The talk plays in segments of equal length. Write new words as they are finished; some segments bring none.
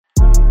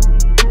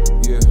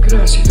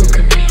Plácido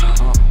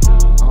Camilo.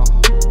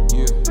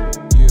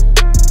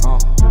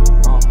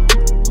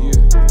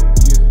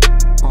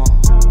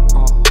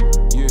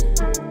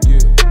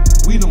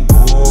 We them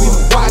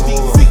boys.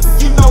 YDC,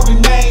 you know the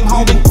name,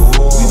 homie.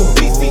 We the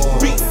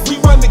PCB, we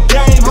run the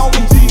game,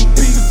 homie.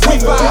 We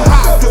buy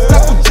high, cause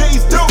that's what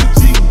G's do.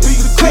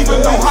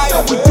 Cleveland,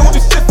 Ohio, we do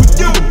this shit for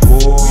you.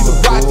 We the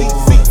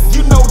YDC,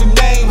 you know the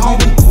name,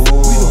 homie.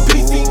 We the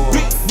PCB,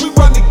 we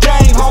run the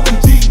game, homie.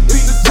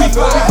 We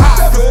buy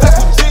high, cause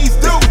that's what G's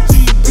do.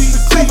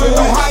 Cleveland,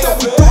 Ohio,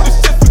 we do this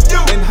shit for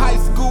you. In high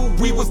school,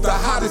 we was the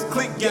hottest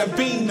clique,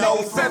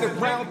 Gambino. Sat at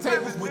round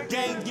tables with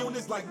gang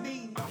units like Nino.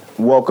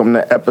 Welcome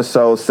to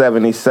episode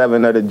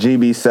 77 of the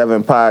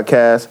GB7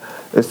 podcast.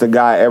 It's the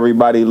guy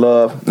everybody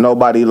love,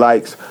 nobody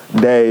likes,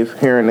 Dave,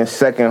 here in his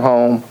second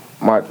home,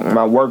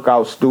 my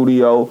workout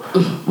studio,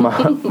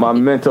 my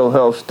mental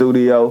health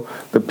studio,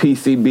 the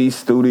PCB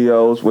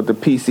studios with the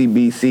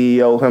PCB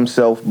CEO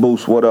himself,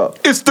 Boost, what up?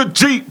 It's the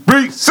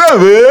GB7!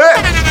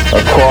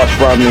 Across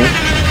from me,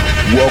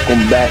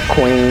 welcome back,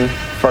 Queen.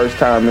 First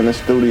time in the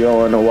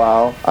studio in a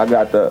while. I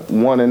got the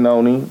one and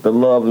only, the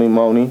lovely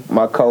Moni,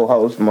 my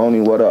co-host. Moni,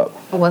 what up?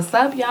 What's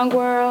up, young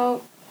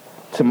world?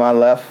 To my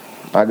left,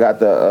 I got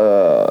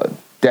the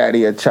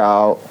daddy of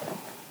child.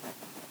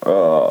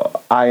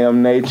 I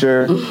am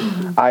nature.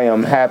 I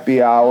am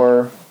happy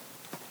hour.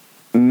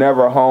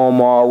 Never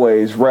home,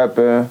 always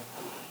repping.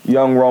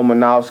 Young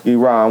Romanowski.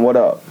 Ron, what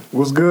up?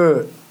 What's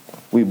good?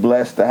 We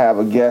blessed to have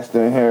a guest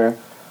in here.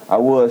 I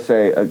would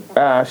say,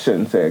 I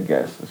shouldn't say a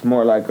guest. It's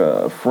more like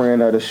a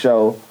friend of the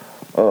show,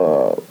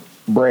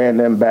 brand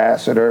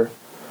ambassador,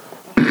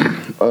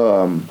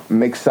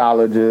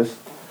 mixologist.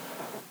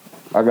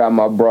 I got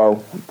my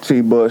bro,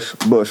 T. Bush.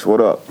 Bush,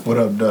 what up? What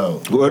up, Doe?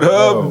 What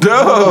up,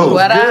 Doe?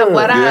 What up?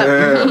 What up?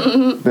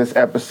 Yeah. This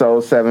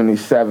episode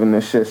 77,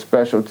 this shit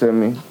special to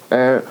me.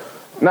 And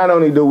not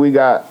only do we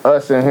got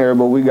us in here,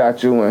 but we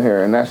got you in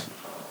here. And that's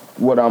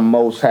what I'm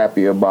most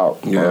happy about.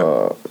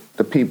 Yeah.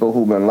 The people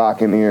who've been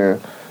locking ear,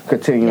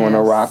 continuing to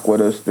Yes. rock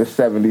with us. This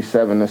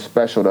 77 is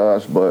special to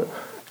us, but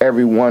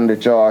every one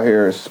that y'all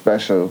hear is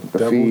special. The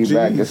Double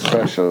feedback Gs. is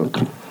special.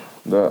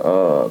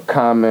 The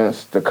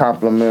comments, the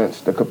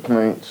compliments, the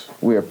complaints,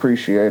 we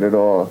appreciate it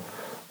all.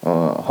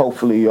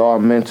 Hopefully y'all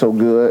mental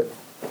good.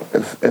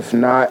 If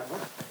not,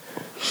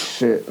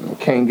 shit,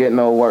 can't get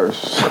no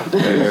worse.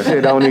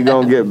 Shit only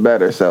gonna get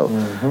better. So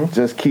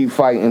just keep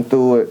fighting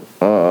through it.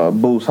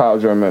 Boost,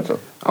 how's your mental?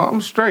 Oh,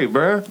 I'm straight,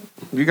 bruh.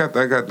 You got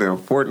that goddamn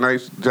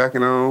Fortnite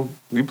jacket on.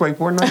 You play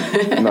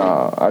Fortnite?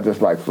 Nah, I just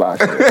like fly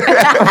shit.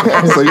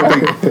 So you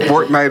think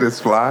Fortnite is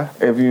fly?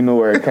 If you knew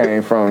where it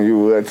came from, you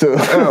would too.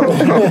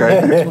 Oh,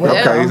 okay. Well,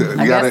 Okay.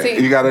 I guess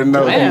You gotta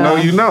know. well.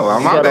 You know.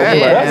 I'm Shut out up, there.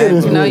 Yeah,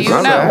 you know, you My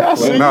know.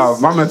 bad. No,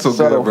 my mental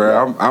Shut good, up,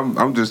 bro.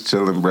 I'm just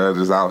chilling, bro.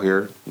 Just out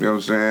here. You know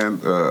what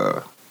I'm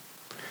saying?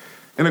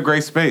 In a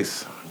great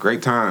space,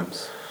 great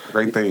times,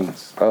 great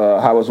things.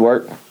 How was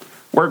work?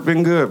 Work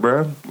been good,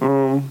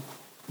 bro.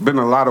 Been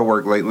a lot of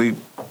work lately,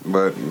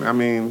 but I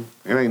mean,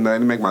 it ain't nothing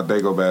to make my day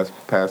go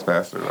past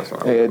faster. That's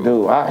all. Yeah,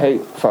 dude, I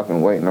hate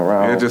fucking waiting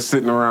around. Yeah, just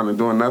sitting around and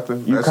doing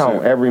nothing. you That count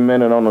shit- every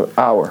minute on the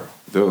hour.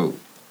 Dude,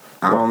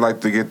 I don't like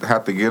to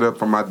have to get up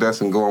from my desk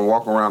and go and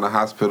walk around the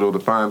hospital to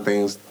find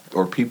things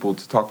or people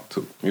to talk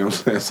to. You know what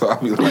I'm saying? So I'll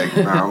be like,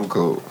 nah, I'm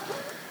cool.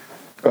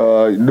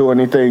 Do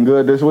anything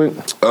good this week?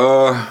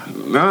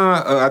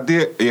 I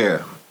did,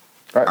 yeah.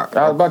 I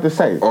was about to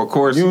say. Of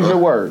course. Use your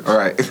words. All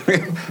right.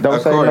 Don't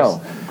Of say course.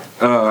 no.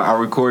 I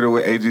recorded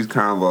with AG's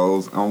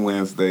Convos on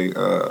Wednesday.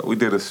 We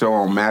did a show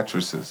on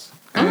mattresses.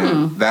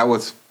 And that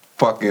was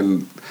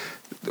fucking...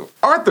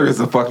 Arthur is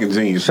a fucking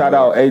genius. Shout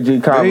bro. out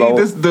AG Combo.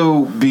 This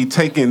dude be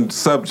taking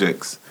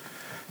subjects,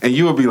 and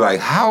you will be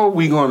like, how are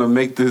we going to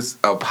make this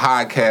a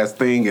podcast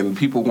thing and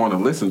people want to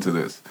listen to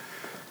this?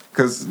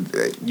 Because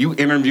you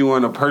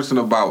interviewing a person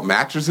about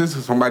mattresses,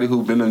 somebody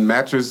who's been in the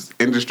mattress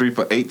industry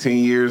for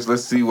 18 years,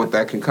 let's see what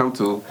that can come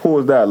to. Who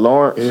was that?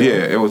 Lawrence?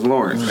 Yeah, it was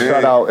Lawrence.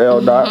 Shout out L.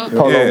 Dot,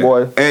 Polo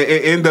Boy. And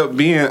it ended up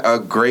being a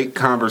great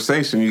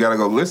conversation. You got to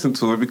go listen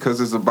to it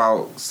because it's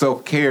about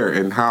self-care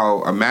and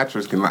how a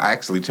mattress can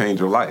actually change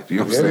your life. You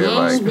know what I'm saying?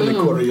 Like, Spend a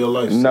quarter of your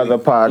life. Another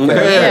podcast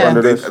yeah,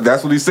 under this.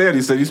 that's what he said.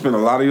 He said you spend a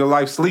lot of your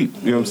life sleep.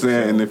 You know what I'm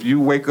saying? And if you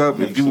wake up,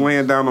 if you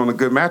laying down on a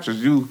good mattress,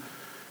 you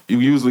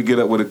usually get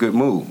up with a good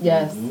mood.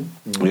 Yes.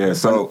 Yeah,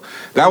 so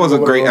that was a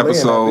great Well, man, I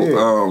episode.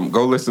 did.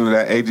 Go listen to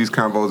that AG's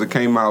Convos. It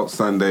came out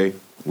Sunday,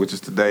 which is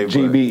today. But,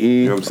 GBE.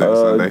 you know what I'm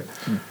saying?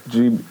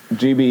 Sunday.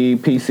 GBE,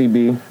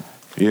 PCB,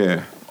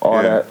 Yeah.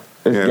 all yeah. that.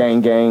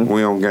 It's gang.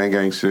 We on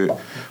gang shit.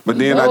 But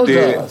then Told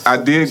I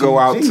did go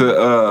out GG.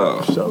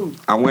 to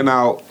I went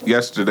out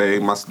yesterday,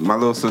 my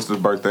little sister's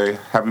birthday.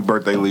 Happy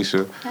birthday,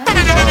 Leisha.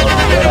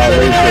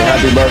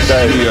 Happy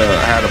birthday. She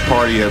had a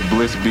party at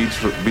Bliss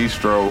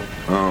Bistro.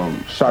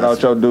 Shout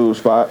out your dude,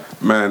 Spot.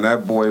 Man,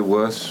 that boy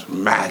was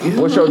smacking.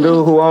 What's your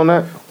dude who on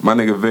that? My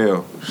nigga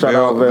Vail. Shout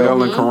out Vail.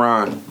 Vail and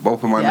Karan.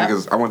 Both of my Yeah.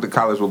 niggas. I went to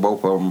college with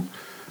both of them.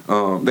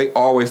 They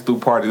always threw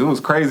parties. It was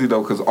crazy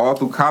though, because all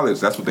through college,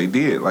 that's what they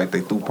did. Like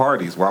they threw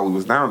parties while we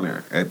was down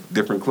there at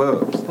different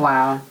clubs.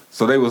 Wow.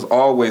 So they was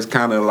always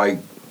kind of like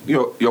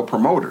your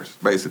promoters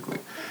basically.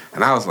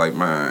 And I was like,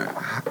 man.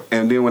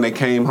 And then when they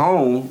came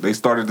home, they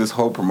started this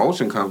whole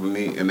promotion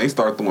company, and they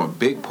started throwing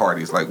big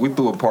parties. Like we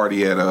threw a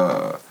party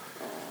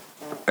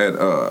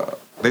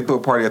they threw a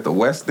party at the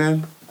West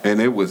End,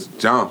 and it was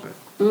jumping.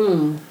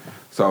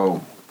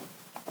 So,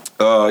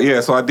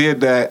 so I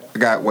did that. I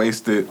got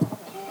wasted.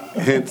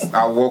 Hence,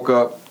 I woke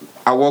up.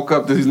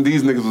 These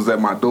niggas was at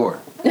my door.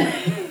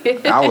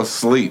 I was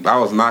asleep. I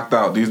was knocked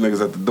out. These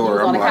niggas at the door.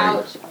 You was on I'm the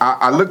like, couch?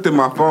 I looked at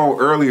my phone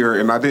earlier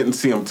and I didn't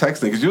see them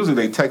texting, because usually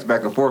they text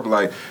back and forth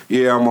like,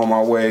 yeah, I'm on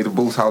my way to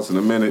Boo's house in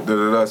a minute. Da,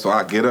 da, da. So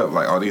I get up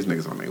like, oh, these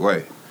niggas on their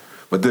way.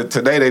 But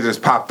today they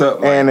just popped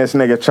up. Like, And this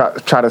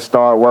nigga try to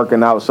start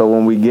working out, so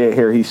when we get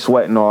here, he's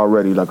sweating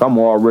already. Like, I'm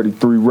already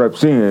 3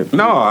 reps in.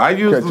 no, I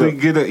usually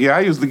Catch get it. Yeah, I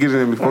usually get it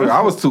in before.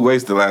 I was too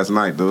wasted last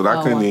night, dude.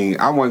 I couldn't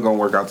even. I wasn't gonna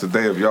work out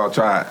today if y'all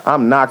tried.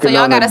 I'm So knocking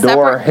y'all on got the a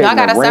door, separate. hitting Y'all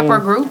got the a ring.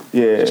 separate group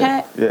Yeah.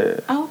 chat. Yeah.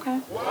 Oh, okay.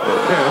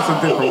 Yeah, it's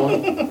a different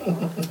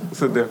one.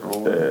 It's a different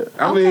one.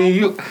 I mean,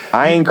 you.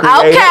 I ain't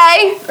creative.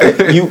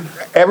 Okay.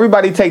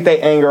 Everybody take their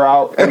anger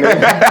out and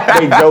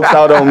they jokes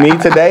out on me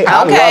today.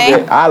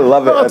 Okay. I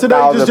love it. No,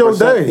 today's just your 1,000%.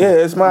 day.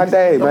 Yeah, it's my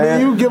day, man.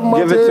 you give 'em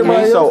up it to to me,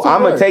 everybody so else,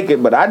 I'm gonna right. take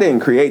it. But I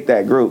didn't create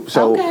that group.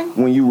 So Okay.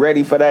 when you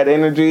ready for that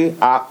energy,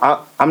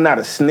 I'm not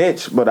a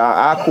snitch, but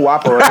I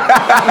cooperate.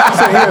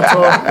 Say here,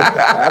 talk.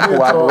 I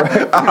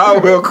cooperate. I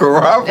will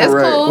corroborate. It's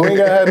cool. We ain't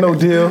gotta have no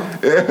deal.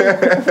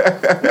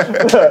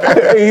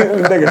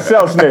 Nigga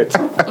self snitch.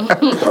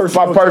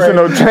 My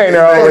personal trainer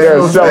over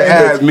there self They snitch.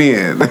 add me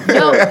in.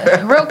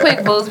 Yo, real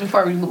quick, Booz,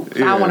 before we move. I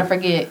don't want to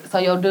forget. So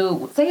your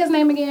dude, say his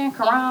name again,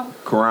 Karam?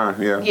 Quran,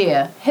 yeah.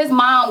 Yeah. His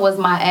mom was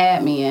my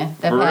admin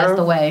that For passed real?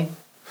 away.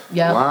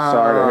 Yep. Wow.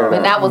 Sorry to hear But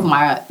that. that was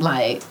my,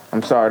 like,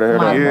 I'm sorry to hear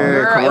My- that. Yeah,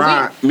 Girl,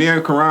 and Quran. Me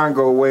and Quran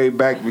go way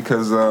back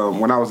because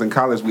when I was in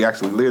college, we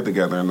actually lived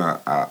together, and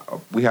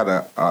we had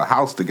a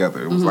house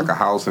together. It was like a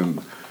house, and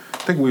I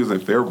think we was in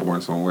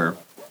Fairborn somewhere,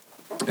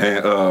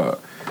 and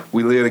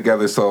we lived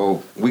together,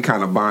 so we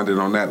kind of bonded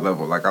on that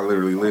level. Like I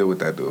literally lived with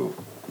that dude.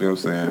 You know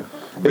what I'm saying?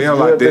 It's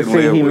Bill, I good to didn't see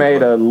live he with, made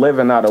but- a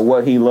living out of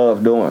what he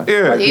loved doing.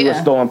 Yeah. Like he was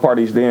Yeah. throwing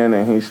parties then,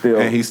 and he still.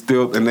 And he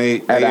still, and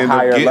they At a end up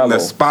higher getting level. a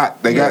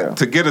spot. They Yeah. got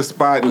to get a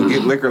spot and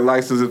get liquor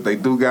license if they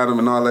do got them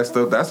and all that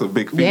stuff. That's a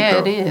big feat. yeah, though.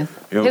 it is. You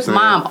know what His I'm saying?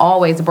 mom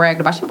always bragged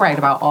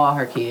about all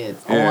her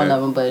kids, all Yeah.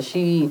 of them, but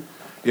she,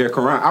 Yeah,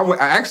 Quran.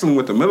 I actually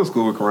went to middle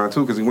school with Quran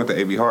too because he went to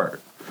A.B. Hart.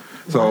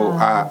 So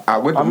I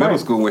went to I middle might-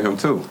 school with him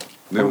too.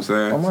 You know what I'm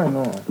saying? I might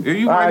know him. Yeah,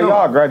 you might know.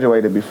 Y'all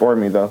graduated before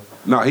me though.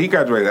 No, he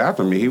graduated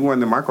after me. He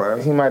wasn't in my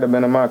class. He might have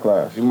been in my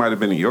class. He might have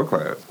been in your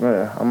class.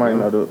 Yeah, I might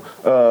know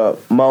dude.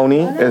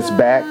 Moni is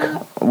back.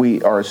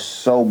 We are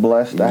so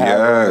blessed to have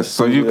her. in the Yes,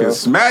 so you studio. can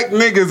smack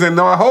niggas in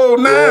the whole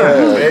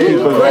nine. face,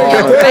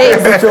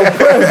 your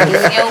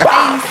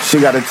face. She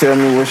got to tell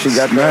me where she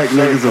got Smack that shirt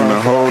niggas in the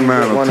from. whole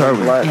nine of One of the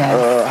Tubby. black,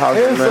 Yes. house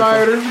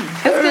Insider.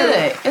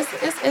 It's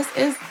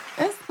good.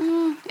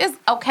 It's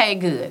okay.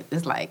 Good.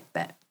 It's like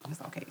that.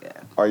 It's okay. Good.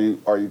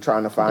 Are you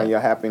trying to find your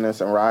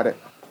happiness and ride it?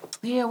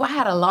 Yeah, well, I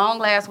had a long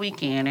last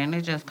weekend, and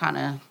it just kind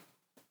of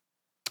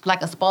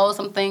like exposed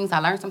some things. I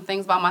learned some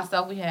things about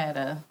myself. We had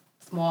a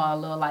small,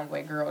 little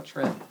lightweight girl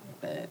trip,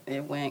 but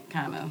it went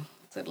kind of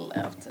to the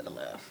left.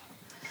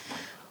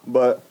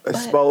 But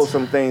expose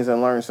some things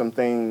and learn some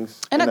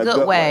things In a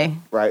good way.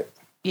 right?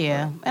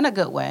 Yeah, in a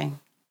good way.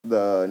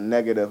 The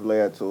negative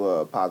led to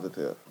a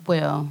positive.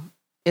 Well,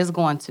 it's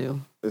going to.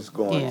 It's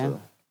going Yeah. to.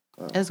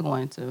 It's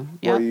going to.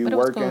 Yeah, Were you but it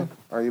was working?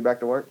 cool. Are you back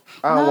to work?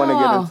 I don't want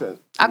to get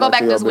into. I go much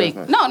back of your this week.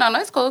 business. No,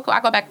 it's cool. I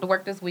go back to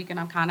work this week, and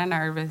I'm kind of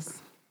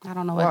nervous. I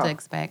don't know what Why? to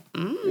expect.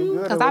 You good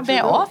at Because what I've been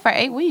you do. off for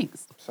 8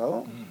 weeks.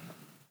 So.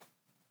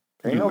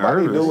 Ain't You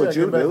nobody nervous. do what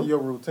you Get back to do. your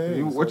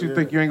routine. What so, you yeah.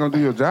 think you ain't gonna do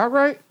your job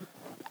right?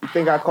 You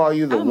think I call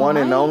you the I one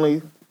and might.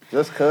 only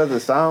just cause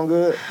it sound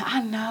good?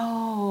 I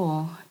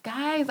know.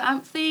 Guys,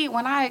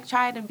 when I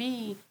try to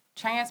be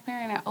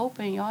transparent and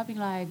open, y'all be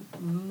like,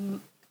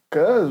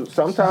 Cause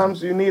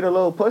sometimes you need a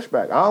little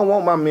pushback. I don't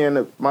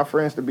want my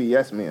friends to be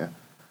yes men.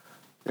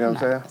 You know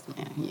what I'm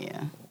saying?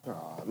 yeah.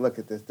 Oh, look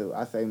at this dude.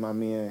 I say my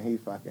man, he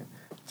fucking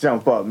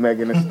jump up,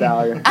 Megan Thee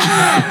Stallion.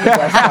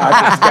 That's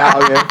Megan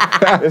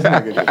Stallion. This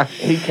nigga,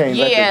 he can't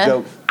let Yeah. the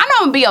jokes. I know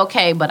I'm gonna be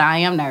okay, but I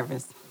am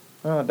nervous.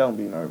 Oh, don't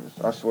be nervous.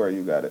 I swear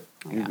you got it.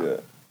 You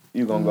good.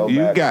 You gonna go You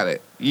back. got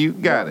it. You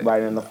got it.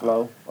 Right in the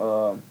flow.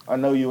 I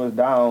know you was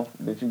down.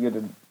 Did you get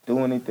to do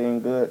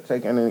anything good?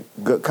 Take any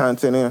good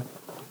content in?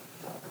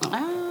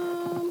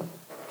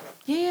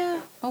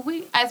 Yeah. But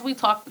as we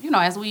talk,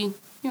 as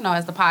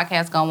the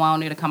podcast go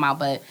on, it'll come out,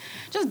 but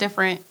just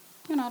different,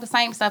 the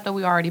same stuff that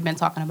we already been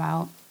talking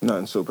about.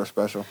 Nothing super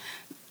special.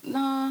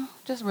 No,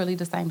 just really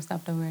the same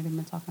stuff that we already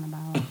been talking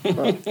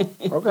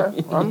about.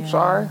 Okay, I'm Yeah.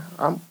 sorry.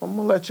 I'm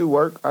gonna let you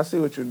work. I see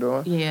what you're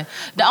doing. Yeah.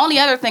 The only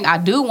other thing I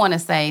do want to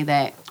say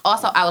that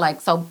also I would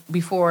like, so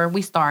before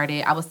we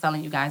started, I was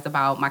telling you guys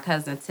about my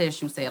cousin Tish,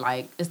 who said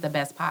like it's the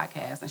best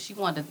podcast, and she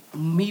wanted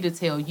me to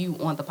tell you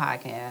on the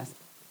podcast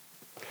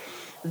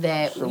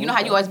that you know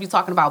how you always be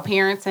talking about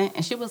parenting,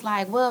 and she was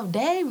like, well, if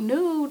Dave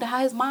knew how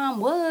his mom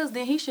was,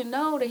 then he should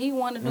know that he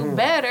want to do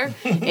better,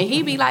 and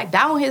he be like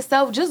down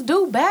himself, just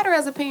do better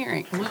as a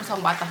parent. We were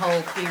talking about the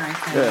whole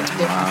parenting and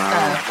different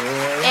stuff,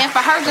 and for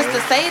her just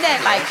to say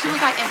that, like she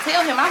was like, and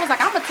tell him, I was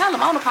like, I'm gonna tell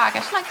him on the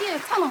podcast. She's like, yeah,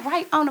 tell him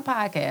right on the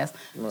podcast.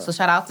 So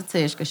shout out to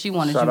Tish because she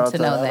wanted Shout you out to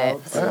to know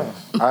that.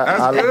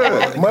 I,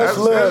 Good. Much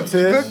love,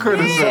 Tish. Good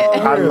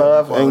criticism. I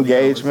love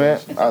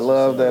engagement. I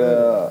love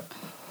that.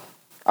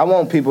 I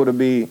want people to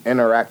be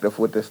interactive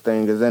with this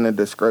thing. Is in the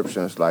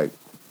descriptions. Like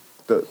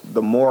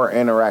the more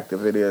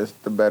interactive it is,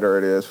 the better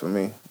it is for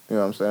me. You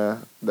know what I'm saying?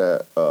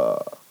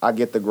 That I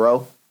get to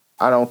grow.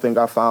 I don't think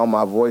I found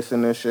my voice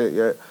in this shit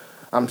yet.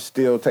 I'm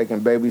still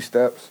taking baby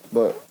steps,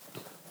 but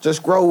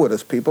just grow with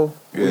us, people.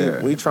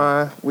 Yeah. We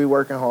trying. We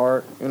working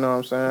hard. You know what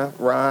I'm saying?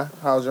 Ryan,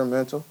 how's your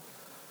mental?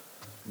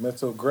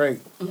 Mental great.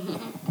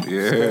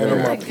 Yeah. Standing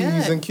on my Good.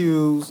 P's and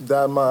Q's,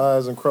 dotting my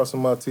I's and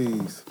crossing my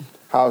T's.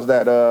 How's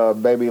that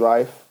baby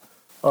life?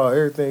 Oh,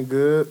 everything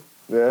good.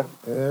 Yeah.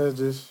 Yeah,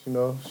 just,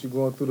 she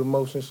going through the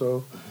motion,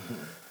 so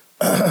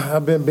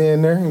I've been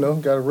being there,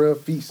 got to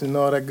rub feet and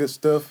all that good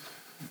stuff.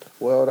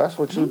 Well, that's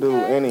what you do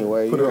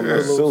anyway. Put You're up a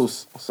little-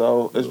 masseuse,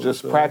 so it's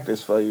just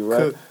practice for you,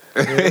 right? Cook.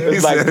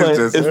 It's like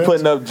it's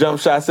putting up jump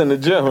shots in the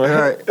gym,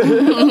 right?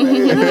 You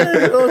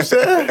know what I'm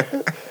saying?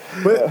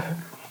 But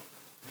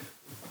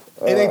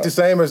it ain't the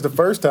same as the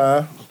first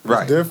time. It's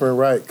Right. different,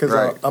 right? Because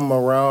Right. I'm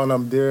around,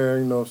 I'm there,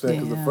 you know what I'm saying?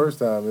 Because Yeah. the first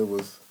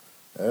time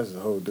that's a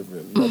whole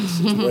different another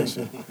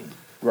situation.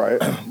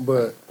 Right.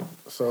 But,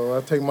 so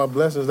I take my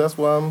blessings. That's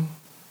why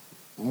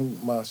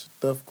my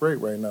stuff great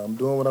right now. I'm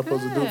doing what I'm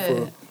supposed to do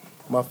for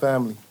my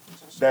family.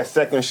 That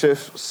second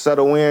shift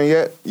settle in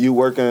yet? You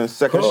working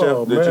second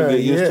shift? Did you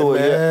get used to it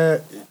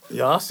yet?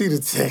 Y'all see the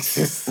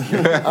Texas.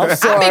 I'm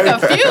sorry. I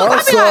be confused. I'm I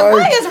be sorry. like,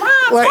 what is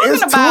Ron Like, talking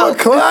it's about? 2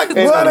 o'clock, In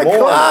the 1 morning.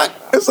 o'clock.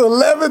 It's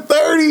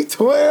 11:30,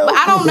 12. But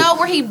I don't know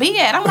where he be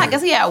at. I'm like,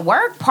 is he at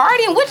work,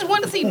 partying? Which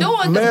one is he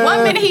doing? Because Man.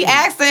 one minute he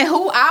asking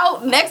who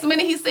out, next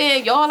minute he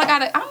saying, y'all, I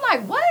gotta. I'm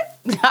like, what?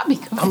 I be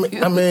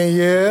confused. I mean,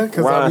 yeah,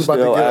 because I'm Ron's about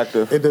still to get.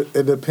 active.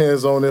 It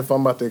depends on if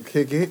I'm about to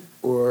kick it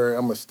or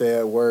I'm gonna stay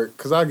at work.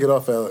 Because I get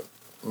off at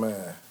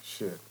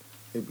it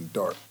be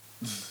dark.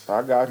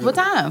 I got you. What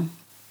time?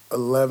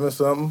 11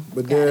 something.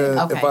 But Got it. then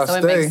Okay, if I so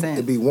it stay, makes sense.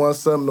 it'd be 1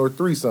 something or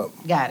 3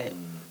 something. Got it.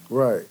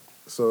 Right.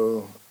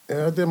 So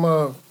I did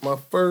my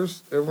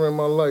first ever in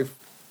my life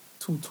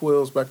 2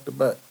 12s back to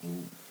back.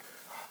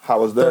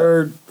 How was that?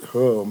 Third,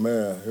 oh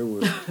man, it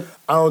was.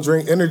 I don't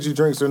drink energy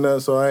drinks or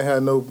nothing, so I ain't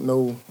had no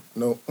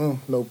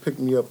pick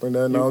me up or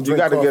nothing. I don't You drink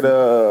got to coffee. get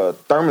a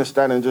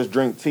thermostat and just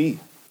drink tea.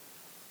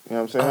 You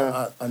know what I'm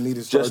saying? I need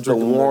to start Just the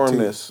drinking more tea.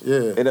 warmness.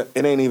 Yeah,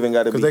 It ain't even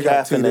got to be because they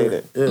got tea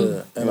there. caffeinated. Yeah,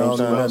 and You know I what I'm don't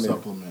even have any.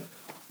 Supplement.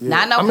 Yeah.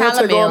 Not no I mean, I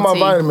take all chamomile my tea.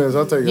 vitamins.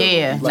 I'll take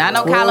Yeah, like not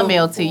no 12.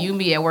 chamomile tea. You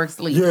be at work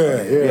sleep.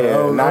 Yeah, Yeah, I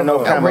don't not no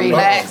know. chamomile.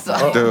 Relax.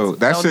 Dude,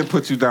 that shit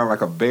puts you down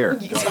like a bear.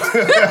 Yeah.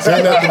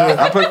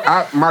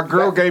 My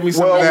girl gave me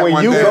some of Well, that when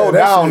one you day. go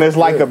down, it's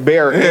like a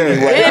bear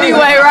anyway. Anyway,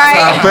 That's right?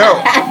 how I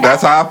felt.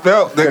 That's how I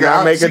felt. Can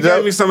I make she a joke?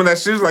 gave me some of that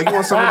shit. She was like, you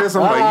want some of this?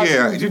 I'm like,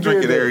 yeah, you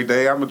drink it every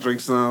day. I'm going to drink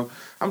some.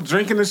 I'm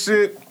drinking the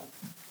shit.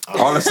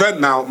 All of a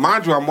sudden now,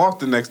 mind you, I'm off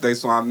the next day,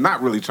 so I'm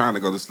not really trying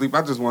to go to sleep.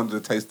 I just wanted to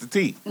taste the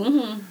tea.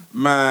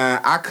 Man,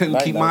 I couldn't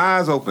keep my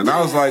eyes open.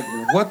 I was like,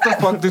 what the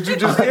fuck did you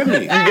just give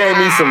me? You gave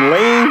me some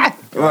lean.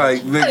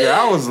 Like, nigga,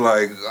 I was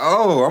like,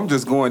 oh, I'm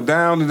just going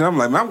down. And I'm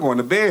like, man, I'm going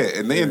to bed.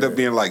 And they end up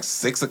being like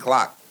 6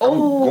 o'clock. I'm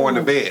going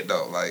to bed,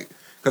 though. Like,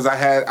 because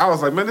I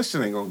was like, man, this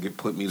shit ain't going to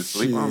put me to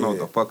sleep. I don't know what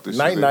the fuck this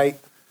shit is. Night.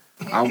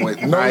 I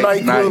went No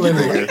night, cooling.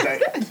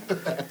 nigga.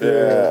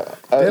 Yeah.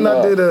 Then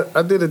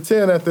I did a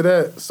 10 after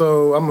that,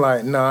 so I'm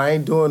like, nah, I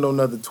ain't doing no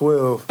another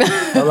 12.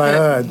 I'm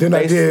like, then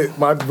I did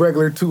my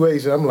regular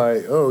 2H. I'm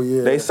like, oh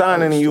yeah. They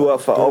signing you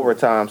up for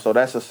overtime, so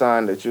that's a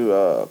sign that you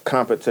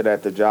competent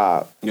at the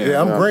job. Yeah, I'm You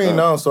know what green saying?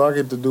 now, so I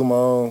get to do my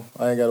own.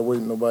 I ain't gotta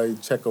wait nobody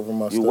to check over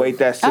my You stuff. wait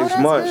that 6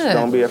 that's months. good.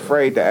 Don't be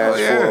afraid to ask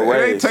Oh, for a yeah, it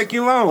raise. ain't take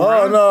you long,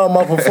 Oh bro. no,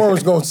 my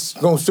performance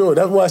gonna show it.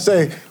 That's why I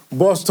say,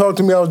 boss talked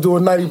to me. I was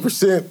doing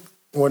 90%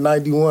 or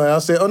 91. I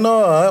said, oh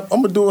no,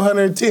 I'm gonna do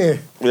 110.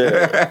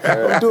 Yeah.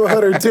 I'm gonna do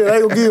 110. I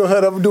ain't gonna give you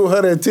 100. I'm gonna do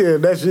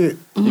 110. That's it.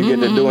 You get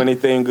to do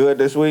anything good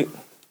this week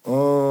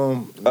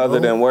other no.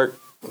 than work?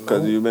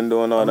 Because you've been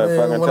doing all that Man,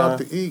 fucking went out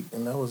time. to eat,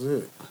 and that was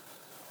it.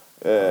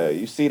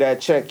 You see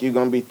that check, you're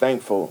gonna be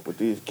thankful with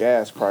these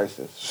gas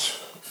prices.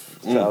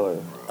 Tell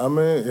her. I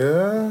mean,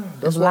 yeah,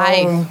 that's It's why I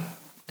life. don't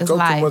It's go too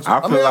life. much.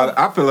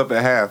 I fill up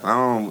at half. I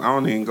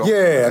don't even go.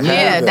 Yeah,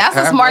 Yeah, nah, that's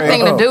a smart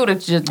thing to do. To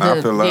just,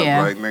 I fill up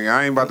yeah. like nigga.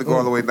 I ain't about to go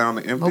all the way down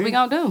to empty. What we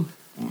gonna do?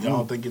 Y'all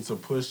don't think it's a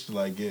push to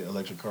like get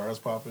electric cars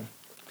popping?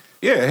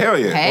 Yeah, hell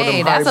yeah. Hey,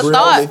 them that's a hybrid.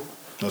 thought.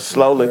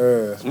 Slowly.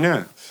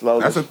 Yeah,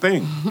 Slowly. that's a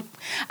thing.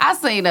 I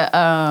seen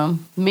a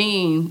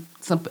meme.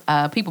 Some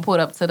people pulled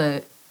up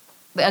to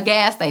a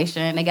gas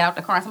station. They got out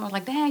the car. And someone was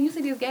like, "Damn, you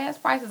see these gas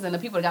prices?" And the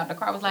people that got out the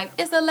car was like,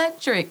 "It's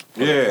electric."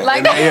 Yeah,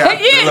 Like and the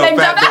they little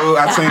fat jumped out. dude.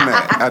 I seen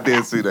that. I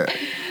did see that.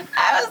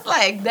 I was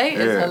like, "They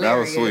is Yeah,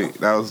 hilarious."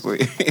 that was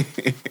sweet.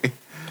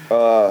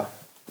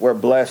 We're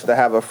blessed to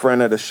have a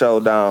friend of the show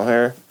down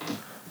here.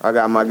 I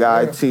got my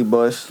guy T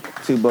Bush.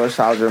 T Bush,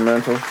 how's your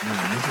mental? This is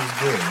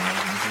good, man.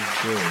 This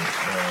is good.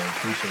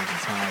 Appreciate the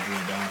time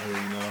being down here,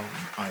 you know.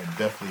 I'm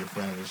definitely a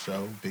friend of the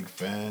show, big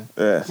fan.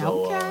 Yeah.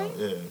 So, Okay.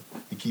 yeah,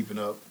 be keeping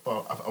up.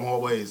 I'm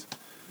always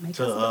Make us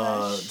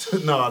blush.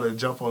 to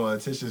jump on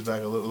Tisha's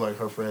back a little, like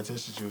her friend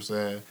Tisha, she was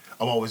saying,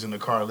 I'm always in the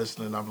car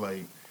listening. I'm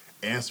like,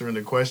 answering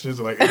the questions,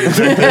 like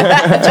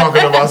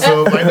talking to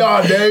myself, like,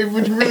 "Nah, Dave,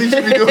 what you really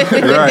should be doing?"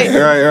 Right.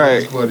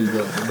 It's funny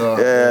though. But no,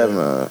 Yeah,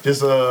 man.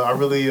 Just I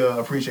really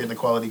appreciate the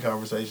quality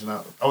conversation.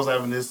 I was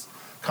having this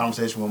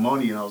conversation with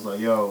Moni, and I was like,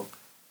 "Yo,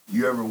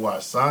 you ever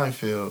watch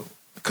Seinfeld?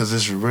 Because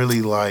it's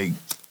really like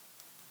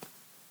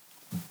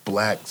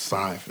black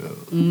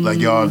Seinfeld. Like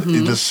y'all,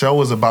 the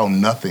show is about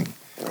nothing."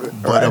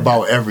 But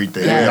about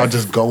everything. Yes. Y'all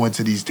just go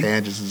into these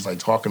tangents, it's like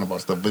talking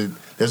about stuff, but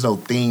there's no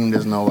theme,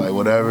 there's no like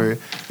whatever.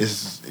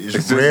 It's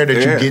rare that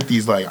you get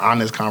these like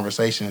honest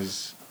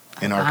conversations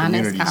in our Honest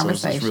community, so it's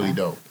conversation. really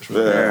dope. It's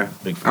really Yeah.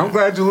 dope. Big fan. I'm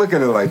glad you look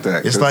at it like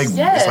that. It's 'cause like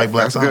Yes. it's like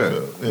Black That's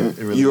good. Seinfeld.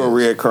 It really You a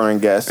is. reoccurring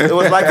guest. It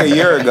was like a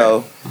year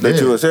ago that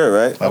Yeah. you was here,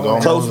 right? Like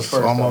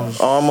almost.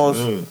 Almost.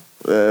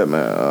 Yeah,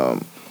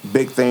 man.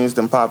 Big things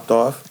done popped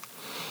off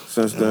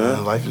since then.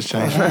 Man, life has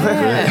changed.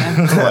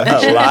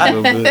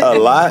 A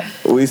lot.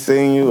 We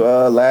seen you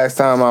last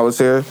time I was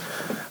here.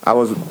 I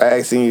was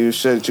asking you,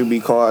 should you be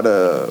called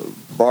a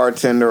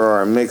bartender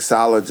or a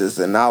mixologist?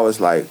 And I was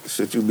like,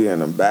 should you be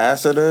an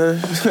ambassador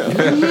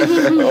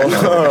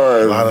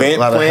or a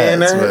event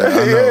planner? Hats, man. I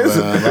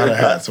know, man. A lot of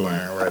hats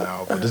wearing right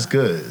now, but it's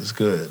good. It's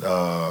good.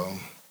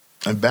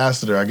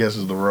 Ambassador, I guess,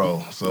 is the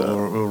role, so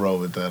we'll roll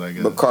with that, I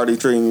guess. Bacardi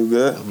treating you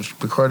good?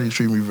 Bacardi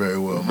treat me very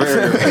well.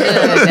 Good.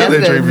 That's They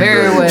treat good. me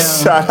Very good. well.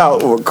 Shout out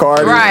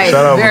Bacardi. Right.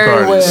 Shout out very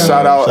Bacardi. well. Shout out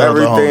Shout out the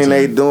whole everything team.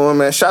 they doing,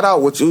 man. Shout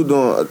out what you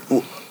doing.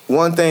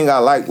 One thing I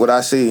like, what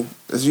I see,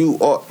 is you,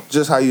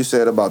 just how you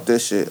said about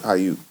this shit, how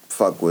you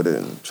fuck with it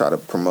and try to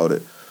promote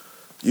it.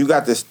 You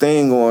got this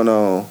thing going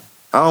on.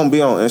 I don't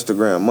be on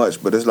Instagram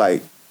much, but it's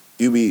like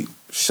you be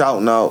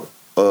shouting out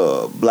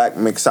black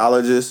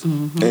mixologists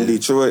in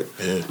Detroit,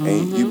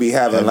 and you be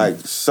having like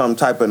some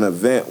type of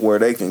event where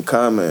they can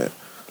come and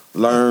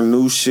learn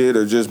new shit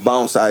or just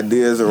bounce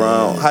ideas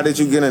around. How did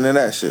you get into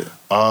that shit?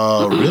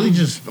 Really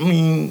just, I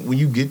mean, when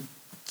you get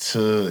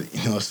to,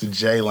 it's the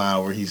J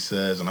line where he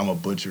says, and I'm a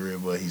butcher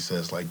it, but he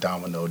says like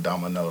domino,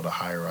 the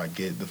higher I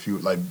get, the fewer,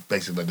 like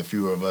basically like the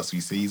fewer of us we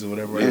sees or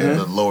whatever, right?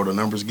 The lower the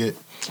numbers get.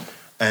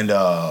 And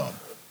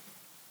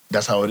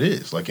that's how it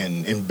is, like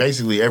in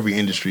basically every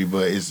industry,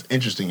 but it's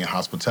interesting in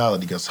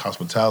hospitality because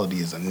hospitality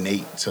is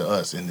innate to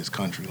us in this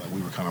country. Like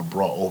we were kind of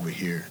brought over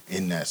here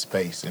in that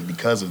space. And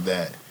because of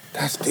that,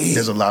 That's deep.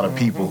 there's a lot of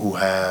people who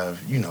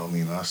have, you know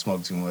me, man, I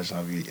smoke too much and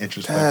I be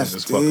introspective That's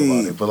as fuck deep.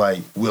 about it. But like,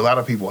 a lot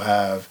of people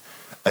have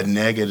a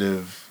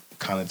negative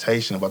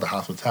connotation about the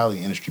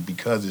hospitality industry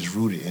because it's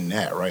rooted in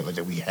that, right? Like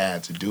that we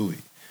had to do it.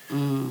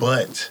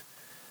 But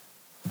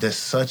there's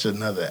such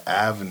another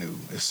avenue.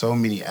 There's so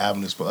many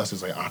avenues for us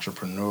as like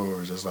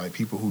entrepreneurs, as like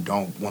people who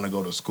don't want to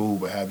go to school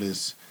but have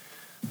this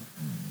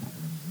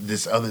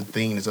other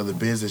thing, this other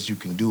business you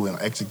can do and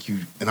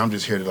execute. And I'm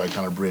just here to like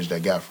kind of bridge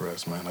that gap for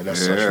us, man. Like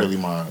that's really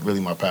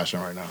my passion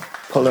right now.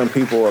 Pulling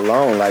people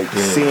along, like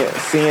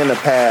seeing the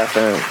path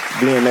and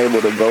being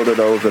able to go to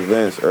those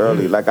events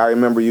early. Like I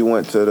remember you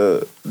went to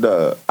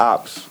the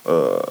ops.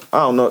 I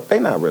don't know, they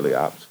not really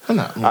ops.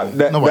 Not,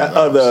 That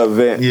other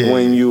event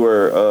when you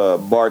were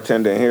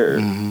bartending here,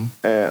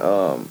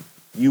 and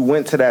you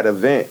went to that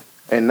event.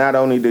 And not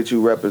only did you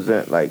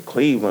represent like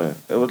Cleveland,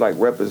 it was like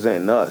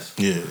representing us.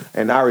 Yeah.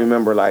 And I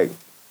remember like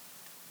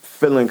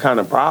feeling kind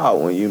of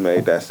proud when you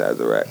made that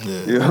Sazerac.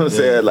 Yeah. You know what I'm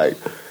saying? Like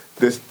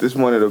this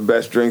one of the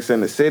best drinks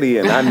in the city,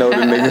 and I know the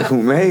nigga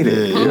who made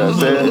it. You know what I'm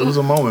saying? It was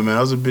a moment, man.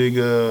 That was a big,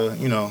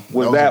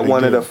 Was that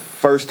one of the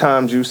first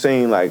times you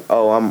seen like,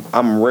 oh,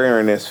 I'm rare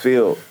in this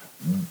field?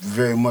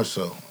 Very much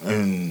so.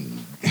 And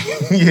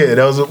yeah,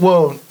 that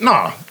was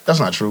nah, that's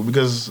not true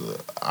because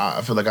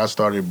I feel like I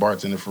started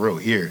bartending for real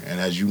here. And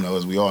as you know,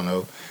 as we all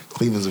know,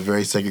 Cleveland's a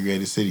very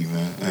segregated city,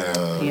 man.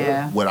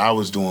 And what I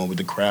was doing with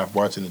the craft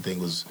bartending thing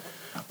was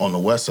on the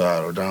west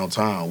side or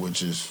downtown,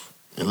 which is,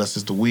 unless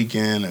it's the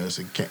weekend or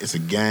it's a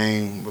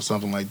game or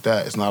something like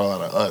that, it's not a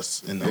lot of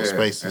us in those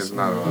spaces. It's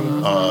not a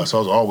lot. So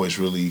I was always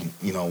really,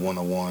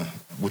 one-on-one,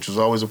 which was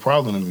always a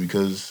problem to me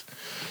because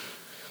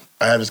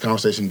I have this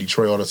conversation in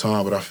Detroit all the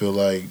time, but I feel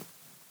like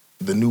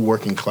the new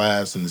working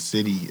class in the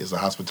city is the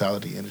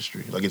hospitality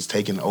industry. Like it's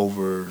taken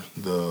over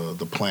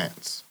the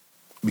plants.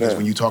 Because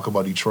when you talk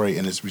about Detroit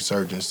and its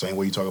resurgence, same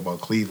way you talk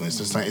about Cleveland, it's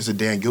the same. It's a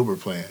Dan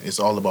Gilbert plan. It's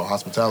all about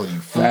hospitality.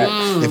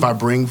 If I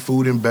bring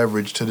food and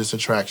beverage to this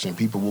attraction,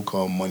 people will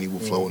come, money will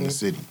flow in the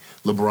city.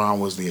 LeBron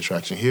was the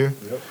attraction here.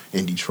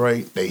 In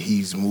Detroit,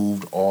 he's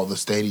moved all the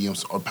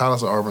stadiums.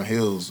 Palace of Auburn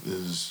Hills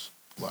is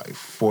like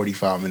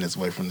 45 minutes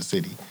away from the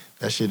city.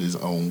 That shit is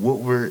on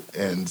Woodward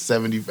and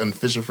 70 and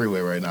Fisher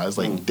Freeway right now. It's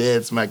like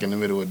dead smack in the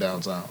middle of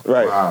downtown.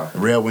 Right. Wow.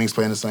 Red Wings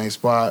play in the same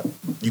spot.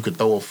 You could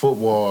throw a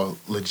football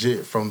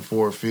legit from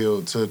Ford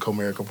Field to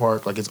Comerica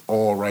Park. Like, it's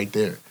all right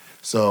there.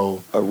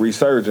 So A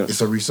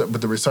resurgence. it's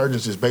but the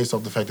resurgence is based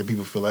off the fact that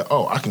people feel like,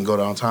 oh, I can go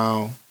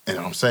downtown and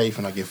I'm safe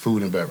and I get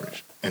food and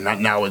beverage. And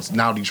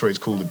now Detroit's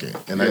cool again.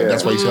 And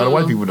that's why you see all the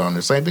white people down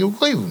there. Same thing with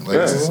Cleveland.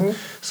 Like,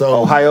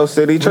 so Ohio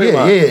City,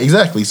 yeah,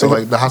 exactly. So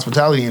like the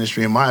hospitality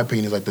industry, in my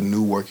opinion, is like the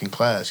new working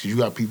class. Because you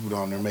got people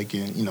down there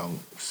making,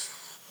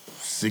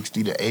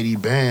 60 to 80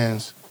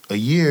 bands a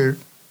year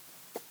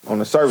on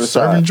the service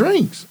serving side.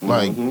 drinks,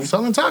 like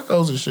selling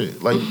tacos and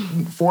shit, like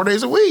 4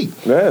 days a week.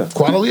 Yeah.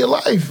 Quality of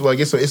life. Like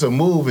it's a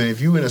move. And if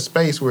you in a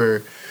space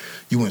where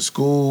you in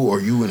school or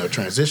you in a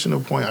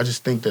transitional point, I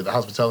just think that the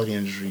hospitality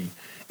industry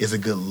is a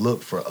good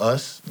look for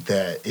us,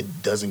 that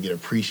it doesn't get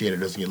appreciated,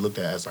 doesn't get looked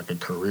at as like a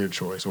career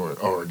choice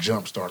or a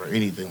jump start or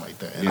anything like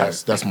that. And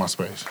that's my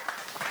space.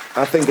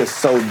 I think it's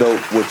so dope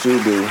what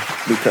you do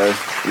because,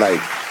 like,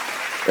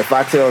 if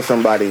I tell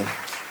somebody,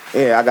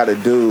 yeah, I got a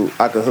dude,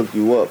 I could hook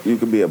you up, you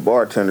could be a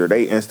bartender,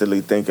 they instantly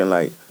thinking,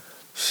 like,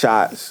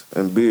 shots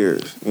and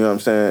beers. You know what I'm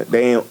saying?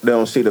 They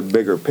don't see the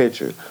bigger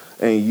picture.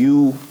 And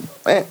you,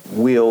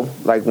 Will,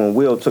 like, when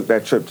Will took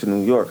that trip to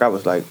New York, I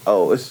was like,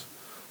 oh, it's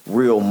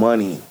real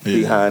money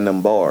behind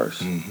them bars.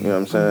 You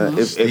know what I'm saying?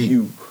 If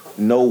you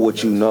know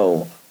what you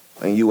know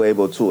and you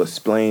able to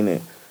explain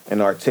it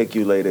and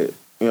articulate it,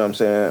 you know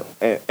what I'm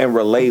saying, and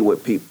relate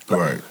with people.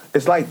 Right.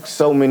 It's like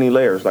so many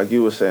layers, like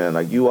you were saying.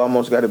 Like, you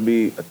almost got to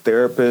be a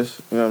therapist,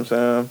 you know what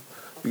I'm saying?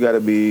 You got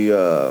to be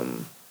a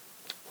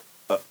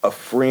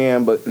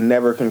friend, but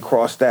never can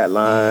cross that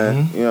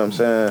line, you know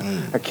what I'm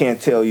saying? I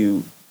can't tell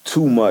you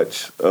too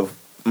much of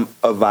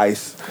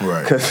advice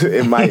because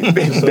it might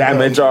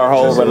damage our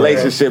whole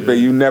relationship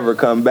and you never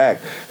come back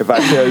if I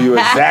tell you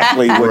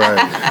exactly what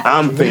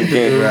I'm thinking.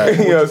 You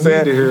know what I'm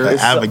saying? An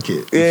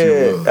advocate.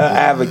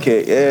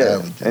 Advocate.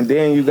 And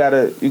then you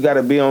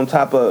gotta be on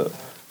top of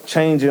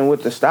changing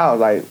with the style.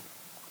 Like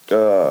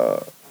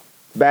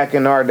back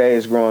in our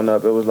days growing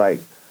up, it was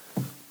like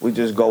we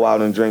just go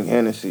out and drink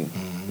Hennessy.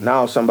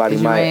 Now somebody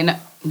might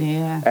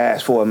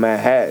ask for a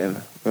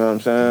Manhattan. You know what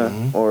I'm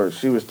saying? Or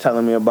she was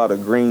telling me about a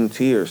green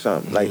tea or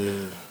something. Like,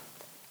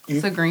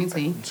 it's a green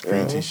tea. It's a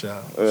green tea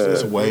shot.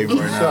 It's a wave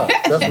right now.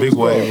 That's a big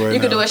wave right now. You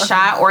could do a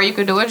shot or you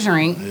could do a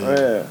drink.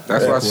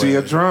 That's why she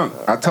a drunk.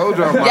 I told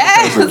y'all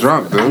Monica's a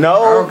drunk, dude. No,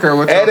 I don't care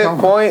what y'all edit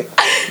talking point.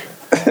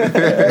 Nope.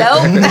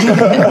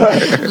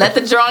 Let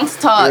the drunks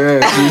talk. Yeah,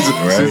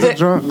 she's a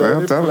drunk, man.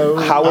 I'm telling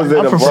you. How was it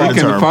I a prefer bar?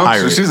 the term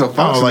pirate. She's a I don't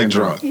functioning like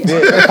drunk. drunk.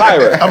 Yeah,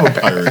 pirate. I'm a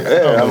pirate.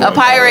 A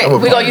pirate.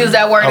 We're going to use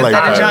that word I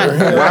like instead of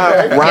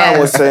pirate. drunk. Ryan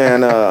was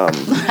saying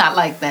I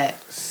like that.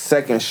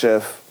 second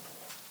shift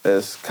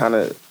is kind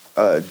of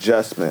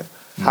adjustment.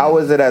 How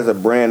is it as a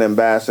brand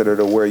ambassador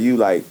to where you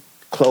like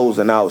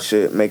closing out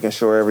shit, making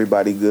sure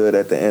everybody good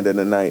at the end of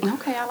the night,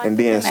 Okay, I like and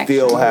the then connection.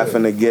 still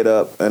having to get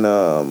up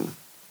and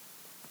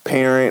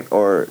parent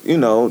or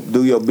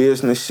do your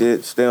business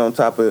shit, stay on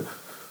top of.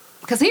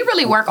 Because he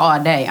really work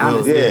all day,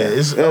 honestly.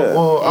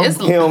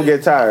 He don't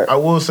get tired. I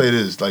will say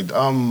this, like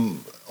on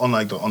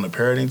the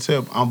parenting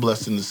tip, I'm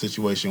blessed in the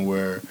situation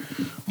where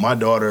my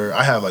daughter,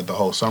 I have like the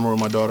whole summer with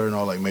my daughter and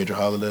all like major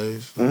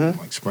holidays,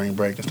 like spring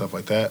break and stuff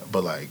like that.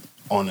 But like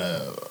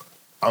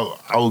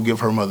I will give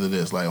her mother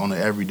this, like on the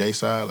everyday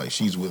side, like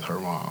she's with her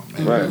mom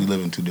and we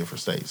live in two different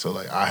states. So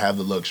like I have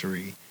the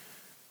luxury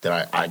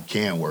that I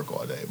can work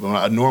all day.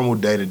 But a normal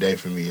day to day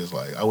for me is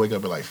like I wake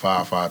up at like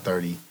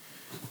 5:30.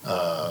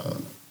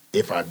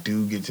 If I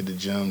do get to the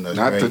gym, that's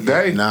Not great.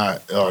 today.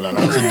 Not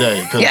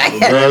today.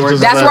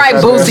 That's right,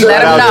 Boosie.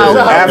 Let him know.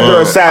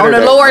 After a Saturday.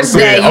 On the Lord's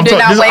Day, you did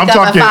not wake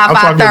up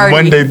at 5:30.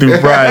 Monday through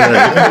Friday.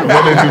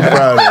 Monday through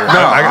Friday.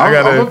 I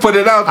gotta I'm gonna put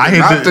it out there.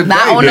 Not today.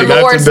 Not on the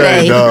Lord's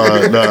Day.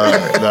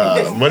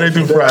 No. Monday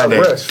through Friday.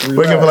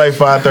 Wake up at like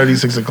 5:30,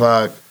 6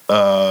 o'clock.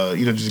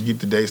 Just get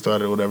the day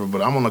started or whatever.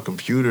 But I'm on the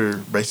computer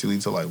basically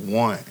till like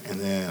 1, and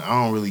then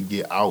I don't really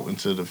get out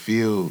into the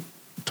field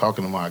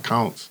talking to my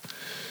accounts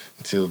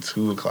until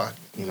 2 o'clock.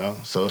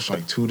 So it's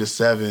like 2 to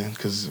 7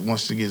 because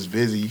once it gets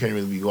busy, you can't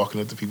really be walking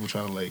up to people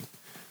trying to like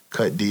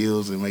cut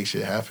deals and make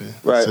shit happen.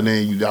 Right. So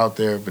then you out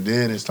there, but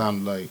then it's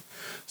time to like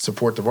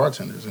support the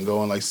bartenders and go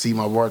and like see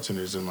my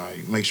bartenders and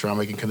like make sure I'm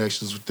making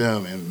connections with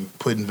them and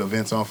putting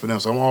events on for them.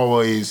 So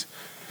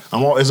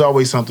it's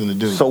always something to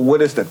do. So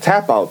what is the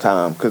tap out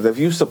time? Because if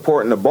you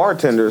supporting the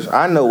bartenders,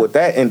 I know what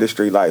that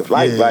industry life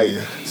like.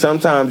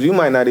 Sometimes you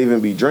might not even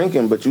be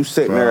drinking, but you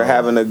sitting there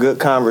having a good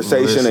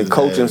conversation and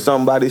coaching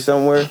somebody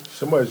somewhere.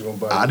 Somebody's gonna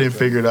buy. I didn't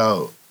figure it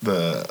out.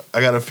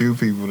 I got a few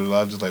people that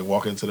I just like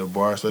walk into the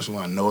bar, especially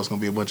when I know it's gonna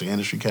be a bunch of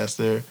industry cats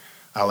there.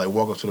 I like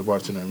walk up to the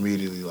bartender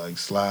immediately, like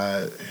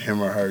slide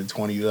him or her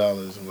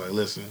 $20. I'm like,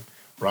 listen,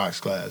 rocks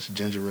glass,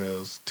 ginger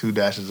ales, 2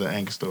 dashes of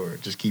Angostura,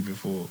 just keep it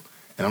full.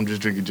 And I'm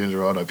just drinking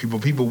ginger all day.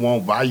 People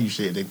won't buy you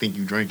shit. They think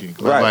you drinking.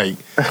 Right.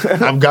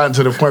 Like, I've gotten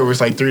to the point where it's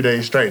like 3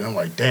 days straight, and I'm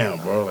like, damn,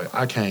 bro, like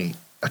I can't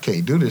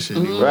do this shit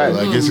anymore. Right.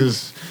 Like it's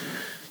just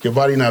your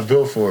body not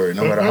built for it,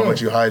 no matter how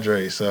much you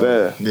hydrate.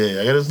 So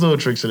yeah, I got this little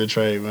tricks of the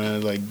trade,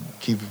 man. Like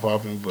keep it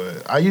popping.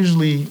 But I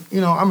usually,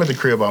 I'm at the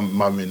crib by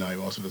midnight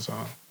most of the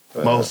time.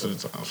 Most of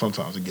the time.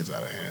 Sometimes it gets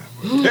out of hand.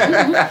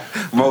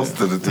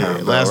 Most of the time.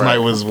 Yeah, last night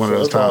was one of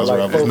those times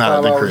where I was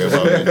not at the crib.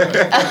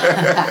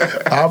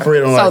 I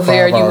operate on So like 5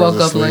 there you hours woke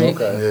of up sleep. late.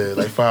 Yeah,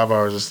 like 5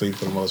 hours of sleep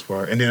for the most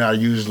part. And then I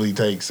usually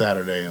take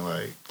Saturday and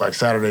like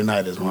Saturday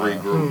night is my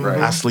Regroup, right.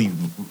 I sleep,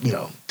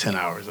 10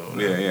 hours over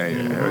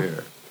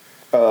there.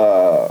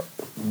 Yeah.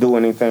 Do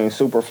anything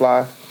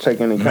Superfly? Take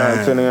any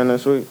content in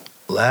this week?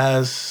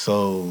 Last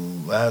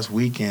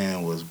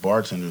weekend was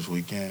Bartenders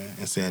Weekend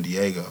in San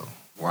Diego.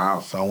 Wow.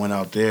 So I went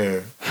out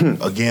there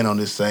again on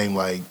this same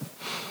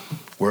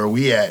where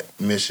we at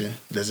mission.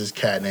 There's this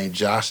cat named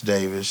Josh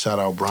Davis. Shout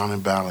out Brown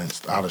and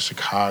Balanced out of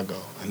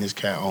Chicago, and this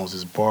cat owns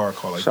this bar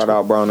called Shout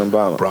out Brown and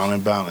Balanced. Brown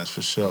and Balanced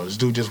for sure. This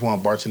dude just won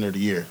Bartender of the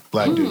Year.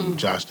 Black dude,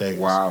 Josh Davis.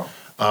 Wow.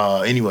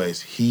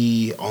 Anyways,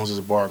 he owns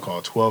this bar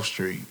called 12th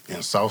Street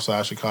in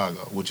Southside Chicago,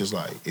 which is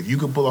like if you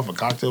could pull off a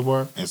cocktail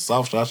bar in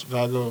Southside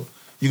Chicago,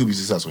 you could be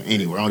successful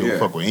anywhere. I don't give a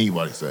fuck what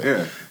anybody say.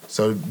 Yeah.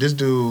 So this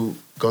dude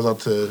goes up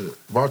to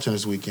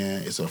Bartenders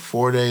Weekend. It's a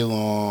 4-day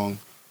long,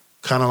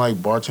 kind of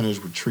like Bartender's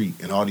Retreat,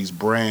 and all these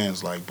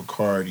brands like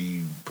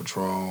Bacardi,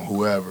 Patron,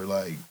 whoever,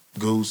 like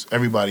Goose,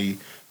 everybody,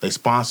 they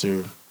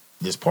sponsor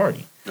this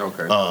party.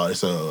 Okay.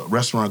 It's a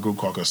restaurant group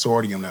called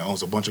Consortium that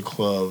owns a bunch of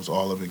clubs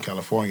all up in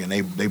California, and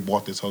they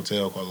bought this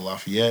hotel called the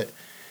Lafayette,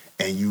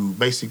 and you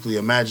basically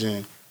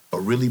imagine a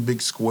really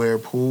big square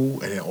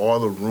pool, and then all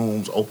the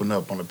rooms open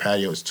up on the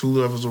patio. It's 2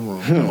 levels of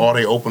rooms, and all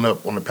they open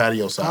up on the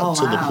patio side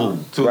to the pool.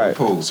 To the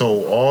pool.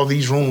 So all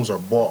these rooms are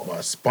bought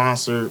by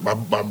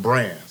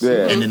brands,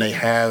 and then they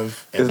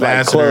have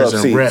ambassadors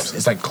and reps.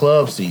 It's like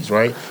club seats,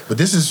 right? But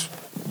this is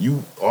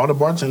all the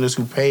bartenders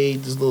who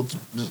paid this.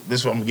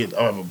 I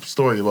have a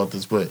story about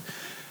this, but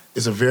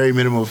it's a very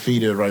minimal fee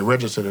to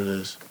register to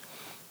this.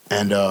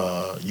 And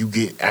you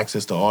get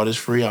access to all this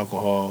free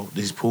alcohol,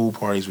 these pool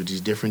parties with these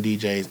different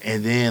DJs.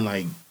 And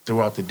then,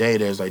 throughout the day,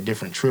 there's,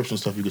 different trips and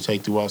stuff you can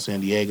take throughout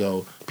San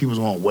Diego. People's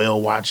going whale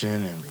watching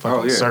and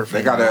fucking surfing.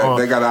 They got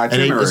an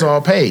itinerary. And it's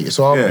all paid. It's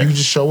all, you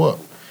just show up.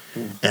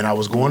 And I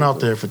was going out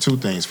there for 2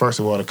 things. First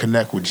of all, to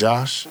connect with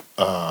Josh,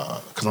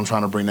 because I'm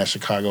trying to bring that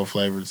Chicago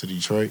flavor to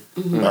Detroit.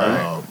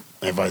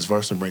 And vice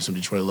versa, bring some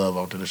Detroit love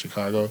out to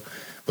Chicago.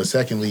 But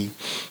secondly,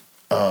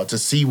 to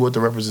see what the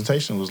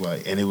representation was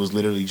like, and it was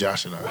literally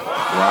Josh and I.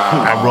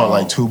 Wow! I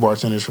brought 2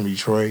 bartenders from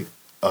Detroit.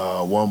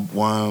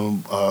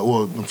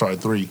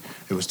 3.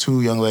 It was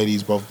 2 young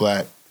ladies, both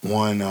black.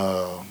 One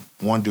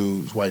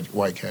dude,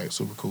 white cat,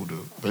 super cool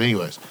dude. But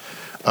anyways,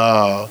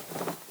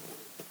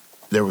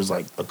 there was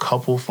a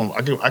couple from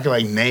I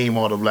could name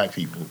all the black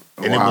people,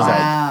 and it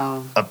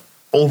was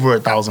over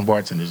 1,000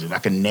 bartenders, and I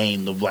could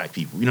name the black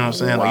people. You know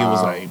what I'm saying?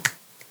 Wow.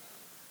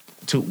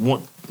 It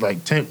was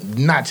 10,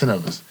 not 10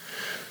 of us.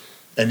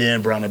 And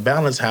then Brown and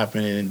Balance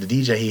happened, and the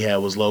DJ he had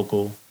was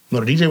local. No,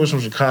 the DJ was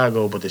from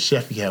Chicago, but the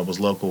chef he had was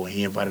local, and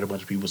he invited a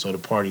bunch of people, so the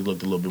party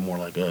looked a little bit more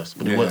like us.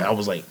 But I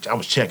was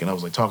checking. I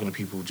was talking to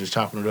people, just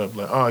chopping it up,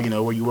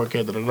 where you work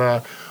at,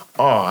 da-da-da.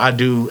 Oh, I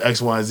do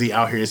X, Y, and Z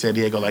out here in San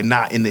Diego,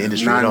 not in the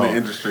industry at all. Not in the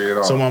industry at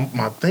all. So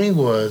my thing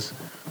was,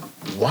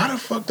 why the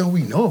fuck don't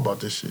we know about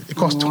this shit? It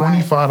costs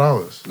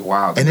 $25.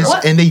 Wow.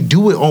 And they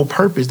do it on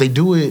purpose. They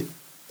do it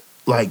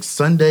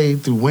Sunday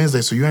through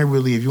Wednesday, so you ain't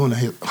really, if you're in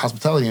the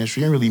hospitality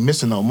industry, you ain't really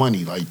missing no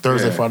money.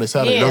 Thursday, Friday,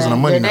 Saturday, those are the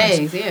money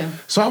nights.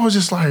 So I was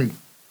just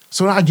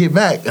so when I get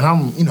back, and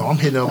I'm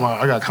hitting up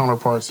I got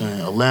counterparts in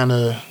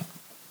Atlanta,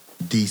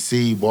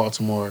 DC,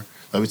 Baltimore.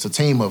 It's a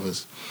team of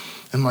us.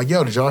 And I'm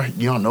yo, did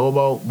y'all know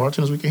about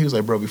Bartenders Weekend? He was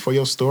bro, before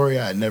your story,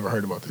 I had never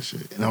heard about this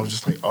shit. And I was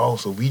just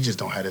so we just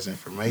don't have this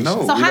information.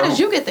 No, so how did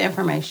you get the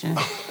information?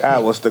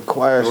 That was the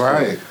question.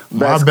 Right.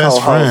 Best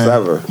co-host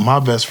ever.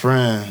 My best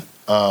friend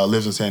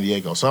lives in San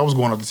Diego, so I was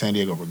going up to San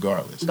Diego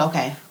regardless.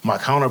 Okay. My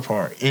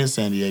counterpart in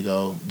San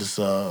Diego, this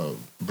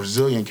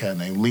Brazilian cat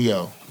named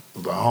Leo,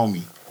 my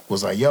homie,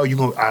 was yo,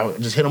 I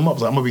just hit him up. I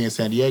was I'm gonna be in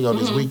San Diego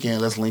this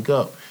weekend. Let's link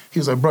up. He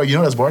was bro,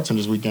 that's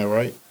Bartenders Weekend,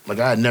 right?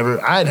 I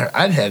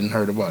hadn't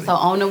heard about it. So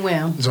on the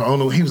whim.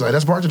 So he was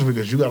that's Bartenders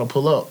Weekend. You got to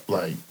pull up.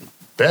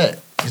 Bet.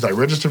 He's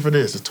register for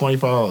this. It's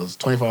 $25.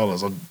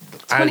 $20.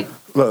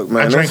 Look,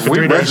 man, I drank for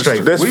 3 days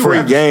straight. This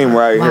free game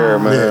right here,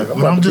 man.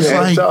 Yeah, I'm just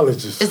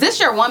is this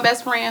your one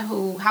best friend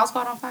who house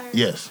caught on fire?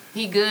 Yes.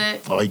 He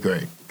good? Oh, he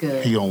great.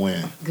 Good. He gonna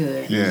win.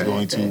 Good. He's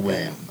going to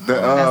win.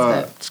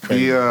 It's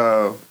crazy.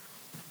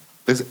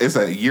 It's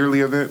a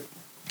yearly event.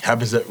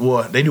 Happens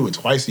they do it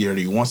twice a year.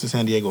 They do once in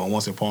San Diego and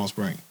once in Palm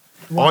Springs.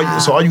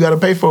 all you got to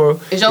pay for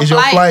Is is your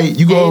your flight.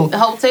 You go and the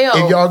hotel.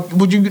 If y'all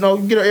would you get an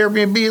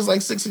Airbnb? It's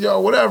like 6 of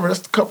y'all, whatever.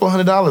 That's a couple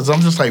 $100.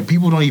 I'm just like,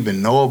 people don't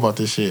even know about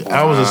this shit.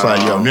 I was just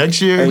like, yo,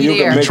 next year And you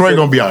can mix Detroit it-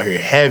 gonna be out here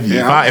heavy.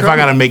 Yeah, if I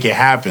gotta make it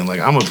happen, like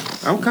I'm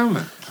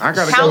coming. I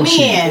gotta Count go.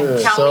 me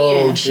in. Count me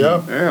in. cheap.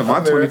 Yep. Yeah,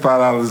 my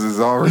 $25 is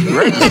already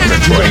ready.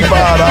 $25.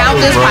 Count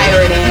this bro.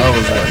 pirate in. I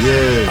was like,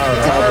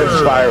 yeah. Top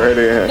inspired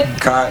in.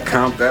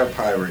 Count that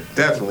pirate.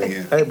 Definitely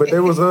in. Hey, but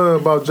there was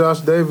about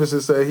Josh Davis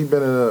that said he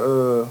been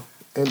an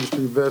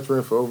industry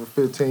veteran for over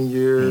 15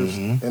 years,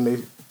 and they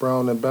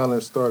Brown and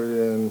Balance started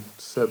in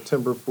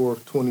September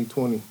 4th,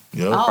 2020.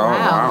 Yep. Oh,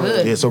 wow,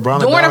 good. Yeah, so Brown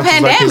During and the Balance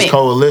is like his pandemic.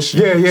 coalition.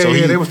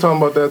 So They was talking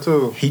about that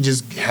too. he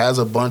just has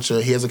a bunch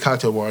of. He has a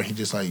cocktail bar. He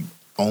just like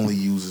only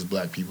uses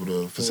black people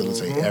to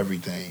facilitate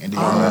everything, and then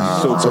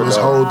so this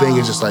whole thing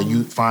is just like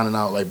you finding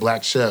out like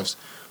black chefs,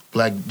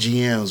 black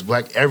GMs,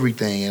 black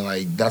everything, and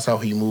like that's how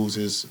he moves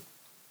his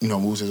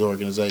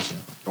organization.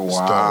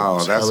 Wow,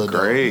 It's that's hella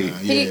dope, great.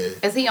 man.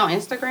 Is he on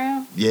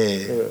Instagram?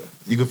 Yeah.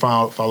 You can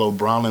follow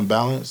Brown and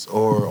Balance,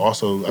 or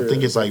also I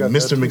think it's like I got that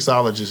Mr. too.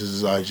 Mixologist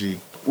is his IG.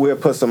 We'll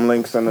put some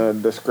links in the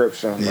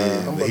description. Yeah,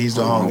 man. but he's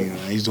the homie,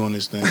 man. He's doing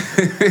this thing.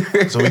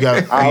 So we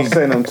got. I'll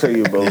send them to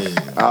you, boo. Yeah.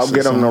 I'll So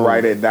get them to some-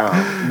 write it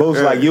down.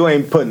 Boo's like, you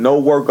ain't put no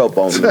work up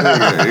on me.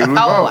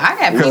 Oh, I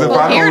got Because if people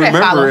I here don't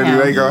that follow remember it,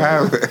 him. they gonna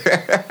have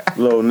it.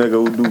 Little nigga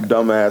who do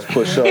dumbass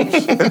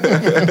push-ups.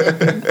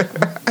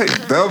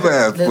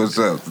 Dumbass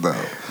push-ups,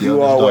 though.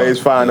 You always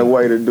find a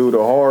way to do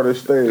the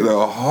hardest thing.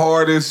 The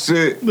hardest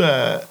shit.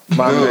 Nah.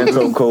 My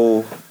mental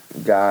cool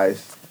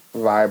guys,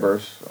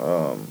 vibers.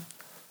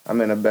 I'm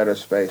in a better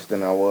space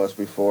than I was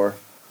before.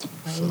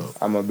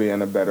 I'm gonna be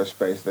in a better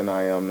space than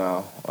I am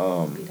now.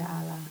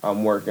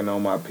 I'm working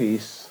on my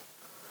piece.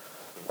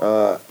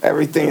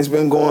 Everything's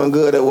been going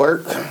good at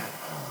work.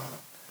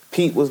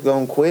 Pete was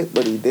gonna quit,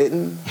 but he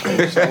didn't. So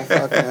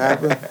fucking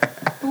happened.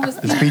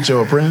 Is Pete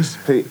your apprentice?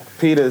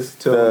 Pete is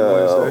Tell him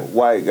the Wednesday.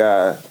 white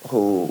guy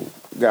who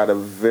got a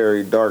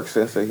very dark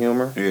sense of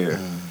humor. Yeah.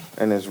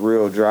 And it's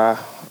real dry.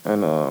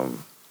 And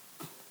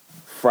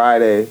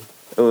Friday,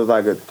 it was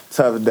like a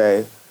tough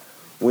day.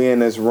 We in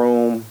this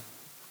room,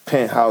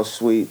 penthouse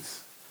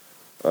suites.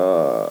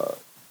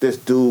 This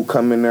dude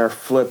come in there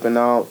flipping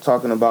out,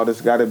 talking about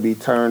it's got to be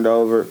turned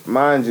over.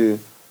 Mind you,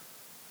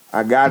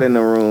 I got in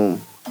the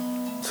room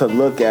to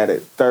look at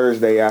it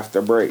Thursday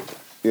after break.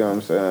 You know what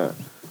I'm saying?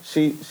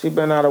 She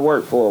been out of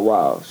work for a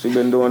while. She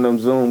been doing them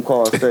Zoom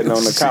calls sitting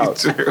on the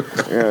couch. You know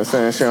what I'm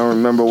saying? She don't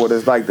remember what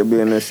it's like to be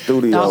in this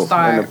studio, Don't in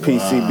start. the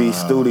PCB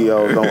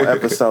studios on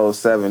episode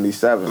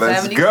 77.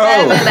 Let's 77.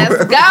 go.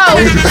 Let's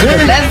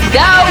go. Let's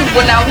go.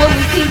 Well, now what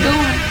was he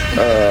doing?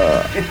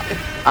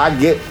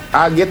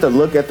 I get to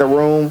look at the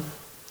room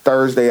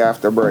Thursday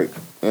after break.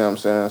 You know what I'm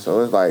saying?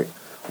 So it's like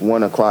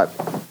 1 o'clock.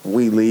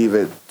 We leave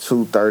at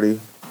 2:30.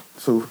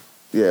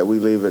 We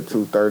leave at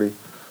 2:30.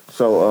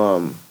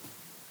 So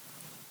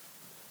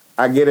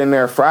I get in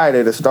there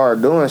Friday to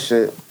start doing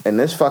shit, and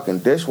this fucking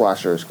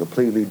dishwasher is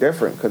completely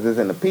different because it's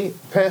in the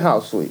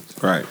penthouse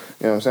suites. Right.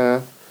 You know what I'm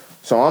saying?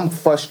 So I'm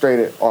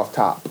frustrated off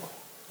top.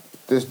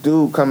 This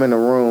dude come in the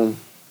room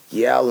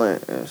yelling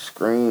and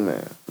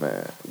screaming,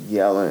 man,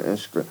 yelling and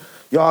screaming.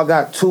 Y'all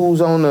got tools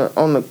on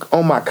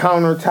my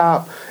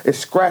countertop. It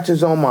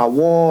scratches on my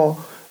wall.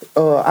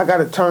 I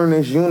gotta turn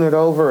this unit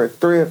over at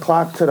 3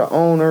 o'clock to the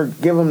owner.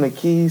 Give him the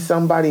keys.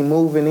 Somebody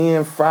moving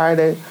in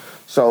Friday.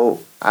 So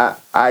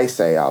I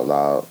say out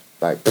loud,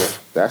 like,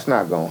 that's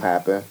not gonna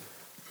happen.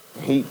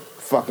 He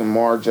fucking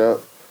Marge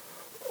up.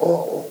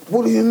 Oh,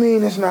 what do you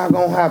mean it's not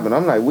gonna happen?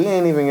 I'm like, we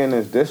ain't even in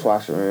this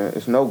dishwasher, man.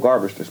 It's no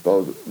garbage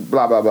disposal.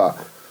 Blah, blah, blah.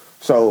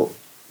 So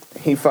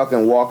he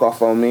fucking walk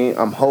off on me.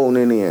 I'm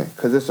holding it in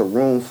because it's a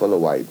room full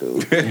of white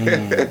dudes.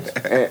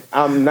 And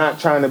I'm not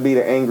trying to be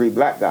the angry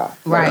black guy.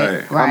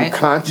 Right. I'm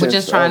conscious We're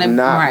just trying of to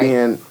not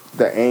being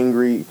the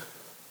angry.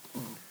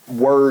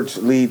 Words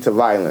lead to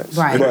violence.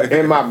 Right. But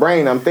in my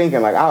brain, I'm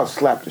thinking like, I'll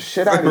slap the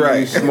shit out of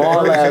you, you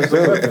small ass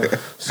dude.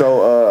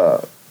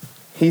 So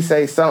he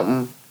say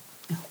something.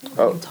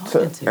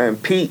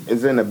 And Pete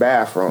is in the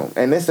bathroom,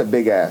 and it's a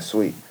big ass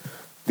suite.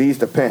 These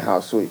the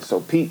penthouse suites.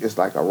 So Pete is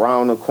like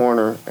around the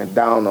corner and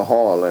down the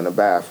hall in the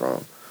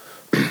bathroom.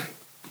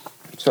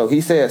 So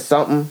he said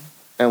something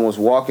and was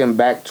walking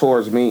back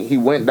towards me. He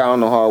went down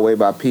the hallway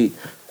by Pete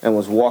and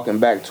was walking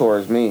back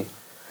towards me.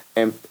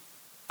 And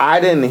I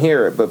didn't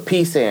hear it, but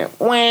Pete said,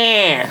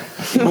 "Wah."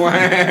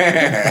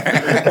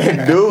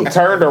 And dude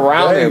turned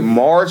around and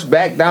marched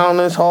back down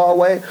this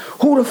hallway.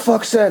 Who the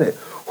fuck said it?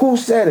 Who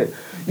said it?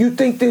 You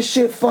think this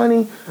shit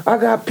funny? I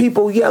got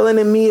people yelling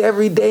at me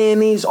every day in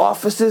these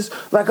offices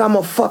like I'm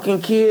a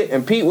fucking kid.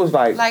 And Pete was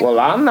like, well,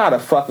 I'm not a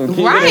fucking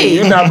kid. Right.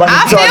 You're not about to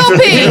I talk feel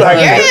to Pete. me like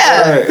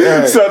Yeah.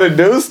 this. So the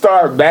dude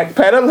started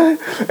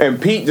backpedaling, and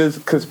Pete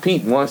because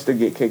Pete wants to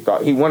get kicked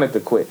off. He wanted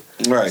to quit.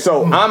 Right.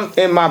 So I'm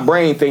in my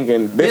brain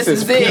thinking, this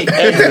is Pete.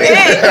 This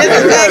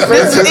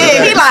is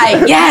it. He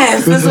like,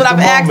 yes, this is what I'm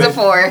asking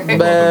for.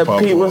 Man,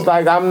 Pete was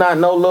like, I'm not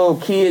no little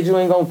kid. You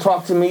ain't gonna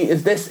talk to me.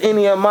 Is this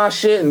any of my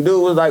shit? And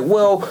dude was like,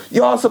 well, know,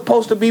 y'all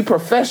supposed to be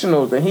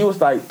professionals. And he was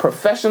like,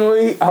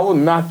 professionally, I will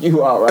knock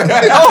you out right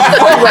now.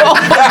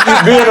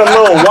 You being a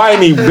little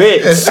whiny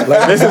bitch.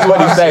 Like, this is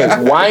what he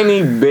said.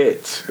 Whiny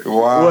bitch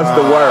was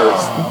the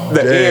words.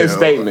 The end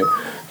statement.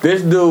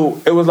 This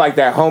dude, it was like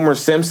that Homer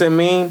Simpson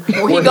meme.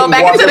 Where he go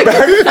back into the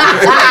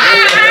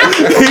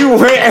He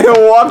went and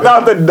walked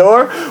out the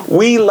door.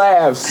 We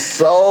laughed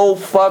so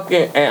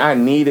fucking, and I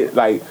needed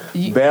like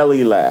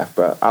belly laugh,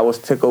 bro. I was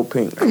tickled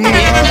pink. Here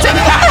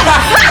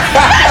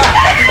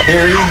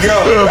you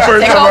go. The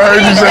first time I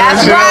heard you say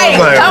that shit, I was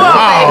like, Come on,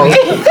 wow.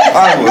 baby.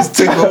 I was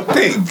tickled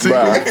pink.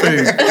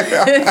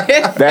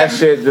 That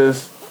shit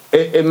just,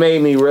 it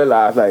made me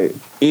realize, like,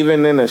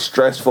 even in a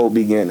stressful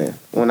beginning,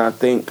 when I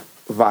think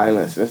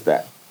violence is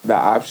the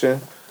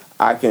option,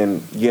 I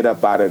can get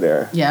up out of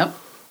there. Yep.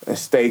 And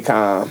stay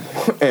calm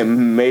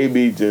and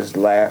maybe just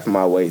laugh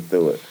my way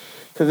through it.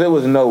 Because there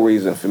was no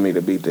reason for me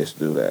to beat this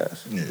dude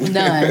ass.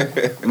 None.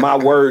 My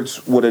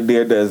words would have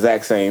did the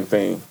exact same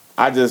thing.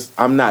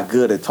 I'm not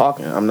good at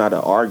talking. I'm not an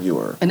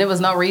arguer. And there was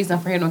no reason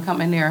for him to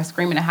come in there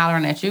screaming and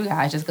hollering at you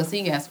guys just because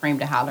he got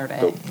screamed and hollered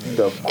at. And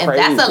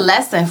that's a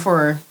lesson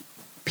for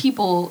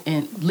people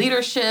in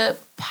leadership,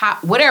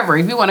 whatever,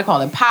 if you want to call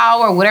it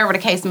power, whatever the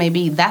case may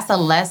be. That's a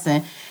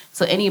lesson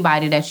to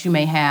anybody that you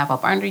may have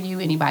up under you,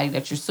 anybody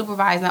that you're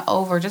supervising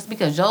over. Just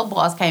because your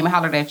boss came and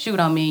hollered at you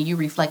don't mean you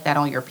reflect that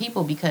on your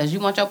people, because you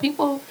want your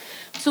people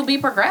to be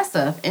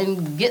progressive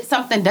and get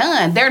something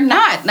done. They're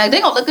not. Like, they're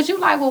going to look at you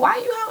like, well,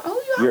 who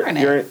you hollering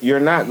at? You're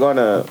not going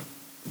to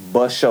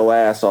bust your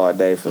ass all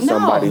day for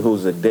somebody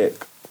who's a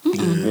dick. You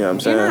know what I'm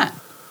saying? You're not.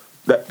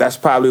 That's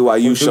probably why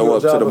you show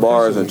up to the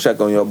bars and check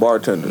on your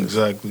bartenders.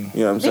 Exactly.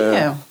 You know what I'm saying?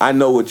 Yeah. I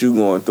know what you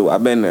going through.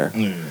 I've been there.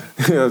 Yeah.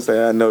 You know what I'm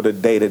saying? I know the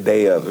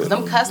day-to-day of it.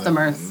 Them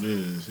customers.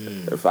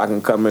 If I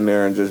can come in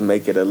there and just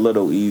make it a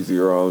little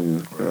easier on you, you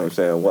know what I'm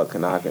saying? What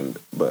can I can,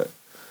 but...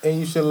 And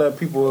you shouldn't let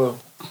people,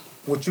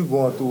 what you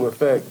going through,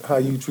 affect how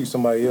you treat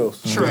somebody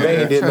else. True.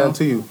 They ain't did True. nothing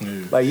to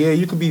you. Like, yeah,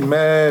 you could be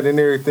mad and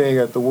everything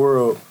at the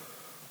world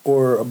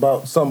or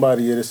about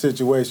somebody in a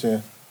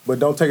situation, but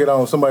don't take it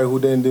on somebody who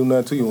didn't do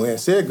nothing to you and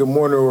said good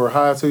morning or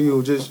hi to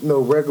you just,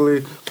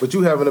 regularly, but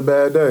you having a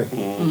bad day.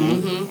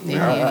 Mm-hmm. I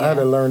had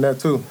to learn that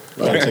too.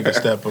 You gotta take a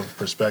step of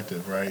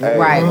perspective, right?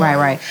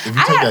 Right. If you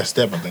take that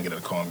step, I think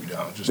it'll calm you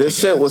down. Just this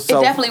take shit it. was It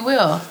so... definitely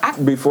will.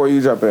 Before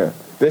you jump in,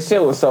 this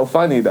shit was so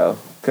funny, though,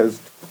 because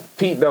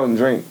Pete don't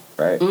drink,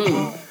 right?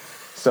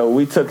 So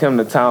we took him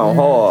to town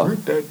hall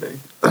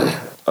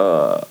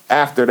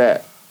after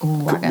that.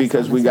 Ooh, I got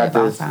because something we to got say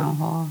about this, town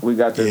hall. we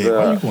got this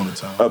why you going to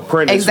town hall?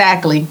 apprentice.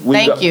 Exactly.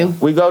 Thank you.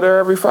 We go there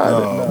every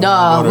Friday.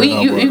 No,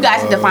 you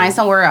guys need to find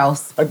somewhere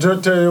else I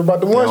just tell you about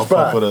the They one don't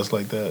fuck spot. with us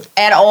like that.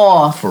 at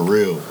all. For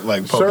real.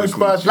 Like Certain publicly.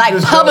 spots you Like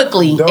just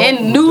publicly don't-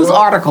 in news don't-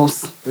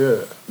 articles.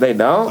 Yeah. They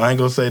don't. I ain't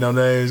gonna say no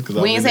names because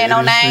We ain't saying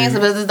no names,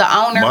 but this is the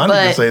owner. Monica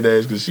can But say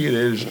names because she in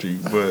the industry,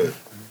 but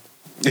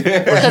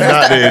because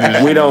not the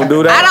industry. We don't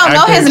do that. I don't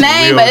know his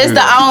name, but it's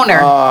the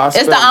owner. I It's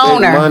spent the big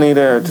owner. money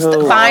there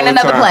too. Find all the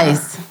another time.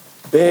 place.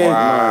 Big money.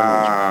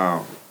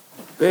 Wow.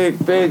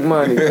 Big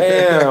money.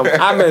 Damn,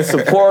 I've been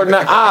supporting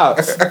the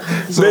ops.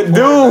 The dude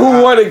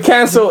who want to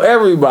cancel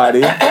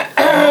everybody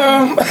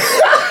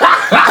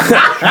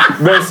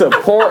been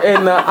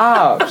supporting the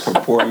ops.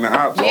 Supporting the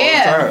ops all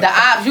Yeah, the the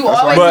time. ops. You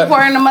always But-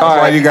 supporting the That's motherfuckers.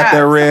 why you got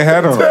that red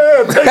hat on.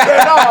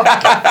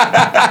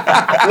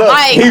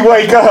 Like, He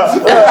wake up.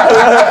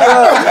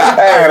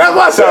 Hey, that's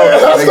my so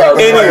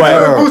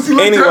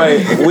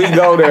anyway, we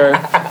go there.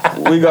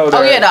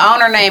 oh yeah, the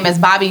owner name is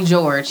Bobby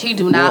George. He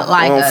do not I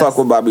like don't us. fuck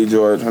with Bobby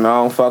George, and I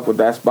don't fuck with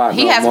that spot.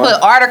 He no has more.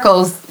 put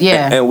articles.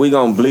 Yeah. And we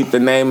gonna bleep the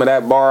name of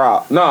that bar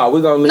out. No,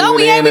 we gonna leave No, it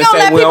we in ain't and gonna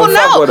say let we people don't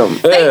fuck know. with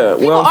them. Yeah, we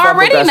People don't fuck with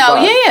already that know.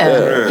 spot.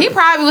 Yeah. He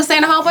probably was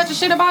saying a whole bunch of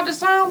shit about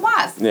Deshaun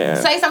Watts. Yeah.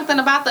 Say something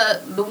about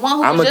the one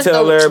who I'ma was just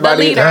tell the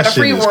everybody leader that of the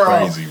shit free is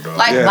world. crazy, bro.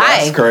 Like Yeah, life.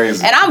 that's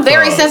crazy. And I'm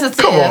very Dog, sensitive.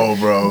 come on,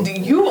 bro.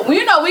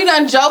 You know we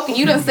done joke and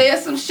you done said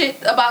some shit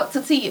about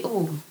Tatia.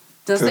 Ooh.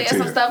 Done said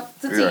some Tatia. stuff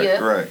to Tatia. Yeah,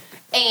 right.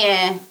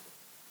 And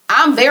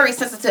I'm very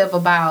sensitive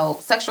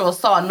about sexual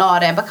assault and all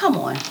that, but come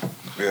on.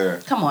 Yeah.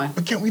 Come on.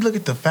 But can't we look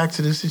at the facts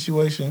of this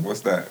situation?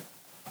 What's that?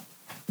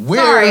 Where?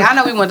 Sorry, I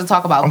know we wanted to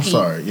talk about I'm Pete.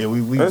 sorry. Yeah,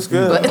 we That's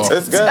good. But-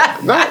 That's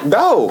good. No,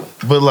 go.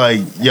 But like,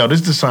 yo,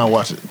 this is Deshaun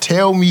Watson.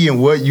 Tell me in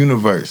what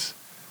universe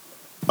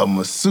a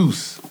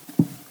masseuse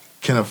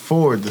can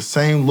afford the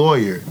same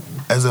lawyer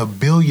as a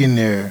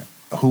billionaire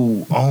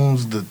who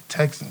owns the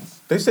Texans?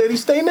 They said he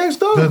stay next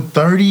door. The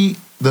 30,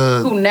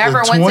 Who never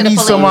went to the 20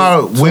 some police.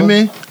 odd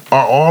women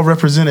are all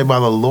represented by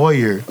the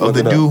lawyer of Look the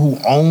it up. dude who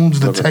owns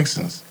the Look it-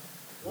 Texans.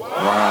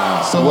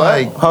 Wow. So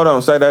like, Hold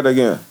on, say that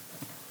again.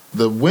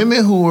 the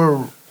women who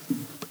were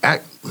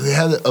they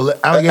had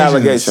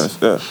allegations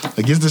Yeah.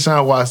 against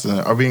Deshaun Watson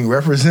are being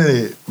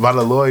represented by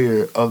the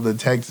lawyer of the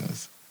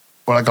Texans,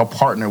 or like a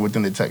partner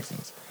within the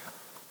Texans.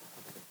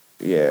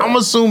 Yeah. I'm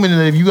assuming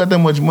that if you got that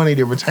much money,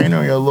 the retainer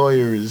on your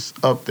lawyer is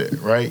up there,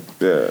 right?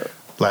 Yeah.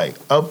 Like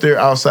up there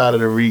outside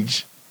of the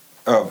reach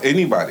Of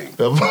anybody.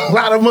 of a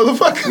lot of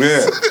motherfuckers.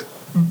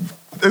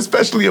 Yeah.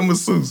 Especially a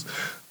masseuse.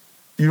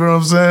 You know what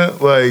I'm saying?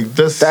 Like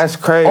That's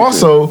crazy.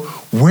 Also,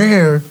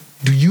 where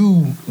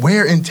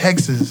in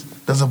Texas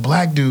does a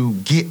black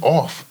dude get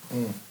off?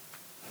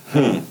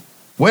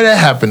 Where that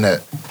happened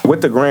at?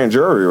 With the grand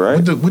jury, right?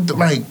 With the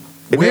like.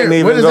 It Where didn't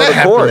even does go that to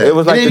happen court. at? It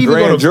was like didn't the even go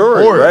grand to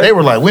jury, court. right? They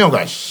were like, we don't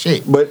got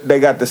shit. But they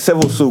got the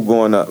civil suit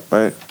going up,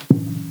 right?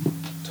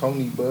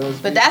 Tony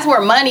Busby. But that's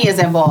where money is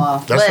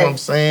involved. That's But what I'm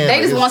saying. They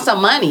Like, just want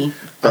some money.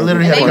 I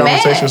literally had They a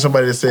conversation mad. with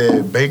somebody that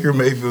said Baker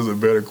Mayfield's a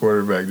better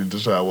quarterback than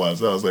Deshaun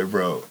Watson. I was like,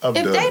 bro, I'm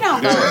If done. they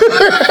don't go,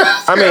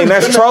 I mean,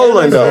 that's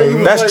trolling,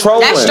 though. That's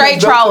trolling. That's straight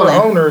trolling.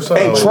 Owner or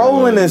something. Hey,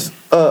 trolling is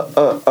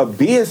a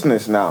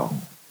business now.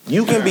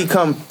 You can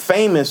become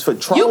famous for you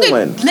trolling.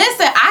 can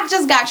listen. I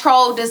just got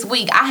trolled this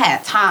week. I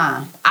had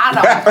time.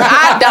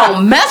 I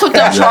don't mess with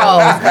them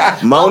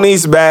trolls.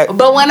 Moni's back.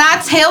 But when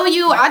I tell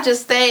you, I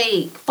just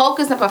stay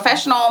focused and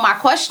professional on my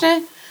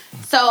question.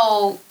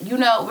 So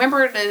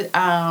remember the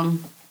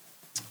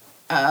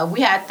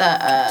we had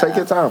the Take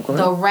your time. Go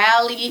ahead. the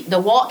rally, the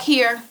walk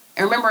here,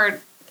 and remember.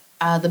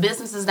 The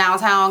businesses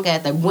downtown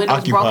got the windows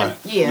Occupy. broken.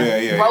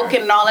 Yeah.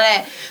 Broken and all of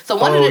that. So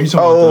one of you the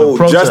talking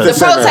about the Justice The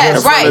Center.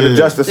 protest, right. The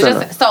Justice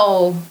Center.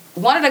 so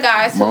one of the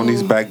guys who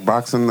Moni's back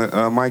boxing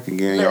the mic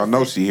again. Y'all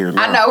know she here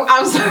now. I know.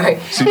 I'm sorry.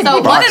 She So one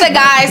of the boxing.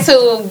 guys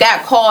who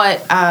got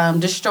caught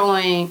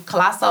destroying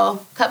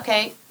Colossal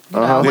Cupcake.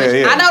 Uh-huh. Which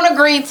Yeah. I don't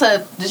agree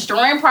to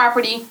destroying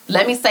property.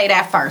 Let me say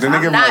that first. Didn't they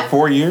I'm give him not like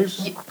 4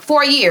 years?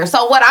 4 years.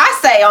 So what I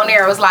say on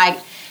there was like,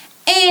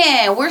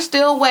 and we're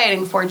still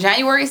waiting for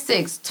January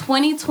 6th,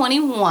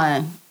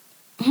 2021.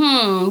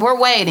 We're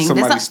waiting.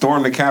 Somebody This-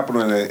 stormed the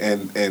Capitol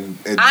and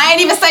I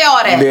ain't even say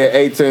all that. Yeah,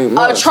 18 A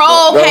months.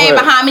 troll Go came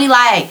ahead. behind me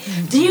like,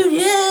 do you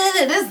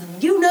this?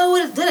 You know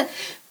what?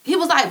 He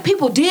was like,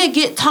 people did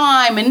get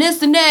time and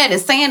this and that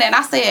and saying that. And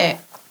I said,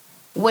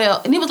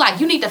 well, and he was like,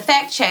 you need to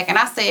fact check. And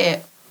I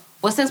said,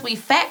 well, since we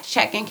fact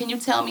checking, can you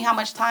tell me how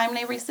much time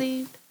they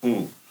received?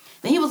 And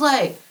he was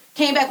like,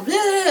 came back,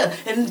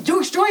 and you're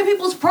destroying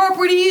people's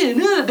property,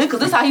 and because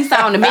this is how he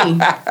sounded to me.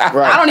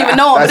 I don't even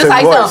know him, but That's this is how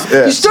he his sounds. voice,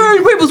 yeah.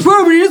 Destroying people's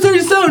property, this is how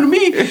he sounded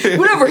to me.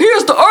 Whatever,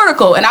 here's the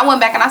article. And I went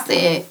back and I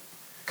said,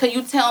 could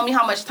you tell me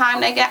how much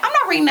time they got? I'm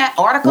not reading that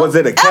article. Was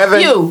it a F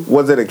Kevin? you.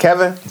 Was it a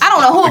Kevin? I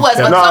don't know who it was,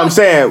 but No, I'm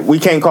saying we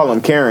can't call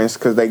them Karens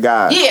because they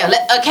got. yeah,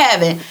 a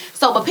Kevin.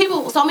 So, but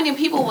so many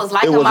people was It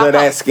liking was my of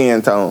that post.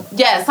 skin tone.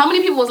 Yeah, so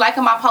many people was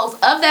liking my post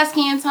of that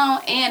skin tone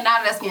and not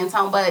of that skin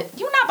tone. But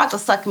you're not about to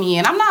suck me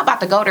in. I'm not about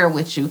to go there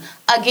with you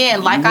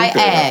again, like I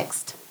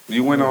asked.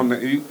 you went on.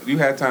 You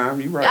had time.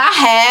 You right. I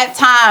had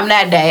time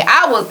that day.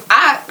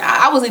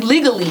 I was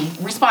illegally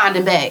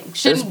responding back.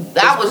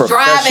 I was professional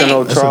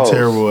driving. That's trolls. a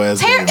terrible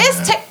ass. name,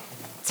 It's man.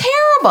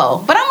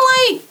 terrible. But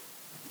I'm like,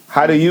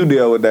 How do you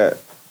deal with that?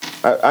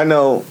 I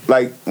know,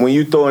 like, when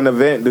you throw an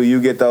event, do you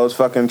get those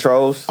fucking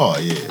trolls? Oh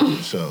yeah,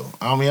 for sure.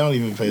 I mean, I don't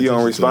even pay. You don't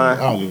attention to it.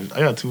 respond? I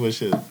got too much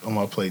shit on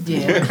my plate. Dude.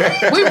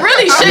 yeah, we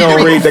really You shouldn't.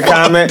 don't read the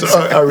comments?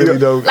 I really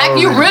don't. Like, I don't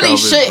you read the really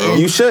comments, shouldn't. bro.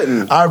 You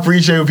shouldn't. I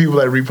appreciate when people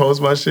like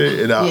repost my shit,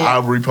 and Yeah.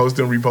 I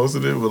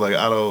reposted it, but like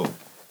I don't.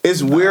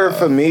 It's weird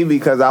for me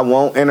because I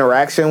want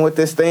interaction with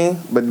this thing,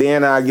 but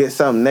then I get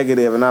something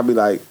negative and I'll be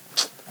like,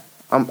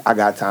 I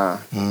got time.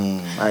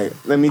 Like,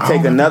 let me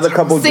take another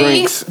couple See,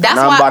 drinks that's and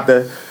I'm why- about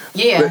to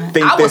Yeah,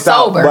 think I was this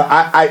out. sober. But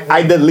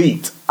I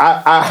delete.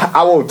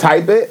 I will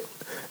type it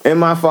in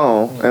my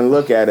phone and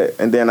look at it,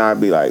 and then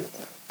I'd be like,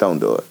 don't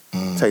do it.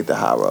 Take the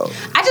high road.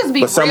 I just be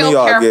But some of real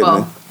y'all get careful.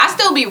 me. I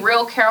still be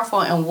real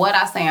careful in what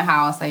I say and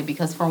how I say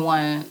because for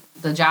one,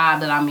 the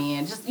job that I'm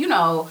in, just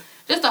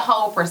just the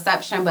whole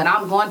perception. But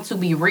I'm going to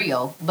be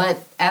real.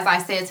 But as I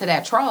said to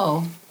that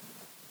troll,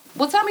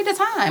 well, tell me the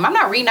time. I'm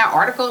not reading that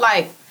article.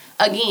 Like,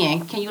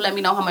 again, can you let me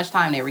know how much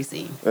time they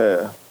received?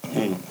 Yeah.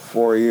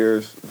 4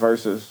 years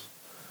versus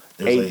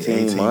It was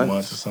 18 like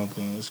months. or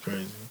something. It's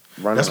crazy.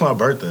 running That's my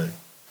birthday.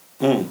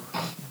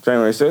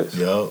 January 6th.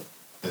 Yup.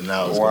 And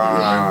now it's Wow.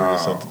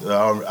 gonna be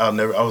remembered. I'll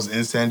never. I was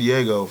in San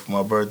Diego for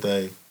my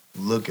birthday.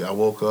 I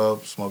woke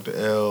up, smoked the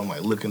L. I'm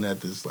like looking at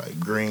this like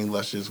green,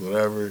 luscious,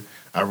 whatever.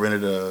 I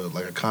rented a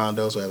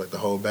condo, so I had like the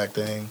whole back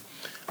thing.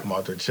 I'm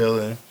out there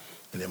chilling,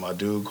 and then my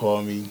dude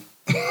called me.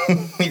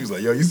 He was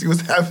like, "Yo, you see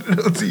what's happening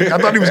on TV?" I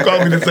thought he was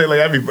calling me to say like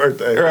happy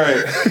birthday.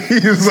 Right.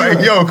 He was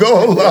like, "Yo,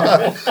 go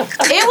live."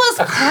 It was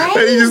crazy.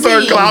 And he just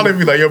started clowning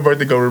me like, "Your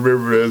birthday gonna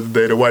remember as the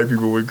day the white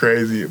people went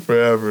crazy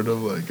forever." And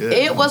I'm like, yeah,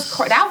 It was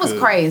that was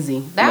crazy.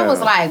 That Yeah. was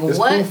like, It's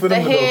what cool for the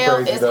them to go hell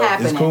crazy, is though. It's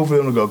happening? It's cool for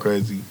them to go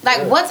crazy.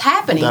 Like, what's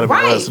happening? That'd be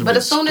Right. us, But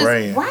as soon as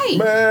spraying. right.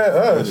 Man,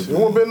 us. It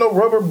wouldn't been no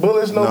rubber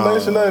bullets, no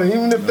nation, nothing.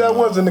 Even if that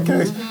wasn't the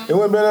case, it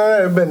wouldn't been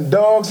that. It been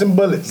dogs and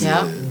bullets.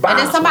 Yeah. And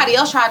then somebody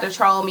else tried to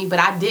troll me, but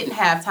I didn't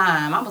have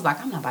time. I was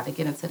like, I'm not about to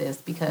get into this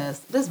because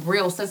this is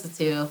real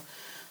sensitive.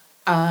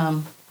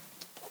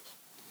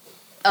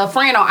 A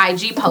friend on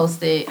IG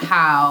posted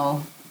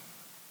how,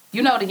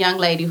 the young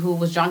lady who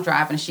was drunk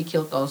driving and she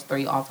killed those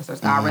 3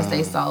 officers. God rest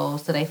their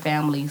souls to their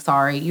family.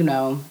 Sorry,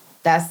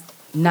 that's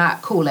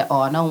not cool at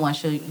all. No one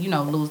should,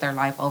 lose their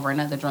life over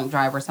another drunk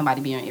driver,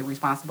 somebody being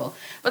irresponsible.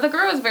 But the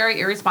girl is very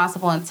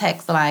irresponsible and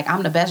texts like,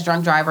 I'm the best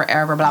drunk driver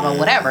ever, blah, blah,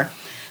 whatever.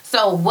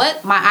 So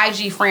what my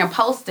IG friend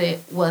posted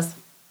was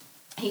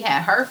he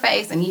had her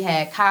face and he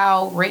had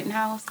Kyle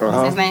Rittenhouse,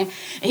 what's his name?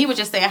 And he was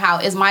just saying how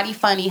it's mighty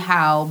funny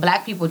how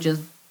black people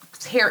just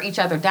tear each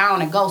other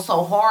down and go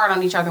so hard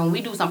on each other when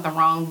we do something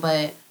wrong,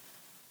 but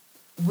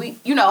we,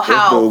 you know,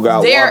 how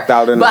their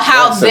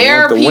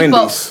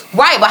people,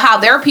 right, but how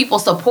their people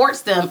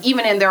supports them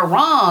even in their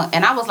wrong.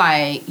 And I was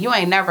like, you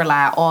ain't never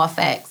lied, all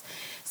facts.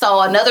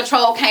 So another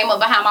troll came up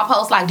behind my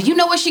post like, do you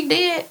know what she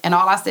did? And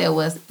all I said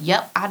was,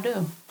 yep, I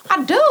do.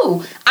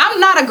 I'm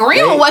not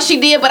agreeing with what she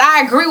did, but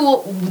I agree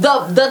with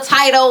the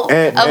title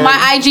of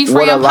my IG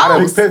friend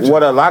post.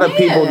 What a lot of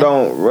people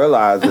don't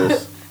realize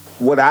is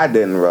what I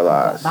didn't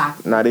realize.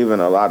 Not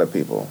even a lot of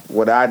people.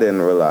 What I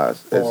didn't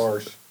realize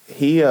is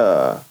he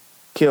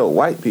killed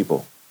white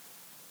people.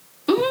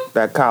 Mm-hmm.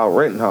 That Kyle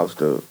Rittenhouse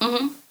dude.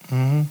 Mm-hmm.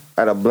 Mm-hmm.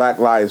 At a Black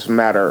Lives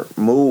Matter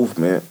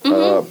movement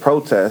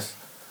protest,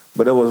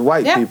 but it was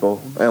white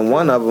people, and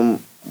one of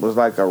them was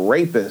like a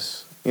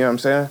rapist. You know what I'm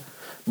saying?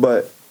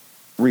 But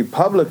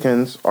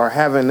Republicans are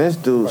having this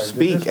dude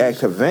speak at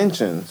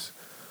conventions.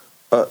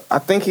 I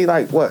think he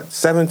like, what,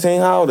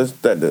 17? How old is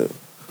that dude?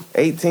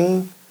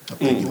 18?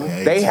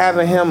 They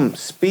having him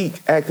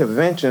speak at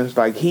conventions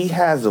like he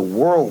has a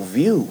world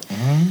view.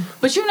 Mm-hmm.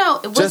 But you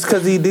know... just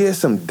because he did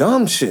some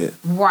dumb shit.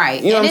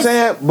 Right. You know what I'm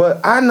saying?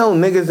 But I know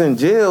niggas in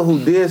jail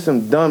who did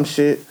some dumb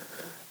shit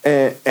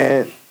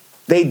and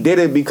they did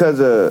it because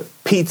of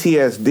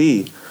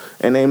PTSD.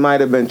 And they might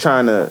have been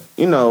trying to,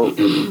 you know,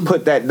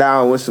 put that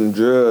down with some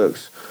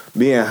drugs,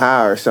 being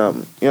high or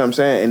something. You know what I'm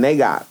saying? And they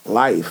got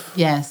life.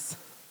 Yes.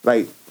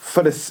 Like,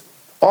 for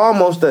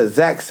almost the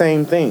exact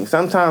same thing.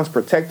 Sometimes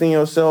protecting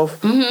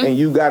yourself and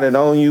you got it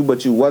on you,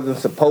 but you wasn't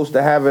supposed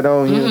to have it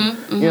on you.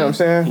 You know what I'm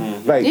saying?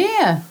 Mm-hmm. Like,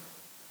 yeah.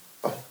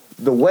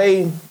 The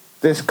way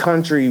this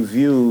country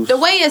views... the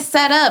way it's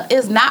set up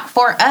is not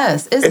for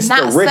us. It's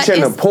not the rich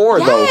and the poor,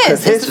 though,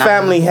 because his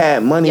family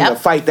had money to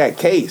fight that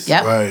case.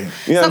 Yep. Right.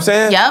 You know what I'm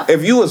saying? Yep.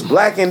 If you was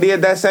black and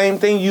did that same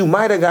thing, you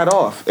might have got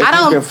off. If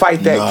you can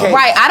fight that case.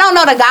 Right. I don't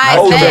know the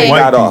guy's name. OJ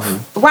got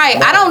off. Right.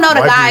 I don't know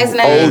the guy's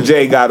name.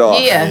 OJ got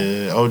off. Yeah.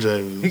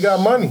 OJ. He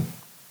got money.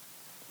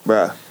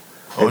 Bruh.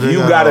 OJ If you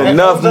got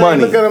enough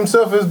money... look at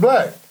himself as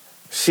black.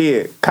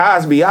 Shit.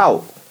 Cosby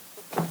out.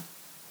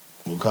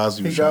 Well,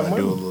 Cosby was trying to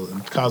do a little...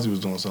 Cosby was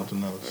doing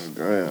something else.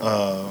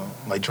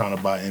 Like trying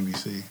to buy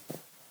NBC.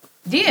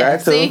 Yeah,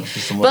 see?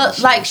 But,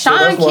 like,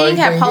 Sean King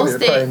had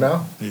posted...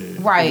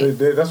 Right.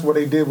 That's what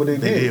they did, what they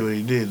did. They did what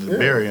they did to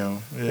bury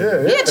him.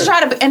 Yeah, to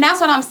try to... And that's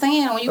what I'm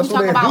saying. When you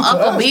talk about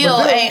Uncle Bill,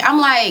 and I'm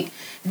like,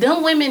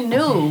 them women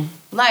knew.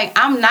 Like,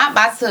 I'm not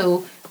about to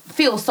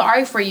feel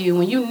sorry for you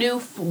when you knew,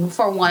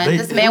 for one,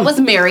 this man was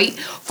married.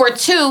 For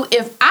two,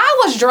 if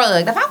I was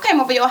drugged, if I came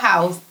over your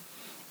house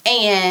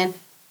and...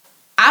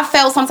 I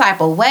felt some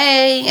type of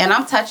way, and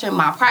I'm touching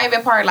my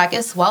private part like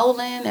it's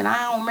swollen, and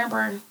I don't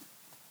remember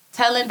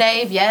telling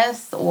Dave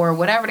yes or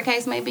whatever the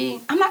case may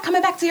be. I'm not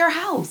coming back to your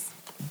house.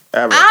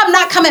 Ever. I'm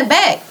not coming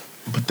back.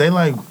 But they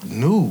like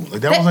knew, like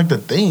that was like the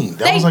thing.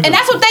 That's what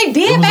they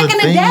did back in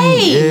the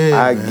day.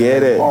 Yeah, I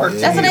get it.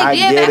 That's what they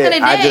did back in the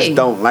day. I just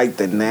don't like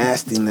the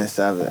nastiness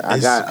of it. I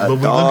got a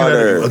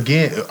daughter.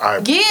 Again, I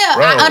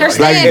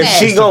understand like,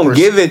 that. if she gonna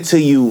give it to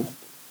you,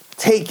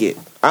 take it.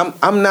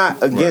 I'm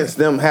not against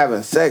them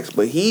having sex,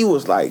 but he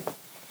was like,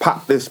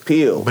 pop this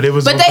pill. But it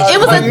was. But it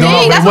was a thing.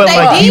 That's what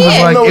they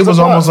did. It was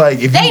almost like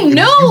if they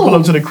knew. If you pull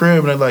up to the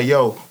crib and they're like,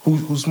 "Yo,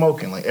 who's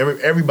smoking?" Like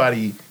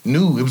everybody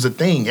knew it was a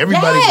thing.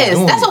 Everybody was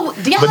doing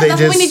it. But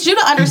that's what we need you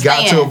to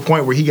understand. He got to a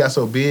point where he got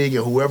so big,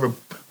 and whoever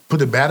put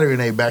the battery in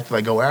their back to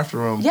like go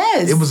after him.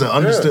 Yes, it was an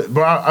understood.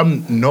 Bro,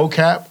 I'm no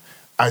cap.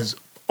 I was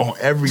on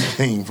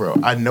everything, bro.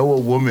 I know a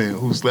woman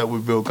who slept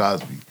with Bill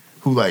Cosby.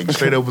 Who like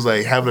straight up was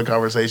like having a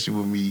conversation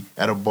with me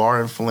at a bar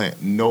in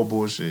Flint, no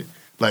bullshit,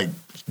 like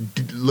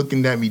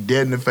looking at me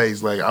dead in the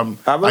face. Like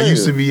I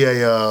used to be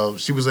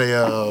she was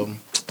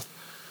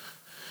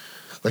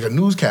like a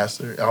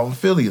newscaster out in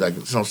Philly, like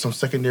some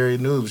secondary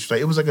news.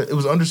 Like, it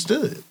was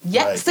understood.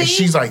 Yeah, like, see,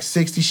 she's like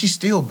 60. She's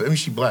still, I mean,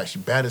 she black. She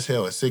bad as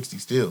hell at 60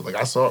 still. Like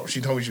I saw, she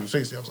told me she was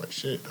 60. I was like,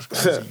 shit, that's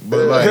crazy.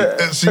 But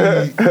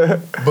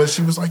like,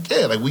 she was like,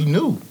 yeah, like we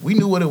knew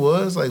what it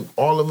was. Like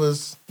all of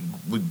us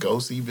would go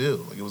see Bill.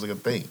 Like it was like a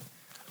thing.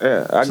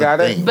 Yeah, I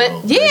got it. But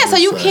bro. Yeah, so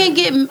you can't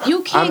get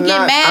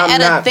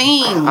mad at a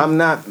thing. I'm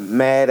not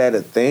mad at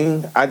a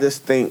thing. I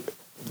just think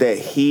that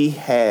he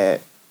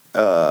had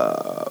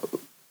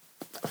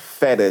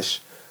fetish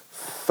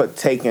for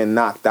taking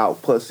knocked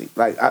out pussy.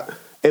 Like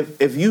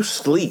if you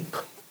sleep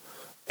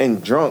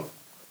and drunk,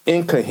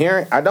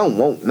 incoherent, I don't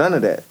want none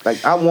of that.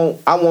 Like I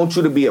want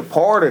you to be a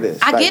part of this.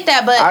 I get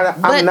that, but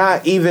I'm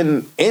not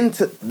even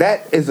into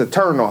that. Is a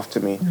turnoff to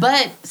me.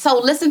 But so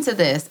listen to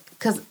this,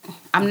 because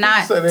I'm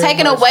not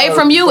taking away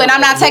from you, and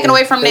I'm not taking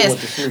away from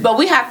this. But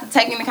we have to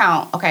take into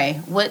account, okay,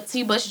 what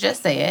T. Bush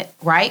just said,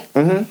 right?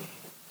 Mm-hmm.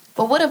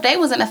 But what if they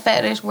was in a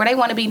fetish where they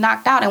want to be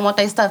knocked out and want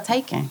their stuff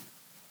taken?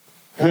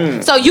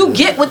 So you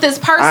get with this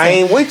person. I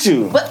ain't with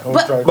you. But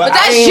I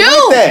that's ain't you.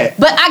 with that.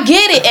 But I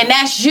get it, and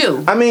that's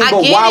you. I mean,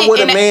 but get why it, would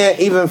a and man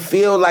even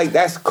feel like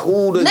that's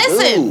cool to do?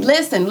 Listen.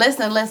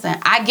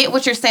 I get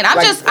what you're saying.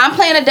 I'm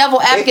playing a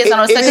devil advocate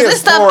on this because is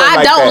this stuff porn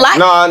I don't like.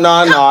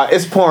 No.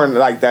 It's porn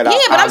like that. Yeah,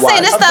 but I'm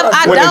saying this stuff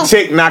I when don't. When a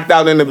chick knocked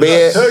out in the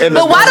bed.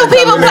 But why do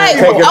people play?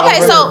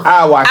 Okay, so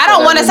I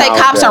don't want to say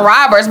cops and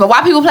robbers, but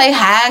why people play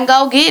hide and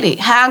go get it,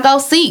 hide and go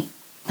seek.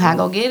 How I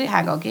go get it? How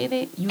I go get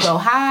it? You go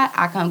high,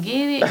 I come get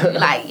it. You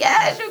like,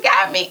 yes, you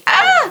got me.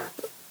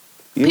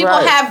 People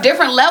have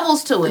different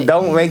levels to it.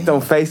 Don't make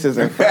them faces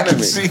in front of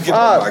me. She get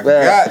like,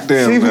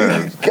 goddamn,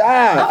 man.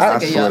 God, I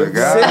swear to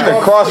God. Sitting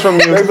across from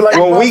you.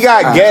 When we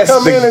got guests,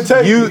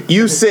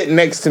 you sit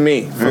next to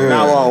me from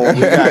now on. When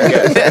we got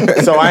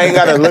guests. So I ain't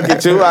got to look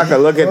at you. I can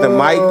look at the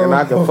mic and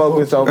I can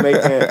focus on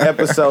making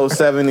episode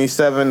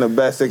 77 the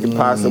best it can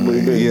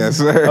possibly be. Yes,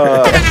 sir.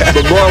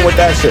 But going with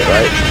that shit,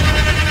 right?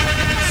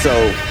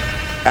 So,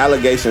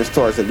 allegations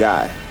towards a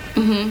guy.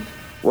 Mm-hmm.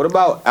 What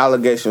about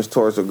allegations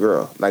towards a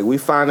girl? Like, we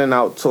finding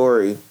out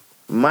Tory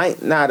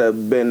might not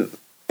have been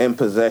in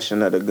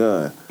possession of the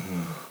gun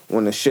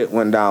when the shit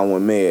went down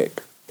with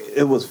Meg.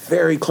 It was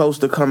very close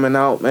to coming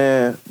out,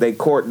 man. They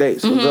court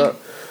dates was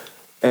up.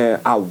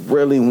 And I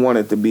really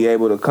wanted to be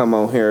able to come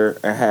on here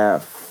and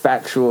have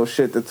factual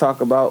shit to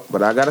talk about,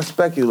 but I got to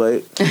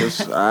speculate.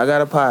 I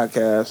got a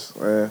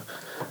podcast.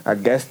 I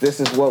guess this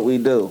is what we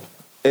do.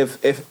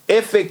 If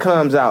it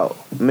comes out,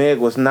 Meg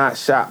was not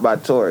shot by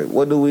Tory,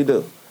 what do we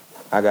do?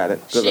 I got it.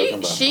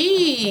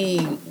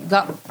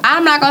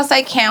 I'm not gonna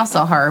say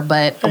cancel her,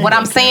 but what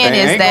I'm saying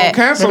is that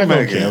cancel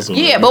Megan.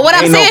 Yeah, but what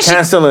I'm saying,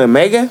 canceling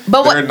Megan.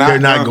 But they're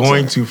not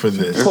going to for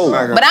this.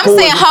 But I'm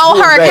saying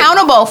hold her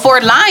accountable for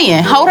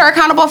lying. Hold her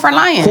accountable for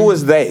lying. Who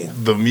is they?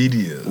 The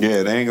media.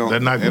 Yeah, they ain't gonna.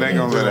 It ain't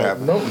gonna let it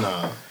happen. Nope.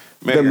 Nah.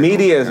 The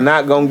media is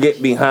not gonna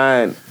get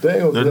behind.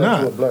 They're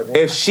not.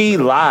 If she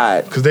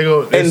lied, because they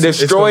go and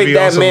destroyed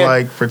that man,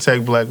 like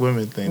protect black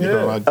women thing.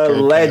 Yeah.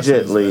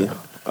 Allegedly,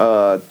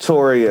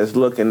 Tory is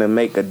looking to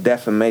make a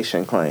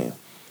defamation claim.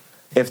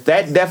 If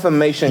that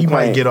defamation he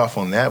claim, might get off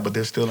on that, but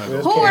they're still not.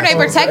 Who are they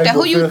protecting?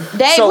 Who you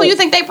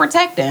think they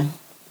protecting?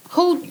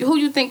 Who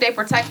you think they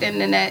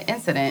protecting in that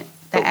incident,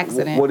 that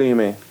accident? What do you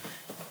mean?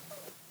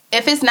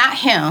 If it's not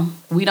him,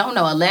 we don't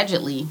know.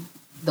 Allegedly,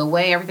 the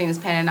way everything is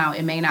panning out,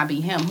 it may not be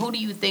him. Who do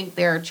you think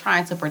they're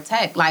trying to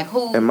protect? Like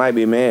who? It might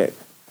be Meg.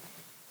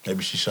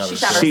 Maybe she shot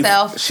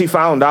herself. She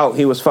found out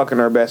he was fucking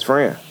her best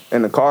friend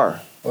in the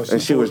car,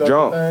 and she was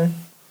drunk.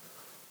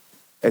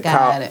 At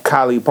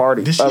Kylie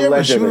party. Did she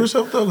ever shoot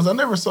herself though? Because I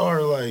never saw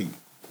her like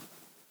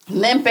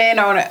limping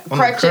on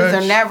crutches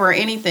or never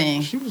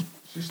anything. She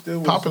still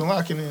was popping,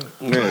 locking in.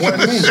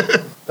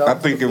 I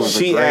think it was.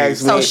 She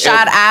asked me. So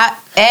shot at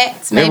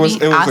maybe.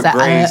 It was a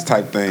Graves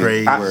type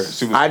thing.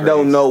 I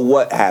don't know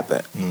what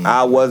happened.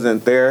 I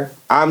wasn't there.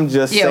 I'm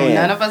just saying.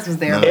 None of us was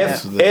there.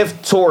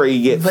 If Tory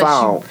get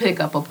found, you pick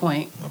up a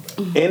point.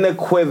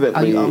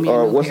 Unequivocally,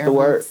 or what's the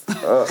word?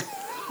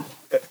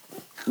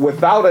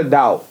 Without a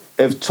doubt,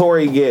 if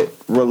Tory get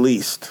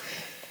released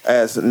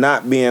as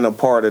not being a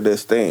part of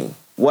this thing,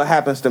 what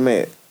happens to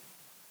Meg?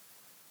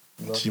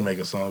 She make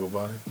a song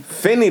about it.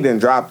 Finney done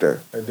dropped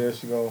her. And then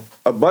she go.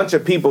 A bunch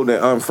of people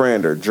that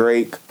unfriend her.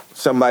 Drake,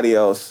 somebody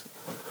else.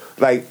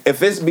 Like,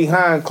 if it's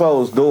behind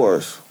closed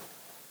doors,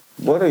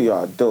 what are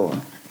y'all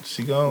doing?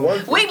 She gone.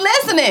 We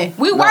listening.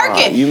 We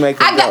working. You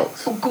making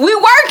jokes. We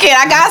working.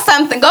 I got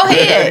something. Go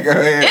ahead. Go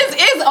ahead.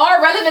 It's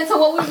all relevant to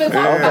what we've been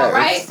talking about,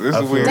 right?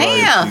 It's weird.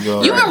 Damn.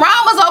 Like You and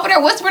Ron was over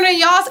there whispering in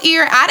y'all's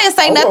ear. I didn't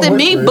say nothing.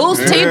 Me,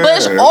 Boost, T.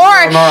 Bush,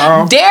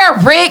 Yeah. or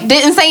Derrick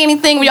didn't say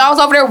anything when y'all was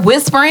over there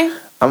whispering.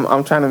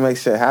 I'm trying to make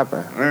shit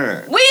happen.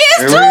 Yeah. We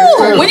is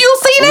too. When you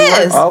see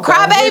this, Okay.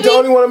 cry You baby.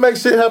 only want to make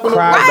shit happen.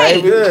 Cry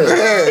Right. baby.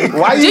 Yeah.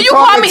 Why Did you you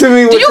call talking me? to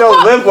me with Did you your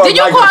call? lip up Did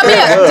you like call me?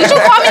 that? Did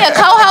you call me a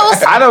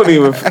co-host? I don't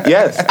even.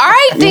 Yes. All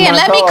right, You then my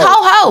let me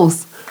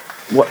co-host.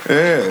 What?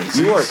 Yeah.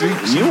 You are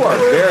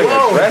very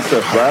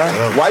aggressive,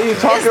 bro. Why you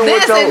talking It's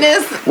with this and your?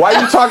 this. Why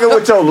you talking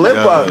with your lip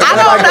up? I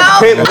don't like know. a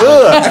pit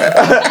bull.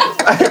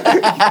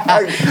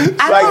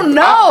 I don't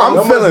know.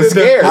 I'm feeling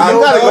scared. You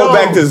gotta go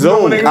back to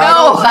Zoom.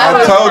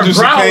 I told you she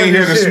can't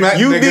hear the smack.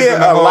 You niggas did in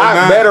the a whole lot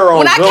night. better on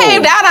When I Zoom.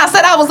 came down, I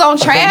said I was on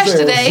trash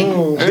today.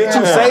 Did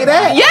you say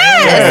that?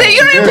 Yes, and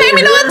you didn't pay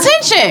me no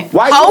attention.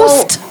 Why you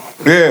Host.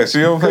 Yeah, she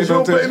don't pay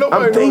no attention.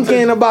 I'm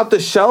thinking about the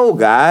show,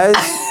 guys.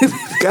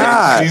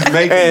 God. She's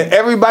making- and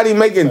everybody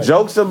making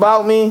jokes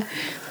about me.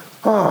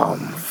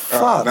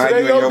 Fuck. Now Today you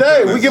in your your day.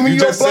 feelings. We giving you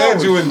just your said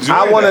flowers. you enjoyed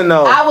I want to that.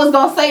 know. I was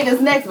gonna say this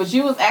next, but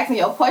you was asking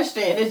your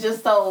question, and it's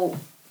just so,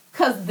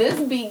 cause this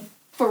be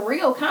for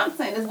real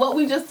content is what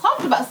we just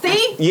talked about.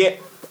 See, Yeah,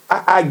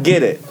 I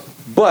get it.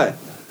 But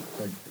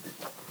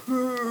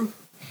do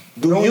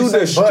you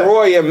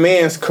destroy a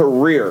man's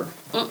career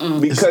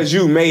because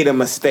you made a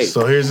mistake?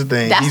 So here's the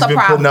thing. That's He's the been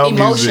problem. putting out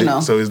Emotional.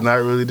 music, so it's not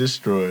really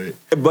destroyed.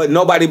 But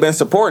nobody been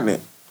supporting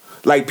it.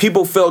 Like,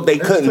 people felt they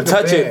couldn't took a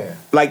touch it. ban.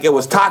 Like, it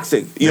was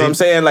toxic. You know what I'm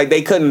saying? Like,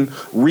 they couldn't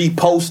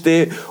repost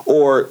it.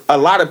 Or a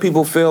lot of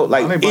people felt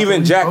like,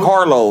 even Jack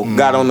Harlow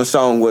got on the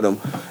song with him.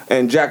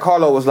 And Jack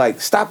Harlow was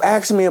like, "Stop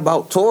asking me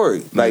about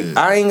Tory. Like,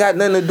 I ain't got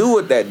nothing to do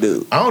with that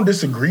dude." I don't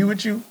disagree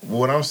with you.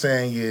 What I'm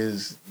saying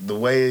is the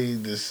way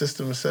the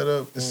system is set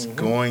up, it's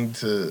going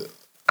to.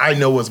 I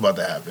know what's about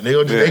to happen. They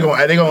gonna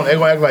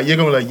act like you're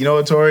gonna be like, you know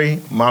what, Tory,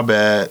 my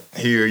bad.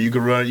 Here, you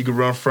can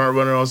run front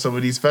runner on some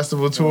of these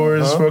festival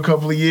tours for a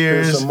couple of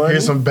years.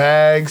 Here's some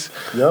bags.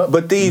 Yep.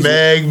 But these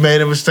Meg made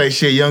a mistake.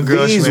 Shit, young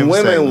girl. these she made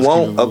a mistake. women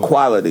want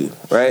equality,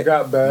 right?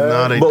 Got bad.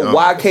 No, they But don't.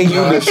 why can't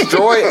you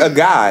destroy a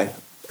guy?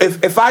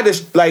 If I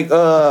just like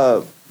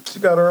She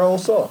got her own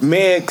sauce.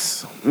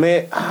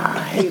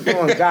 I hate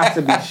doing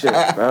gossipy shit,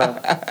 man.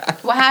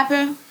 What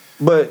happened?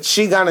 But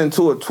she got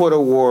into a Twitter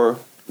war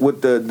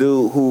with the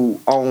dude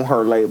who owned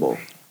her label.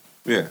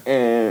 Yeah.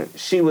 And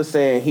she was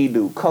saying he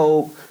do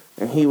coke,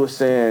 and he was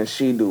saying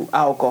she do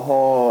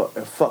alcohol,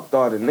 and fucked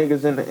all the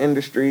niggas in the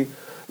industry.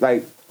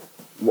 Like,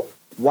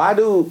 why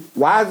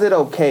is it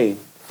okay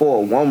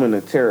for a woman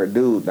to tear a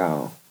dude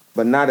down,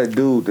 but not a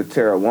dude to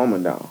tear a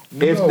woman down?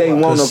 If they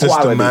want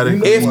equality.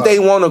 If they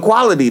want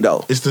equality,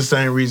 though. It's the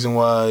same reason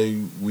why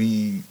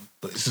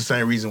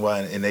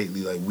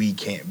innately, like, we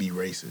can't be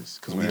racist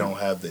because we don't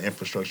have the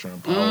infrastructure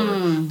and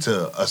power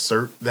to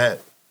assert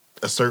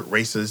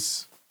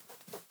racist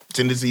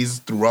tendencies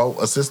throughout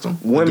a system.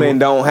 Women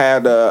don't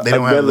have the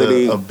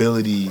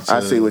ability. To,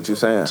 I see what you're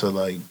saying. To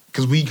like,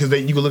 because you can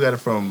look at it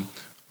from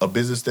a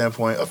business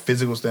standpoint, a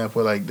physical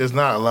standpoint. Like, there's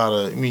not a lot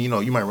of. I mean,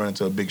 you might run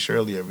into a Big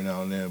Shirley every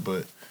now and then,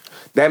 but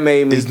that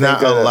made me. There's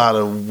not a lot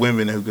of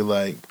women who could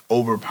like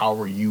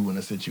overpower you in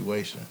a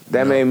situation.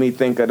 That made me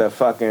think of the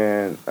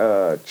fucking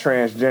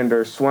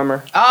transgender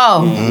swimmer.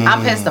 Oh,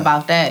 I'm pissed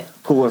about that.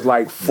 Who was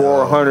like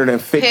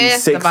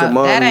 456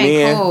 among that ain't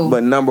men, cool.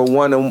 but number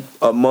one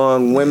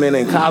among women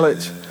in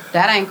college.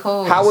 That ain't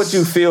cool. How would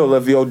you feel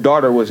if your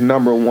daughter was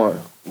number one?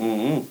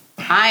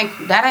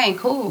 That ain't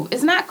cool.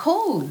 It's not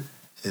cool.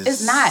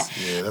 It's not.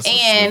 Yeah, that's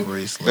and a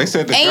slippery slope. They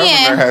said the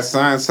governor has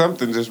signed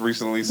something just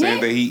recently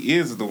saying that he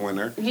is the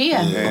winner.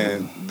 Yeah.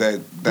 And that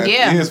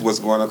is what's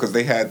going on because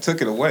they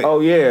took it away. Oh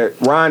yeah,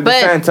 Ron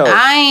DeSantis.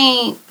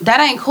 But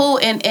that ain't cool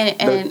and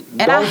don't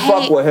I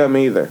fuck hate with him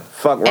either.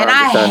 Fuck Ron and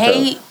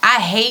DeSantis. I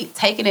hate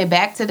taking it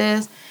back to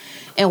this.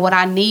 And what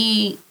I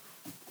need,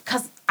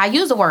 because I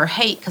use the word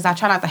hate because I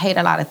try not to hate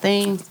a lot of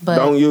things, but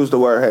don't use the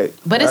word hate.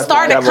 But it's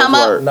starting to come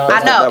up.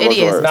 I know it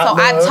is. So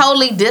I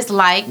totally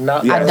dislike.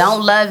 I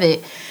don't love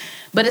it.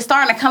 But it's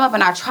starting to come up,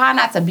 and I try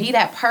not to be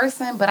that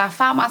person. But I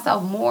find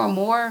myself more and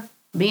more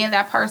being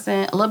that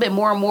person, a little bit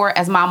more and more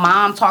as my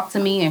mom talked to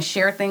me and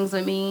shared things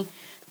with me,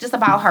 just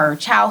about her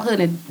childhood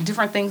and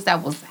different things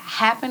that was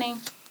happening.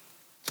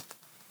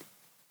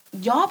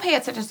 Y'all pay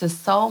attention to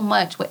so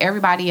much with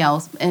everybody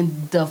else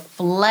and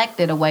deflect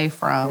it away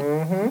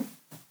from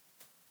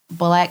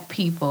Black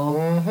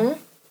people,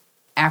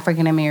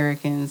 African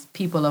Americans,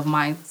 people of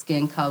my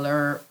skin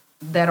color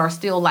that are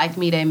still like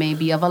me. They may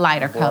be of a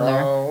lighter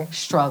color.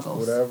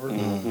 Struggles. Whatever.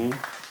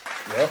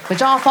 But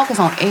y'all focus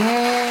on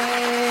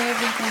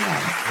everything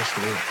else.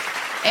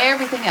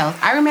 Everything else.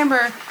 I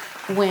remember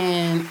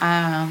when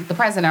our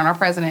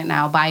president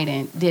now,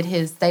 Biden, did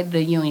his State of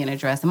the Union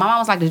address. And my mom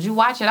was like, "Did you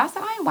watch it?" I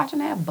said, "I ain't watching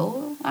that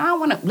bull. I don't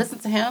want to listen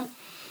to him."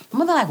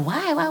 My mother like,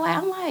 why?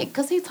 I'm like,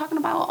 because he's talking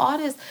about all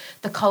this,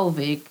 the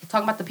COVID,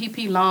 talking about the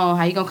PP loan,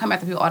 how you going to come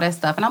after people, all that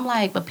stuff. And I'm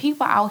like, but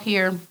people out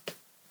here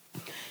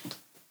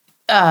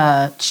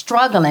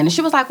struggling. And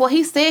she was like, well,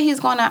 he said he's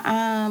going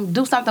to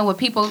do something with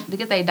people to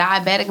get their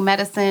diabetic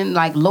medicine,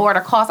 like lower the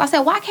cost. I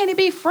said, why can't it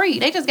be free?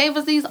 They just gave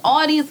us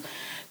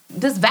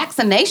this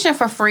vaccination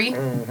for free,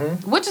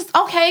 which is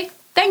okay.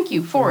 Thank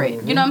you for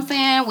it. You know what I'm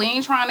saying? We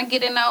ain't trying to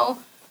get in no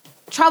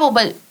trouble,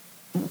 but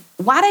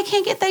why they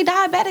can't get their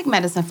diabetic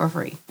medicine for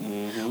free?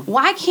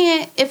 Why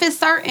can't, if it's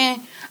certain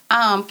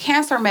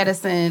cancer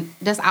medicine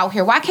that's out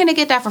here, why can't they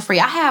get that for free?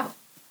 I have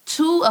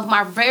two of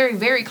my very,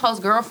 very close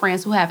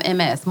girlfriends who have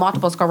MS,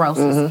 multiple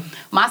sclerosis.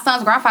 My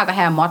son's grandfather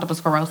had multiple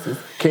sclerosis.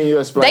 Can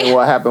you explain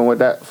what happened with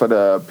that for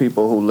the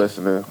people who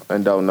listen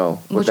and don't know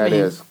what that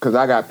is? Because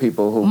I got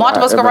people who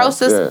multiple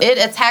sclerosis, MS, it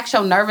attacks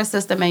your nervous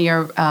system and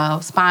your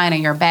spine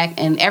and your back,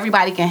 and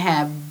everybody can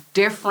have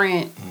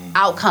different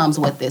outcomes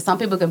with it. Some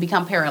people can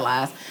become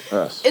paralyzed.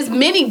 Yes. It's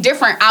many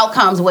different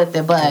outcomes with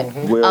it, but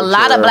a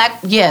lot of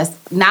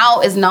now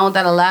it's known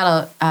that a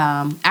lot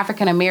of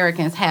African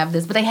Americans have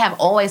this, but they have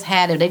always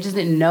had it. They just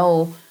didn't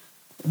know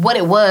what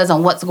it was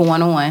and what's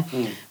going on.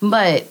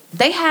 But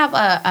they have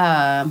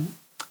a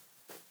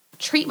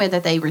treatment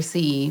that they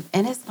receive,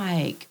 and it's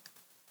like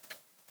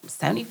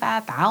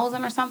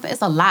 $75,000 or something.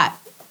 It's a lot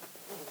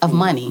of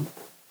money.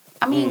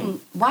 I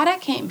mean, why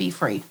that can't be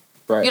free?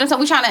 Right. You know what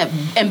I'm saying?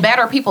 We're trying to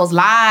better people's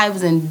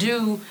lives and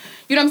do,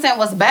 you know what I'm saying,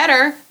 what's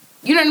better.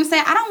 You know what I'm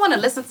saying? I don't want to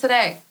listen to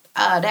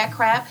that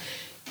crap.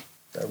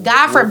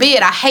 God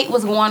forbid. I hate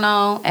what's going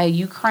on in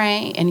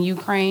Ukraine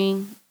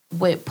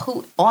with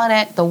Putin, all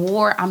that, the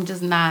war. I'm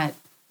just not,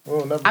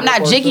 I'm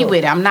not jiggy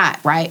with it. I'm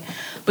not, right?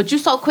 But you're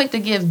so quick to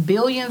give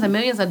billions and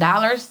millions of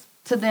dollars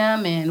to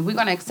them, and we're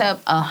going to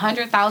accept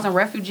 100,000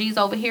 refugees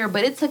over here,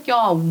 but it took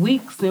y'all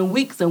weeks and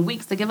weeks and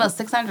weeks to give us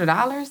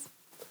 $600?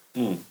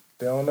 They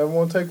don't ever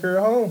want to take care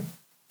of home.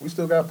 We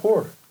still got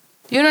poor.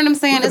 You know what I'm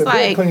saying? We It's could've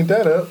been like, cleaned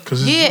that up.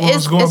 Because Yeah,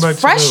 it's going it's back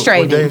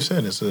frustrating. to what Dave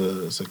said.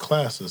 It's a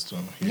class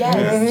system.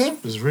 Yes.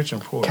 It's rich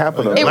and poor.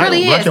 Capitalism. It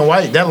really black is. and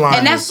white. That line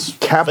And that's- is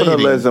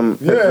Capitalism.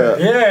 Yeah,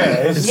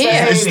 it's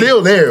Yeah. It's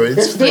still there.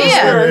 It's still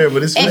Yeah. there,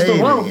 but it's It's the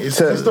fading. root. It's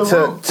to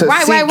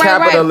Right, see right, right,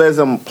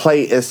 capitalism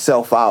play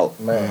itself out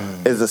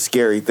Man. is a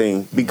scary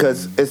thing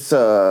because it's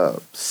a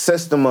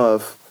system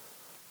of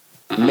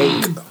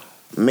make.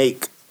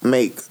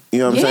 You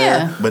know what I'm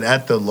Yeah. saying? But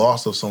at the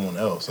loss of someone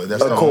else. Like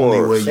that's Of the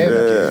only way course,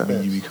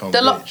 you become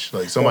The lo- rich.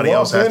 Like somebody The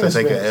else has to loss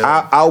take an management.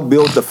 L. I'll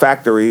build the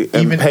factory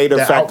and pay the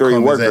factory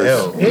outcome is a workers.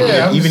 L.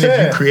 Yeah, I'm Even if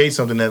saying. you create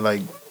something that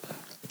like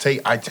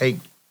I take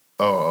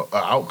an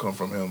outcome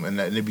from him and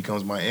it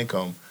becomes my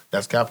income.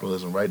 That's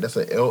capitalism, right? That's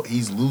a L.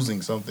 He's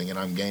losing something and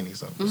I'm gaining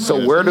something. So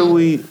That's- where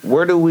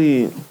do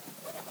we?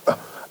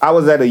 I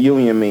was at a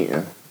union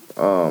meeting.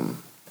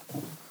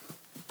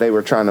 They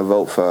were trying to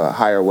vote for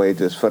higher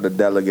wages for the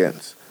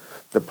delegates,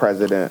 the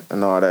president,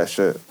 and all that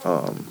shit.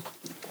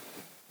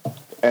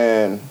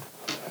 And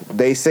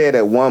they said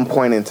at one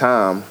point in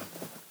time,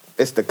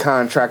 it's the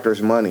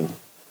contractor's money.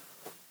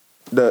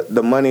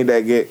 The money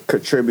that get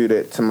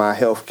contributed to my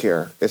health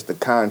care, it's the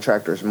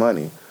contractor's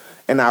money.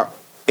 And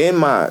in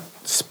my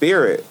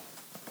spirit,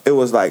 it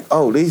was like,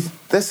 oh,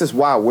 this is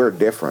why we're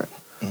different.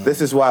 This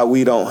is why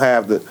we don't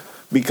have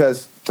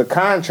because the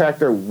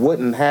contractor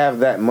wouldn't have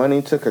that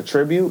money to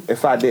contribute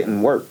if I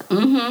didn't work.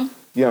 Mm-hmm.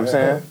 You know what I'm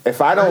saying? If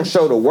I don't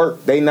show the work,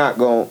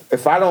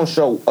 if I don't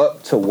show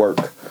up to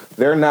work,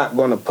 they're not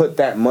gonna put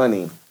that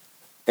money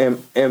in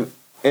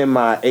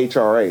my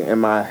HRA, in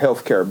my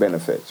healthcare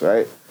benefits,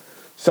 right?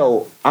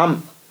 So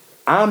I'm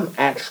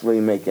actually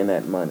making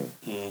that money.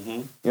 Mm-hmm. You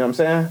know what I'm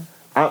saying?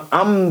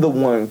 I'm the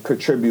one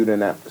contributing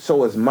that.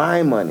 So it's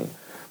my money.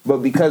 But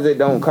because it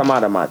don't come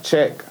out of my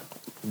check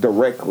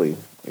directly,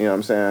 you know what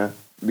I'm saying?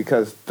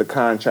 Because the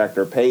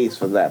contractor pays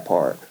for that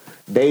part,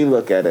 they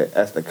look at it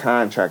as the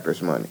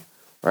contractor's money,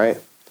 right?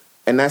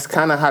 And that's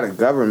kind of how the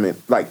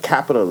government, like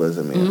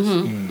capitalism is.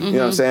 Mm-hmm. You know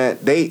what I'm saying?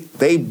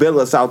 They bill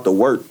us out the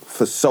work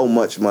for so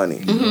much money.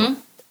 Mm-hmm.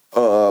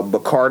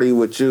 Bacardi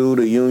with you,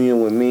 the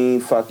union with me,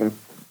 fucking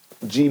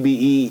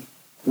GBE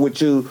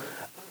with you.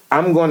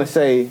 I'm going to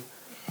say,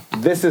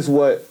 this is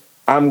what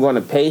I'm going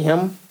to pay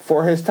him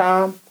for his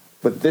time,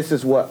 but this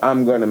is what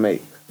I'm going to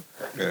make.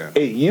 Yeah.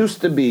 It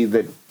used to be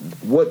that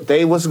what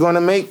they was going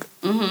to make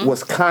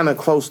was kind of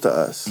close to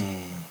us. You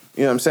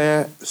know what I'm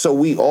saying? So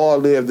we all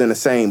lived in the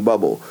same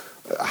bubble.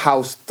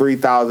 House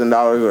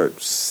 $3,000 or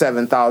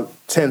 $7,000,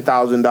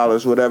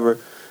 $10,000, whatever.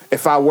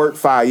 If I worked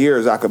 5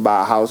 years, I could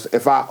buy a house.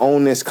 If I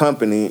own this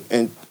company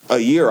in a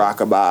year, I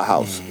could buy a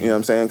house. You know what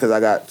I'm saying? Because I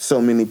got so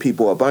many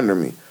people up under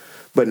me.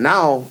 But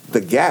now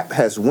the gap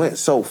has went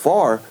so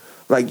far.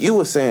 Like you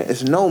were saying,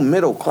 it's no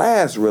middle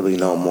class really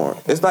no more.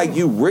 It's like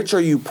you rich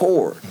or you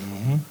poor.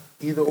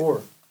 Either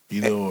or.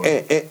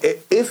 And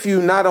if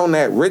you're not on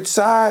that rich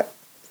side,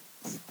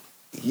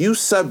 you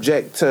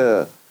subject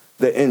to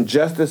the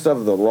injustice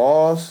of the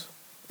laws.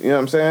 You know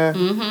what I'm saying?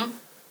 Mm-hmm.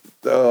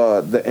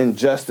 The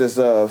injustice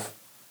of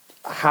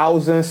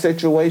housing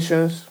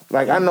situations.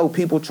 Like I know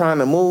people trying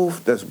to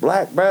move that's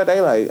black, bro.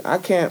 They like, I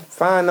can't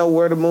find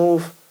nowhere to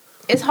move.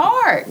 it's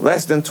hard.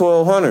 Less than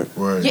 1,200.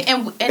 Right. Yeah,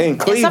 and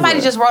Cleveland.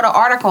 somebody just wrote an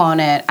article on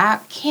that. I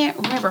can't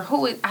remember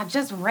who it. I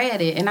just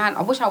read it, and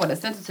I wish I would have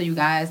sent it to you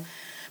guys.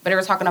 But they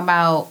were talking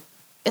about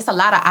it's a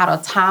lot of out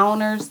of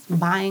towners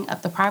buying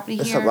up the property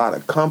It's here. a lot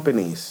of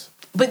companies.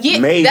 But yeah,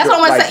 Major, that's what I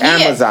want like to say.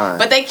 Yeah, Amazon.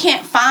 but they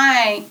can't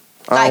find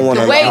I don't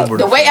like wanna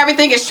the way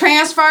everything is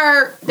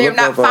transferred. They're Look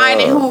not up,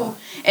 finding who,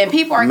 and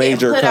people are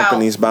Major getting put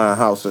companies out. buying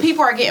houses.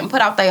 People are getting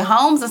put out their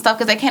homes and stuff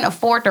because they can't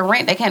afford the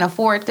rent. They can't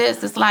afford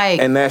this. It's like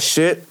And that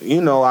shit,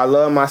 you know, I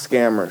love my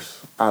scammers.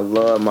 I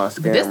love my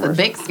scammers. this is a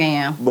big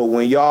scam. But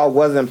when y'all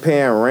wasn't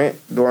paying rent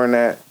during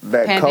that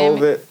Pandemic,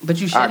 COVID, but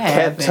you should I have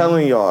kept been.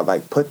 telling y'all,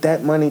 like, put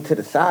that money to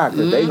the side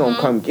because they gonna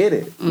come get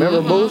it.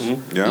 Remember, Boost?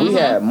 Yeah. We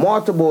had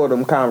multiple of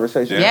them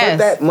conversations. Yes. Put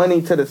that money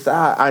to the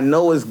side. I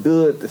know it's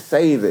good to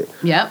save it.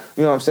 Yep.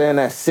 You know what I'm saying?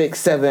 That 6,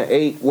 7,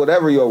 8,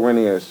 whatever your rent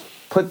is.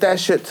 Put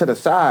that shit to the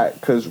side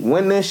because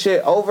when this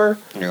shit over,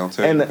 You don't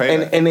tell and you to pay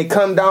that. and it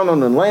come down on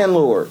the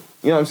landlord.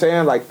 You know what I'm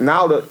saying? Like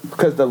now,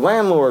 because the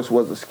landlords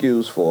was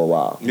excused for a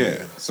while.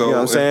 Yeah. So You know what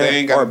I'm if saying? they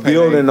ain't got Or to pay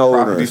building their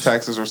property owners.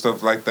 taxes or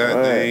stuff like that,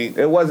 Right. they ain't.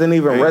 It wasn't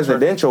even ain't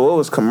residential. It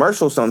was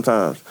commercial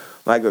sometimes.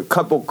 Like a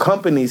couple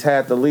companies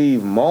had to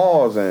leave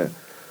malls and,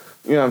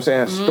 you know what I'm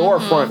saying,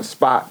 storefront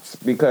spots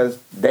because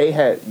they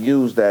had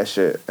used that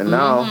shit. And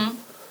now,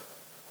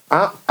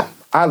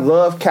 I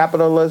love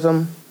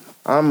capitalism.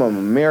 I'm an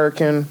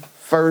American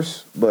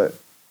first, but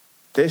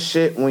this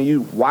shit, when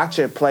you watch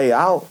it play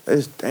out,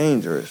 it's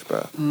dangerous,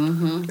 bro.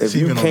 If It's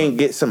you even on can't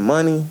get some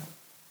money,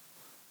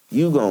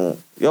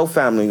 your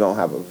family gonna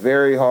have a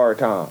very hard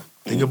time.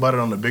 Think about it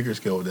on the bigger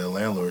scale with that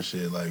landlord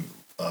shit. Like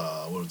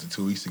what was it,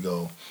 2 weeks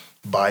ago,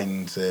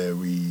 Biden said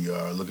we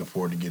are looking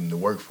forward to getting the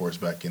workforce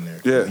back in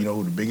there. Yeah. You know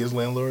who the biggest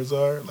landlords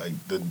are? Like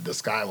the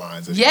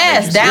skylines. that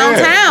Yes, you make it-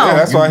 downtown. Yeah,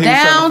 that's why he was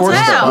trying to force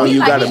that. Downtown. Well, He you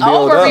like gotta he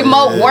build over up.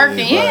 remote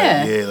working.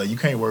 Yeah. Yeah, like you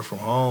can't work from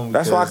home.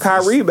 That's why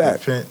because Kyrie it's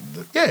back.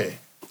 Yeah.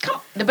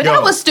 But Yo,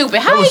 that was stupid.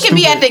 that How he was could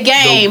be at stupid. the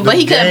game, The but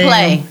he couldn't game-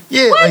 play?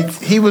 Yeah, What?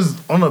 like he was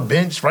on a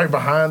bench right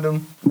behind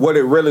him. What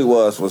it really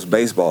was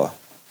baseball.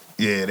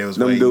 Yeah, there was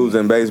Them waiting. dudes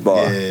in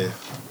baseball. Yeah.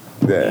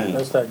 Yeah.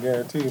 That's that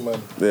guarantee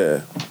money. Yeah.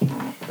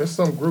 There's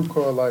some group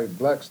called like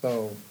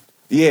Blackstone.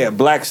 Yeah,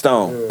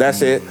 Blackstone. Yeah.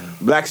 That's it.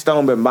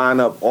 Blackstone been buying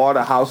up all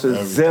the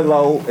houses.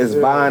 Zillow is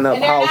buying up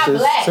And they're not houses.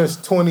 black. Since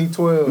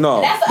 2012. No,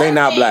 That's the they other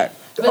not thing. black.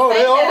 But Oh,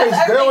 they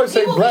that's always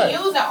say people black. be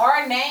using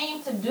our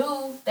name to do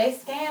they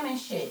scamming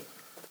shit.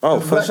 Oh,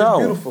 Black for is sure.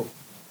 beautiful. She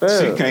Yeah.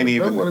 can't That's what I'm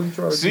even.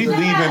 trying to She do.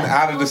 leaving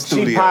out of the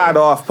studio. She pied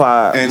off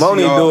pod. And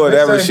Moni she do all-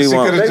 whatever they she say-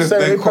 wants. Could've just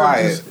been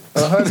quiet.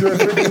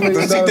 $150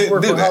 million She didn't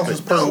worth do of that.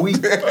 houses per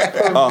week. That's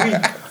He how I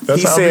be in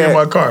said-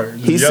 my car.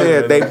 He Just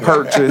said they yelling.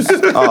 purchased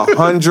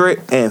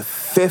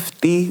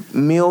 $150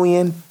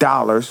 million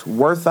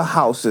worth of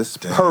houses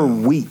per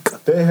week.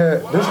 They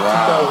had, this is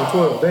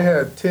 2012, they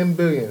had $10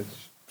 billion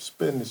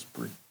spending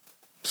spree.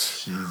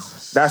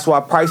 Jesus. That's why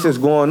prices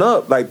going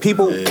up. Like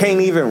people can't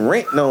even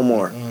rent no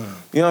more. You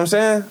know what I'm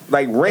saying?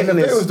 Like And renting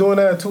if they was is doing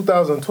that in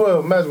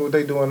 2012, imagine what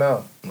they doing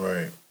now.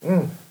 Right.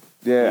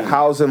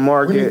 housing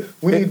market.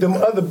 We need them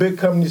other big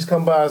companies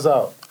come buy us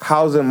out.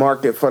 Housing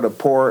market for the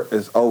poor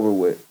is over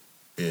with.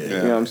 Yeah. You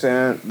know what I'm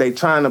saying? They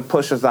trying to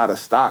push us out of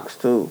stocks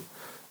too.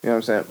 You know what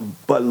I'm saying?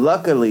 But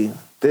luckily,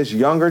 this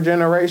younger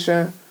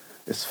generation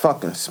is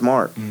fucking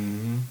smart.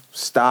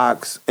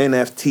 Stocks,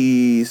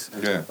 NFTs.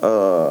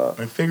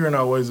 Yeah. And figuring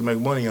out ways to make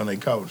money on their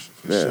couch.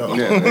 For Yeah. sure.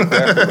 Yeah, they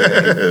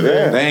definitely.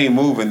 They ain't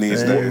moving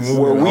these They ain't days.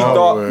 moving.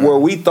 Where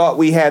we thought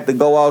we had to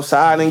go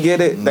outside and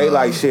get it, they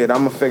like shit.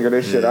 I'm gonna figure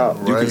this shit out.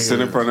 You Right can sit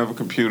here. in front of a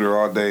computer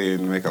all day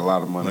and make a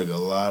lot of money. Make a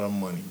lot of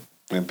money.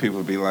 And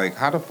people be like,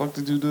 how the fuck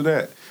did you do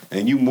that?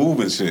 And you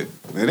moving shit.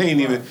 It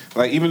ain't even,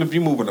 like, even if you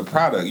moving a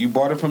product, you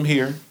bought it from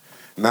here,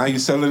 now you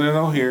selling it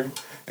on here,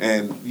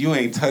 and you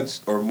ain't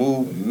touched or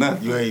moved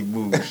nothing. You ain't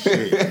moving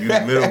shit. You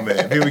the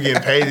middleman. People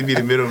getting paid to be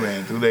the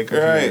middleman through their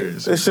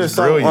computers. It's just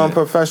so brilliant.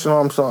 unprofessional.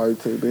 I'm sorry,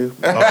 TB.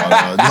 Oh,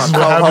 no. This is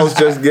what Co-host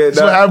happens. just get This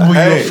is what happens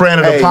when you're a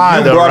friend of the pod,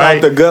 you though, brought right?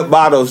 out the good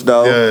bottles,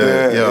 though.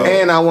 Yeah.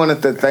 And I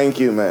wanted to thank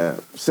you, man,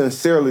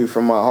 sincerely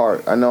from my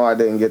heart. I know I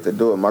didn't get to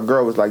do it. My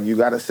girl was like, "You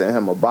got to send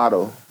him a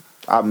bottle."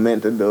 I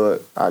meant to do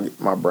it.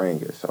 My brain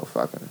gets so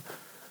fucking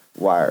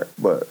wired.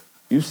 But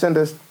you sent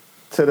us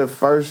to the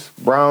first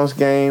Browns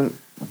game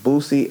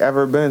Boosie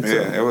ever been to.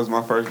 Yeah, it was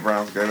my first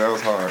Browns game. That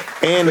was hard.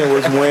 And it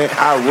was when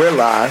I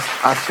realized,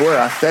 I swear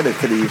I said it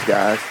to these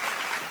guys,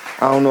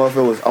 I don't know if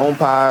it was on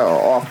pod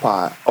or off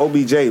pod,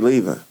 OBJ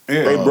leaving.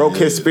 Yeah. They broke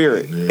his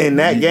spirit. In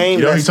that game,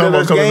 You know that he talking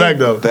about Steelers coming game, back,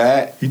 though.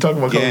 That, He talking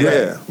about coming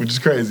Yeah. back, which is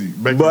crazy.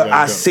 Back to but back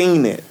I up.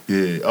 seen it.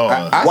 Yeah. Oh,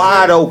 I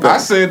Wide said- open. I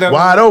said that.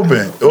 wide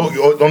open.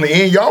 On the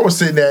end, y'all was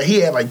sitting there.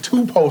 He had like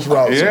 2 post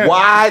routes. Yeah.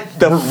 Why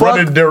the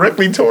Running fuck?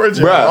 directly towards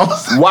you.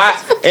 Bruh, why?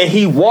 And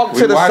he walked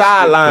We to the watched it,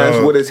 sidelines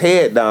bro. with his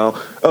head down.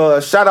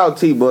 Shout out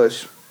T.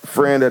 Bush,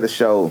 friend of the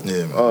show.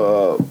 Yeah,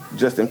 man.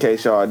 Just in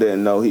case y'all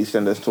didn't know, he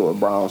sent us to a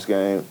Browns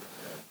game.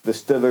 The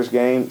Steelers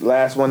game,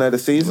 last one of the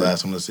season.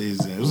 Last one of the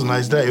season. It was a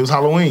nice day. It was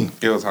Halloween.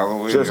 It was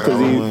Halloween. Just because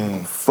Halloween.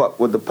 he fucked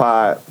with the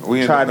pod. we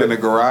ended tried up in the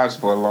to, garage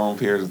for a long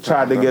period of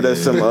time. tried to get us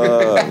some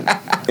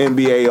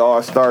NBA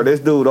All-Star. This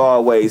dude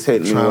always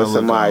hitting me Trying to with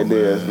some look out,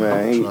 ideas, man.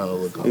 man. He, Trying to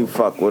look he out.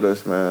 fuck with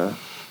us, man.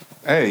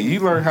 Hey, you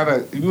learn how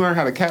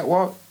to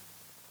catwalk?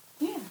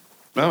 Yeah.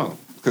 No,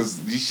 because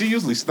she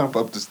usually stump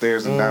up the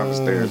stairs and down the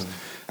stairs.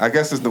 I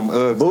guess it's them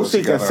Uggs. though. She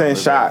Boosie can got send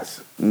on.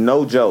 shots,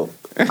 no joke.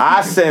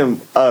 I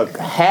send a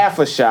half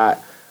a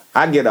shot,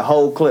 I get a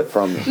whole clip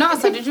from him. No,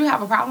 so did you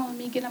have a problem with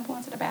me getting up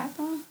going to the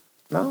bathroom?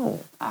 No.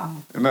 Oh.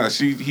 No,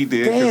 he did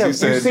because Damn, he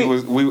said you see-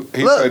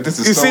 he Look, said this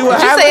is you so see what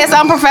Did you happened? say it's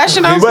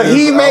unprofessional? But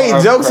he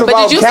made jokes But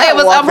about did you say it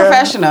was catwalking.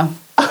 unprofessional?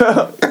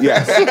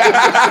 Yes.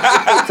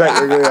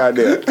 Technically, I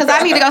did. Because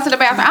I need to go to the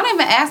bathroom. I don't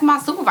even ask my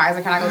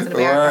supervisor, can I go to the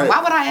bathroom? Right.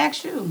 Why would I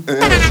ask you?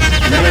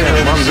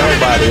 Damn, I'm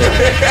nobody.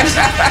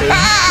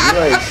 You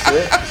ain't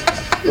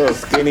shit. Little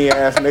skinny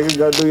ass nigga,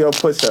 go do your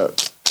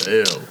push-ups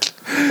Ew.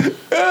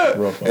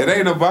 It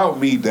ain't about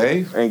me,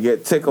 Dave. and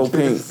get tickle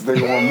pink.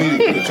 They want me to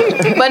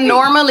get But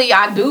normally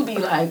I do be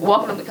like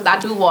walking because I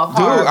do walk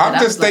Dude, hard. I'm but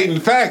just was like, stating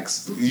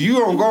facts. You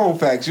don't go on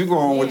facts. You go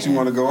on what you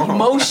want to go on.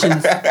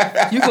 emotions.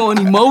 You going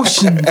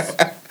emotions.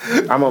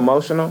 I'm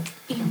emotional.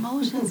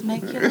 Emotions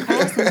make you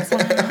cry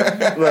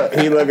sometimes. Look,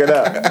 he look it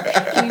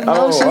up.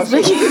 Emotions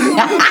make you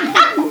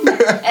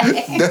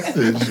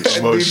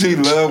She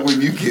love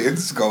when you get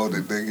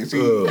scolded, nigga.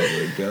 Oh,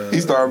 my God.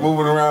 He started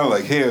moving around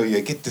like, hell yeah,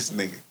 get this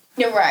nigga.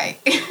 You're right.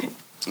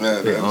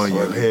 Yeah, that's On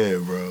your funny.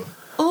 head, bro.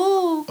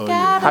 Ooh, Oh,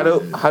 got How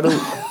it. do,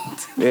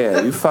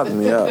 yeah, you fucking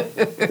me up.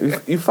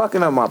 You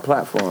fucking up my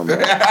platform, man.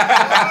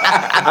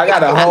 I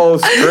got a whole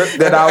script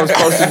that I was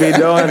supposed to be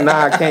doing.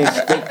 Now I can't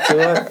stick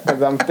to it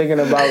because I'm thinking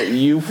about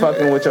you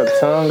fucking with your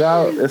tongue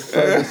out. It's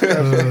so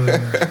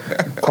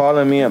disgusting.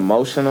 Calling me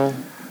emotional.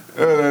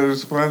 That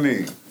is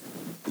funny.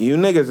 You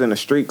niggas in the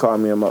street call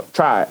me emotional.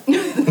 Try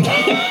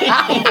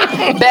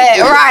it. Bad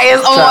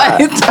Ryan's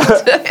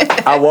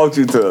on. I want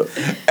you to.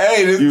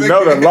 Hey, this You nigga-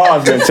 know the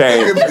laws been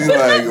changed. Be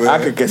like,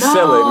 I could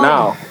conceal it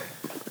now.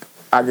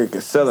 I could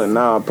conceal it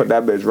now and put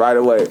that bitch right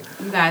away.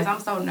 You guys, I'm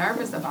so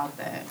nervous about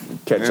that.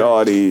 Catch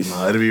all these.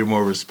 Nah, it'll be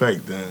more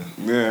respect then.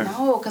 Yeah.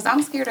 No, because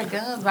I'm scared of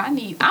guns, but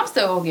I'm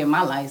still gonna get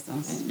my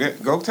license. Yeah,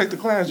 go take the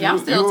class. Yeah, I'm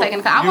still taking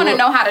the class. I want to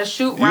know how to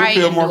shoot You right.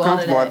 feel and more do all of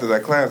comfortable that. after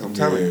that class. I'm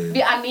telling you.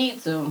 Yeah, I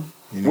need to.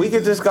 We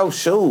could just go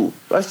shoot.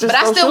 Let's just But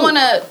I go still shoot. want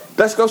to.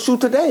 Let's go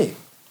shoot today.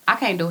 I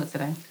can't do it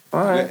today.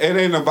 All right. It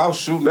ain't about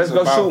shooting. Let's it's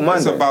go about, shoot Monday.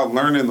 It's about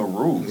learning the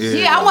rules.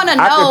 Yeah, I want to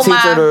know I could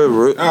teach her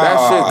my.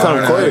 that shit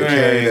come quick.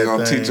 They ain't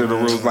gonna teach her the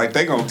rules like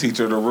they gonna teach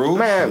her the rules.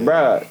 Man,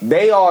 bruh,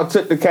 they all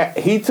took the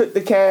He took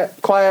the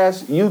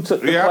class. You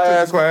took the Yeah, I class.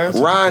 took the class.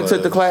 Ryan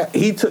took the class.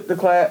 He took the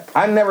class.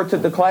 I never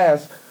took the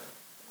class.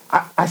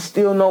 I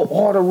still know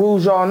all the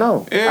rules y'all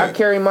know. Yeah, I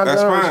carry my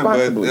that's gun fine,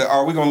 responsibly. But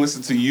are we gonna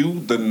listen to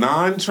you, the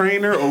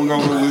non-trainer, or we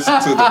gonna go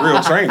listen to the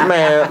real trainer?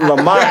 Man,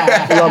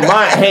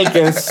 Lamont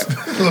Hankins,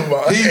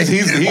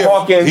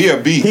 He a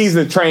beast. He's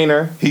a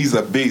trainer. He's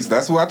a beast.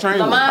 That's who I train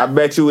with. I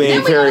bet you he ain't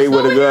Then we carry gonna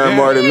with a school gun him.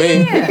 more than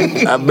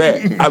me. Yeah.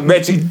 I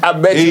bet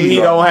you he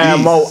a don't have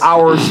beast. more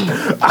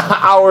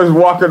hours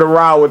walking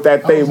around with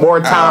that thing, more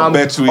time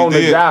bet you he on the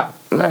did. job.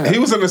 Man. He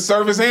was in the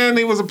service and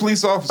he was a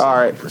police officer. All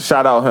right,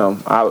 shout out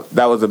him.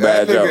 That was a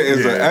bad That nigga joke.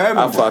 is an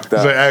animal. I fucked So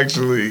up.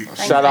 actually,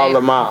 Shout out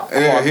Lamont.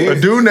 Yeah, a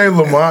dude named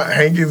Lamont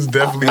Hankins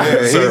definitely Yeah,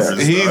 had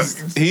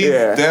service. he's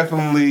Yeah.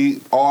 definitely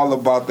all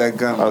about that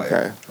gun life.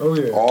 Okay. Oh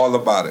yeah. All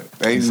about it.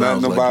 Ain't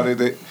sounds nothing like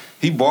about it.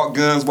 He bought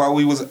guns while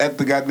we was at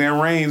the goddamn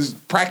range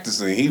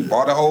practicing. He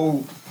bought a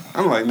whole.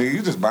 I'm like, nigga,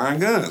 you just buying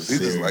guns. He's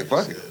just like,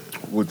 fuck it.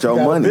 With your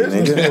money,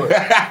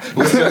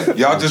 nigga.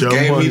 Y'all just Your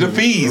gave me the money.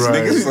 fees,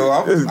 Right. nigga. So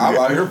I'm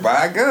out here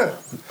buying guns.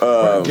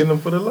 Getting them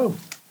for the low.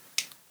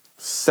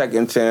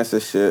 Second chance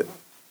of shit.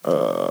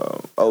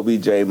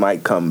 OBJ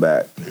might come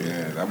back.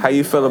 Yeah. How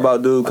you feel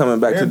about dude coming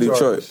back to And Detroit?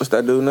 Chargers. What's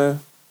that dude name?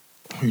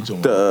 Who you talking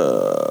about?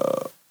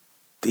 The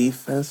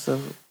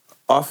defensive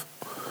off.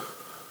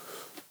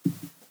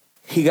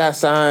 He got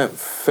signed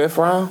fifth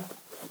round.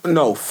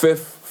 No,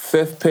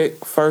 fifth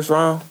pick, first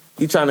round.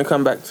 He trying to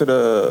come back to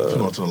the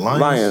Going to the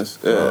Lions?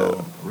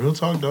 Yeah. Real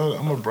talk, dog.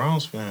 I'm a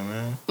Browns fan,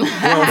 man. You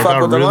don't Like, fuck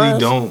I with the really Lions?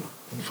 don't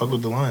fuck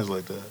with the Lions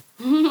like that.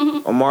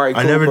 Amari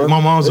I never. Cooper.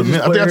 My mom's a. They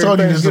just I think I played told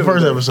you this the Thanksgiving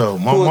first Day.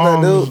 episode. My Who was that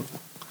mom's.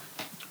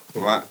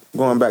 dude? What?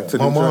 Going back to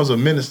My Detroit. mom's a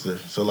minister,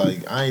 so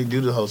like I ain't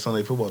do the whole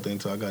Sunday football thing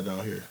until I got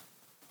down here.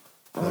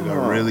 Like I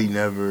really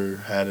never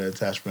had an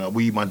attachment.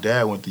 My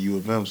dad went to U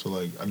of M, so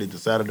like I did the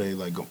Saturday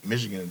like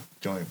Michigan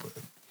joint,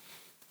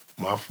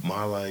 but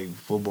my like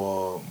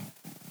football,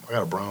 I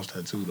got a Browns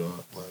tattoo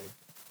dog. Like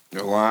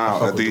Wow.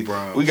 fuck with the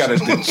Browns. We got a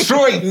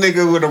Detroit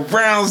nigga with a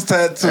Browns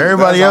tattoo.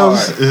 everybody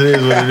That's else, hard. it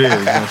is what it is. You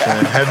know what I'm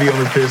saying? Heavy on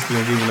the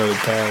Pistons, even though the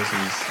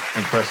Cavs is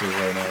impressive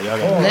right now. Y'all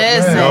got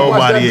Listen.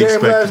 nobody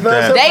expected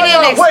that. They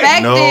didn't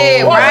expect No,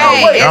 it,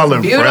 right? y'all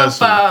It's impressive.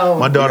 beautiful.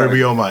 My daughter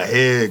be on my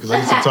head because I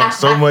used to talk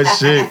so much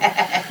shit.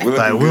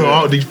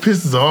 Like these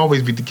Pistons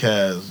always beat the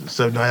Cavs.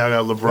 Except now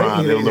y'all got LeBron.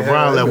 They Then didn't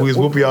LeBron have left. We was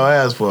that. whooping y'all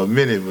ass for a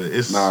minute, but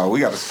it's Nah,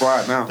 we got a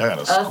squad now. I got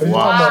a squad.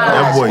 squad.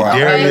 That boy Squad.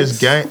 Darius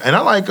Gang, and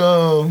I like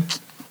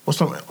what's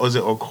some? Was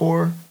it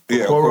Okor?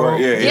 Yeah, Okoro?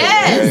 yeah,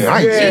 Yes.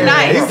 Nice. He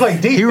nice. He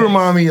played defense. He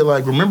remind me of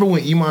like remember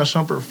when Iman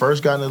Shumpert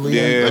first got in the league?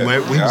 Yeah.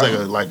 Like when he was Yeah.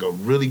 like a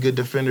really good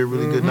defender,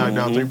 really good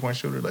knockdown 3-point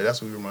shooter. Like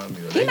that's what he reminded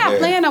me of. He not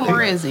playing no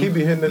more, is He he?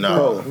 be hitting the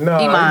No. throw. Nah,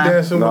 Iman. he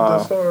dancing Nah. with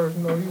the stars.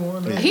 No, you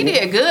won that. He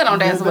did good on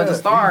Dancing with the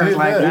Stars. did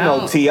Like, that. You I know,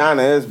 don't-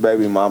 Tiana is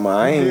baby mama.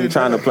 I ain't even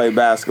trying to play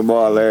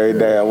basketball every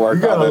day at work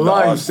You got out a in the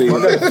life. off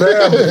season. You got a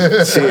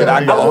family. Shit,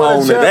 I go I won a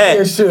home to that.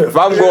 championship. If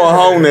I'm going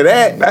home to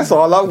that, that's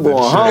all I'm going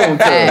home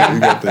to. Hey, You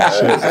got that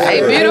shit.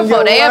 they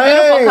beautiful. They a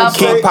beautiful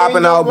couple. Keep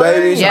popping out,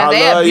 babies. Yeah,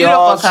 they I a love beautiful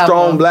y'all. couple.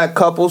 Strong black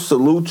couple.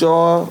 Salute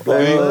y'all.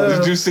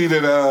 Did you see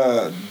that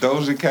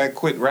Doja Cat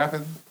quit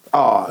rapping?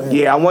 Oh,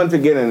 yeah, I wanted to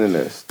get into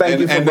this. Thank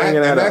you for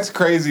bringing that that's up.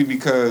 crazy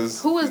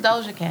because Who is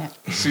Doja Cat?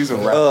 she's a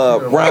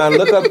rapper. Ryan,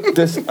 look up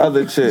this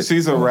other chick.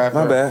 She's a rapper.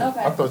 My bad.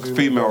 I thought you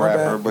Female My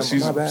rapper, bad. but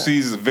My bad.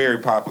 she's very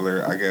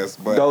popular, I guess.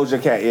 But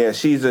Doja Cat, yeah,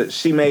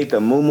 she made the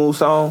Moo Moo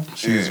song,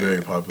 She was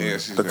very popular. yeah,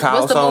 she's the very-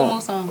 cow What's the song. Moo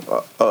Moo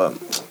song?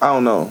 I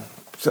don't know.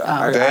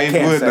 I Dave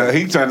can't Wood, say.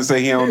 he trying to say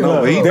he don't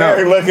know, but he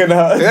Derek know. looking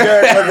up.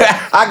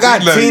 I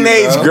got He know you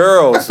teenage know.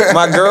 girls.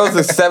 My girls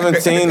are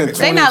 17 and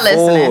 24. They not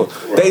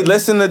listening. They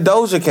listen to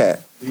Doja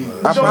Cat.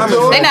 I promise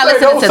you. They not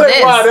listening to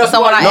this.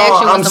 So when I No, ask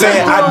you I'm what's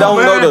saying the I Moo don't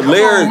man. know the Come on,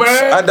 lyrics.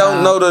 man. I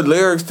don't know the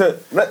lyrics to.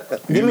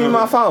 Give me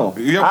my phone.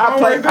 Your I phone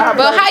play. right there. I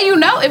But play how you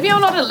know if you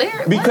don't know the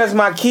lyrics? because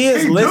my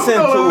kids listen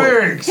to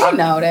it. You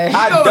know that.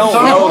 I don't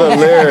know the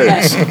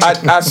lyrics.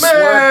 I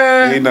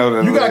swear. He know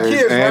the You got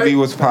lyrics. kids, Andy right?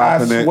 was I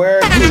popping it.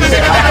 swear. He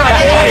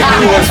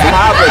was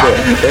popping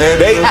it.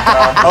 They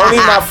only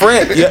my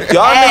friend.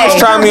 Y'all niggas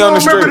try me on the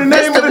street.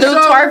 This the new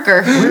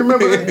twerker.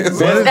 Remember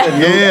that?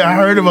 Yeah, I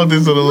heard about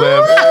this on the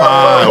last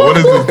What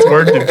is this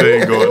twerking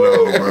thing going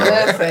on, bro?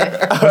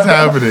 What's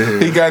happening here?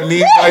 He got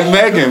knees like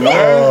Megan,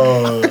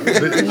 bro.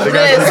 They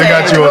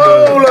got you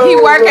on the. He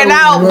working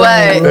out,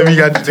 but They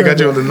got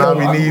you on the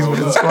knobby knees with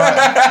the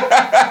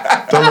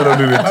squat. Don't let them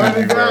do that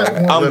to you,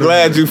 bro. I'm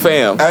glad you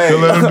fam. Hey,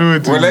 Don't let them do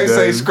it to when you, they say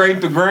Daddy.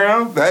 scrape the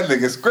ground, that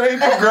nigga scrape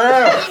the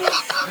ground.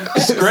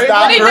 Scrape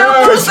Stop the it.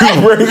 ground. Cause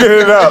you bringing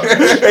it up,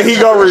 and he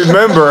gonna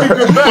remember.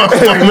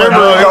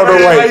 Remember it on the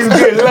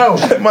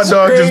way. My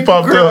dog just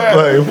popped up.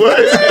 Like,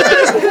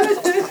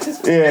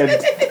 what?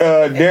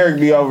 Yeah, Derek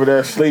be over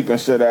there sleeping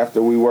shit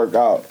after we work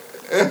out.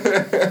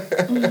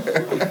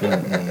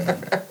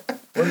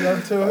 What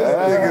y'all tell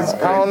her?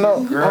 I don't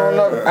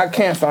know. I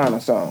can't find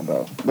a song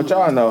though, but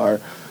y'all know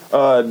her.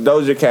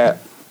 Doja Cat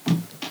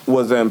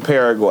was in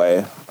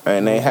Paraguay,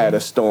 and they had a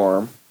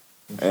storm,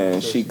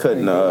 and she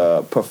couldn't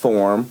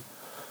perform,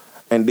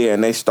 and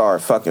then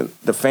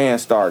the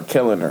fans started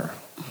killing her.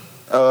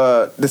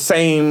 The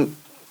same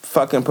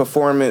fucking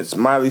performance,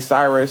 Miley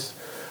Cyrus.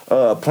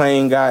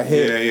 Plane got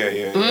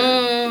hit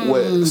Yeah.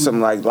 with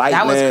some like lightning,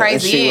 That was crazy,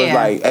 and she was yeah.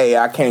 like, "Hey,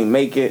 I can't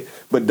make it."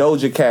 But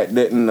Doja Cat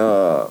didn't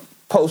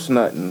post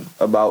nothing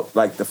about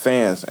like the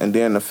fans, and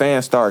then the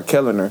fans started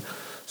killing her.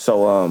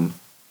 So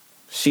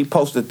she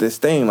posted this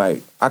thing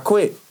like, "I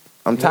quit.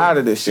 I'm tired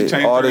of this She shit.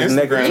 changed All her this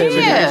Instagram. negativity."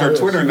 She changed her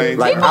Twitter name.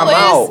 Like, people I'm is,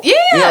 out. yeah.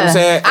 You know what I'm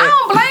saying? I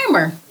don't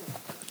blame her.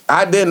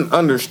 I didn't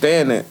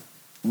understand it,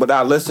 but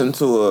I listened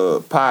to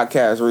a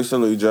podcast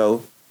recently,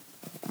 Joe.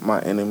 My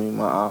enemy,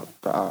 my op,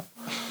 the op.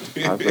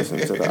 I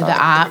listened to the The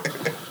op. op.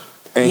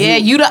 And Yeah,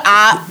 he- you the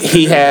op.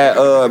 he had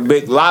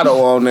Big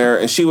Lotto on there,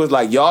 and she was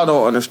like, "Y'all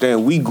don't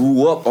understand. We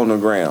grew up on the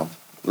ground.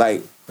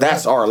 Like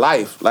that's our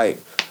life. Like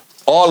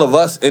all of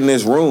us in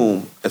this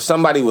room. If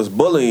somebody was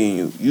bullying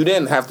you, you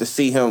didn't have to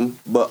see him,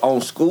 but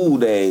on school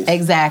days,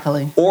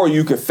 Exactly. or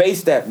you could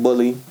face that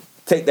bully,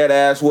 take that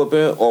ass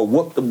whooping, or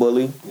whoop the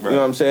bully. You know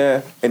what I'm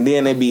saying? And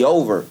then it be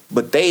over.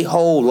 But they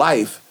whole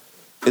life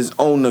is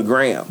on the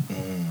gram,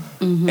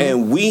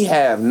 and we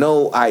have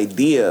no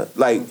idea.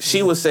 Like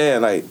she was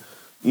saying, like.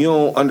 You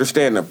don't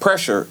understand the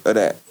pressure of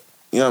that.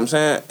 You know what I'm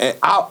saying? And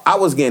I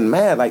was getting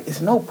mad. Like,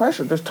 it's no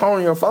pressure. Just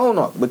turn your phone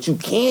off. But you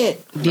can't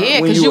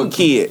Yeah, when 'cause you a you-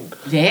 kid.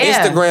 Yeah.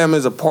 Instagram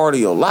is a part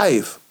of your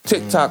life.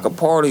 TikTok a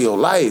part of your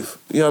life.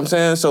 You know what I'm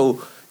saying? So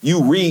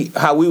you read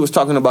how we was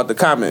talking about the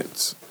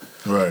comments.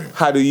 Right.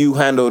 How do you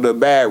handle the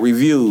bad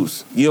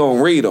reviews? You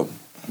don't read them.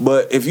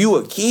 But if you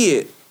a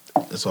kid,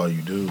 That's all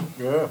you do.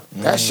 Yeah.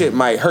 that shit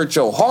might hurt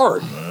your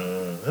heart.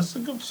 That's a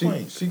good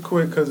point. She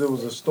quit because it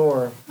was a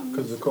storm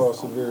because it caused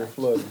severe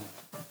flooding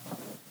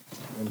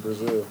in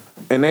Brazil.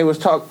 And they was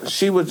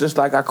she was just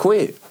like, I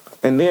quit.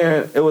 And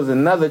then it was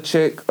another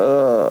chick,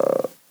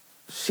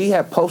 she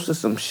had posted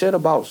some shit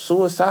about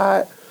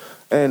suicide,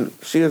 and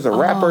she was a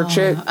rapper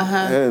chick,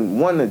 and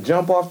wanted to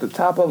jump off the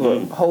top of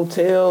a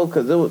hotel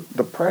because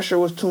the pressure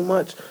was too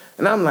much.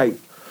 And I'm like,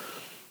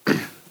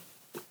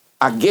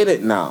 I get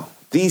it now.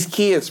 These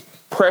kids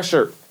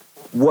pressure,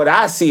 what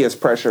I see as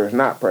pressure is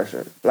not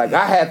pressure. Like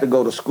I had to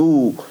go to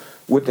school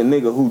with the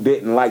nigga who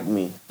didn't like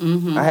me.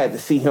 I had to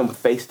see him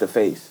face to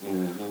face.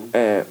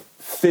 And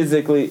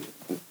physically,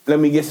 let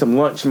me get some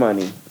lunch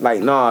money.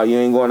 Like, nah, you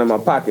ain't going in my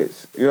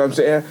pockets. You know what I'm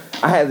saying?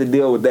 I had to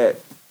deal with that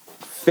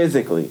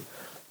physically.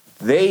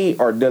 They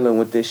are dealing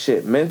with this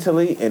shit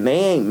mentally, and they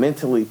ain't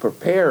mentally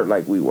prepared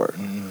like we were.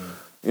 You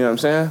know what I'm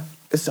saying?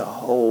 It's a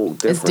whole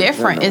different It's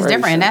different. It's different.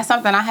 generation. And that's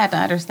something I had to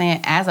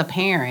understand as a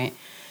parent.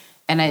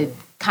 And it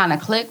kind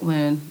of clicked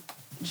when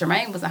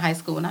Jermaine was in high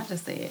school, and I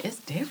just said, it's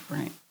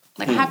different.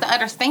 Like, I have to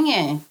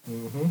understand.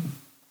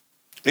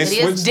 It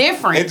is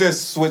different. It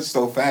just switched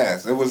so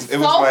fast. It was So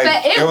like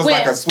fa- it it was went-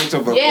 like a switch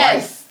of a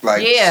Yes. light.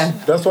 Like Yeah.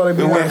 That's why they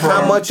be It went like,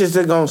 How much is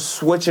it gonna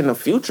switch in the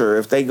future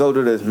if they go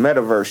to this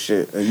metaverse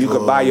shit and you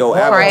could buy your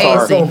avatar? Crazy.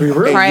 It's gonna be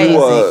real. And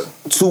you a Crazy.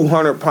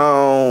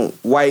 200-pound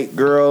white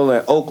girl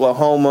in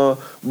Oklahoma,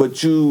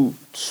 but you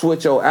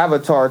switch your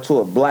avatar to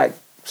a black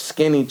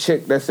skinny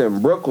chick that's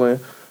in Brooklyn,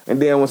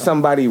 and then when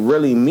somebody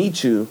really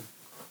meets you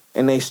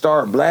and they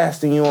start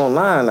blasting you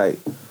online, like,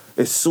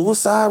 is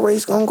suicide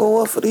rates gonna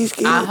go up for these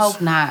kids? I hope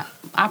not.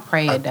 I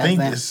pray I it think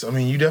doesn't. it's. I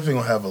mean, you definitely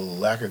gonna have a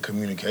lack of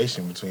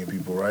communication between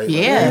people, right?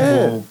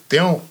 Yeah. People, they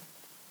don't.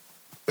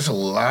 It's a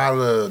lot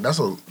of.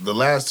 The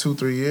last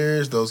 2-3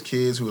 years. Those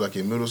kids who like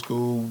in middle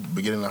school,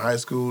 beginning of high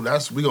school.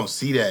 We gonna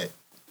see that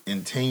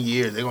in 10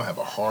 years. They're gonna have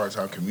a hard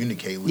time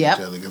communicating with Yep.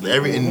 each other because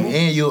and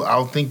I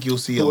don't think you'll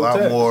see a Full lot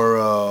text.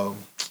 more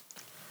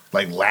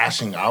like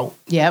lashing out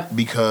Yep.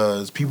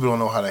 because people don't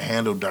know how to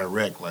handle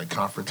direct like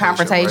confrontation. Right?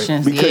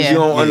 Confrontations. Because yeah. you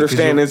don't Yeah, 'cause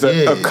understand you- there's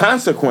a yeah.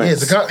 consequence.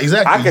 Yeah, it's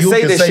exactly. I can You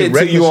say this shit to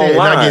reckless you shit and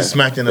online. not get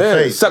smacked in the Yeah,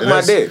 face. suck And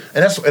my that's-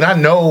 dick. And I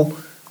know.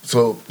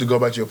 So to go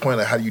back to your point,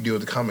 like how do you deal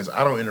with the comments?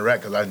 I don't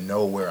interact because I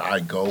know where I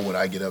go when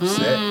I get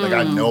upset. Like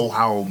I know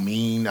how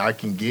mean I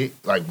can get,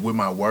 like with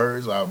my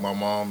words. My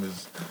mom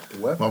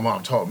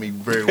taught me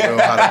very well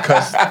how to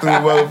cuss through a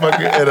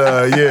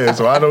motherfucker. And yeah,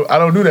 so I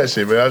don't do that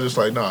shit, man. I was just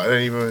like, no, it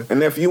ain't even.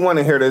 And if you want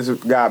to hear this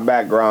guy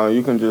background,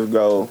 you can just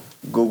go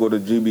Google the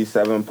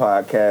GB7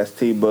 podcast,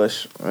 T.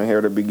 Bush, and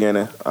hear the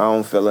beginning. I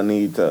don't feel a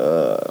need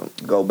to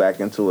go back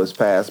into his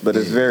past, but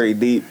it's very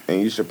deep,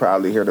 and you should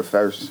probably hear the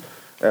first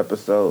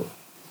episode.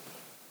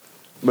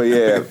 But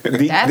yeah,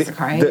 That's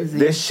crazy.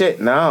 This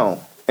shit now,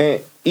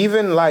 and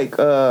even like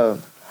how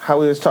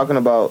we was talking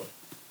about,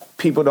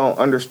 people don't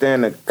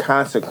understand the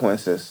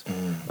consequences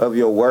of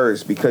your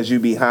words because you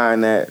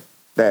behind that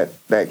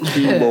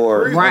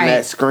keyboard Right. and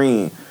that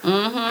screen.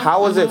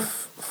 How is it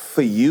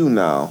for you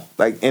now,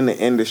 like in the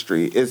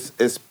industry? Is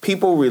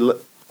people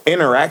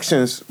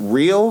interactions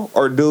real,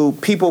 or do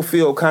people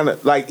feel kind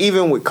of like,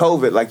 even with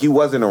COVID, like you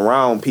wasn't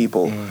around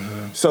people?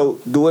 So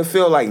do it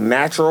feel like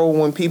natural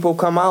when people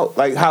come out?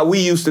 Like how we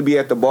used to be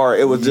at the bar,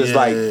 it was just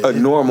like a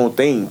normal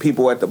thing,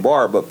 people at the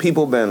bar, but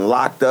people been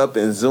locked up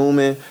and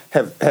Zooming.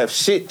 Have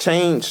shit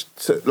changed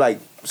to like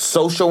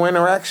social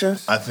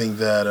interactions? I think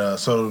that,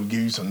 so to give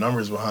you some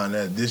numbers behind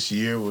that, this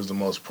year was the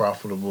most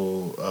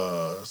profitable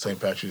St.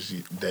 Patrick's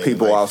Day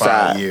People in like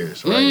outside. 5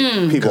 years,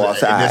 right? People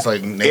outside. It's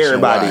like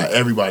nationwide. Everybody.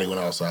 Everybody went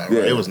outside,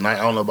 right? Yeah. It was nice.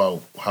 I don't know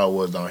about how it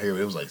was down here,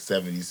 but it was like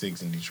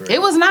 76 in Detroit. It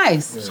was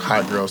nice. It was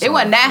hot girl It summer.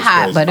 wasn't that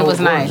hot, crazy. but it was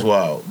It nice. was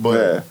wild.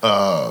 But,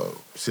 Yeah.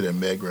 see that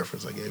Meg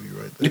reference I gave you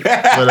right there.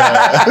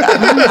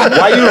 But,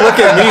 Why you look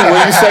at me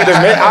when you say the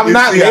Meg? I'm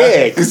not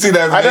Meg. You see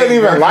that? I don't Meg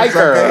even like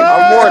her. reference?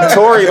 I'm more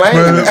Tory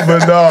Lanez.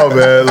 but no,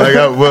 man.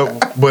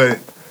 Like,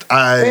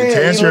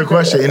 to answer your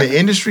question, in the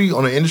industry,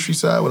 on the industry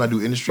side, when I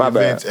do industry My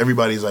bad. events,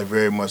 everybody's like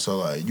very much so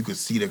like you could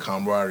see the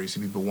camaraderie. See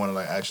people want to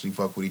like actually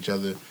fuck with each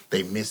other.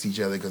 They miss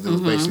each other because it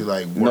was basically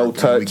like work, No and we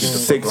touch, get the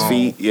fuck 6 on.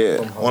 feet.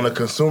 Yeah. On the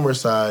consumer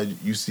side,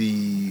 you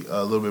see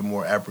a little bit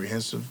more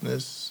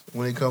apprehensiveness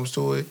when it comes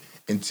to it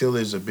until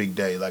there's a big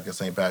day like a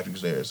St.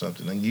 Patrick's Day or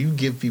something. And you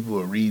give people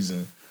a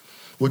reason,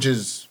 which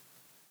is,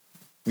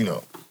 you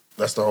know,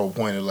 that's the whole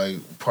point of like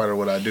part of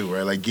what I do,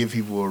 right? Like give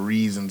people a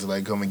reason to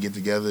like come and get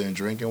together and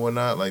drink and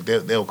whatnot. Like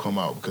they'll come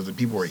out because the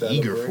people are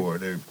eager for it.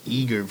 They're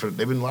eager for.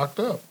 They've been locked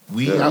up.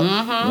 We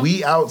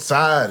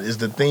outside is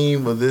the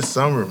theme of this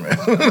summer, man.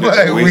 like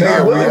We we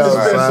are We have to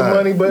spend outside. some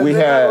money, but We we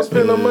had- don't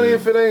spend no money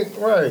if it ain't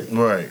right.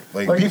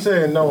 Right. Like you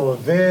said, no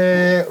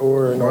event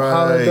or no Right.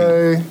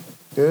 holiday.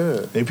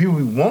 Yeah. And people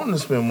be wanting to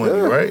spend money,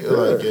 right?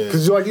 Like, yeah.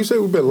 Because like you said,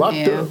 we've been locked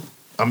Yeah. up.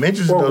 I'm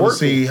interested Or though to working.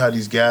 see how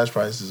these gas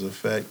prices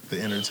affect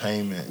the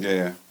entertainment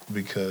Yeah.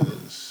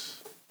 because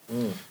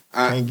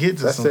I- can't get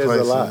to That some says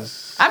a lot.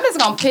 places. I'm just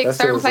gonna pick That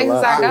certain says a places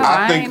lot. I go.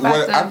 I ain't think about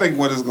what to- I think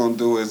what it's gonna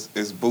do is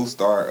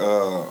boost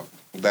our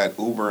that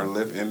Uber and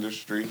Lyft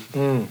industry.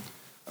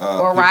 or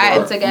people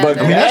riding are- together. but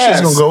I mean, that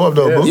shit's gonna go up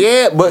though, boo.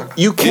 Yeah, but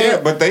you Yeah,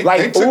 can't. but they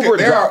like took Uber.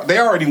 it. They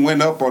already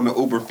went up on the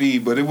Uber fee,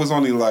 but it was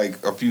only like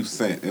a few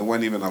cents. It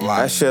wasn't even a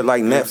lot. That shit like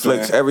You know what I'm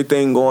Netflix, saying?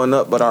 everything going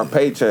up, but our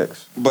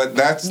paychecks. But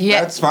that's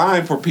Yeah. that's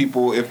fine for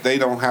people if they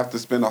don't have to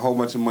spend a whole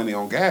bunch of money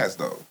on gas,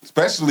 though.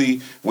 Especially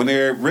when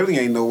there really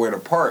ain't nowhere to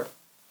park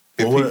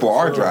if Well, what- people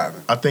are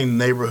driving. I think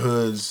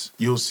neighborhoods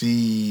you'll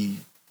see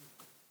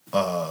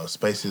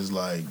spaces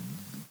like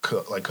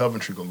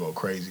Coventry gonna go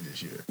crazy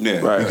this year. Yeah,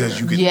 Right. Because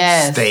you can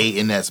Yes. stay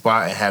in that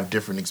spot and have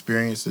different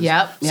experiences.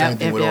 Yep, Same yep,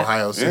 thing yep, with yep.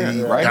 Ohio City,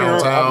 Yeah, right here,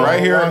 downtown. right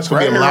here, It's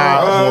gonna be right a here,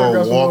 lot more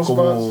got some more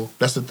walkable. spots.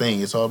 That's the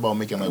thing. It's all about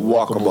making like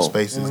walkable Walkable,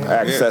 spaces. now.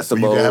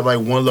 accessible. Where you can have like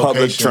one public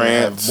location and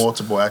have trans.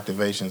 multiple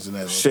activations in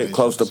that Shit location.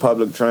 close to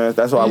public trans.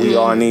 That's why we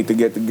all need to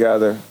get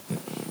together.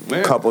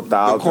 Man, Couple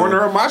thousand. The corner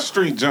of my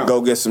street jump.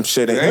 Go get some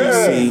shit in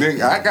Yeah, EC.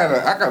 nigga, I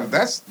gotta.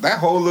 That's that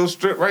whole little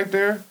strip right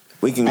there.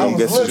 We can go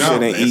get some jump.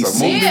 shit in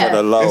It's a EC movie. for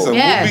the low. It's a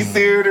Yes. movie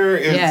theater.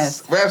 It's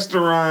Yes.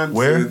 restaurants.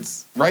 Where?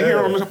 It's right here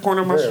on the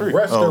corner of my street.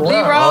 Restaurant. Lee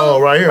Road. Oh,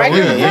 right here. Right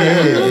Yeah, here.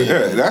 yeah, yeah.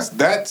 Yeah, that's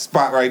that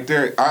spot right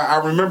there.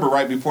 I remember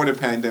right before the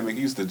pandemic,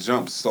 he used to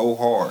jump so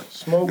hard.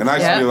 Smoke. And I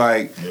used to be Yeah.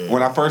 like,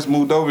 when I first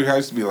moved over here, I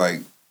used to be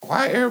like,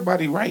 why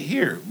everybody right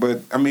here?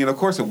 But I mean, of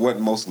course, it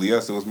wasn't mostly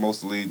us. It was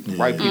mostly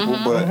white people.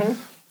 But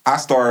I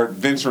started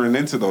venturing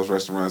into those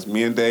restaurants.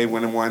 Me and Dave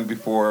went in one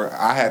before.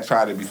 I had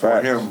tried it before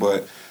Facts. him,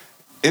 but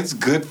it's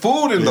good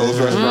food in those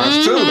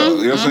restaurants too, though.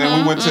 You know what I'm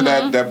saying? We went to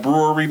that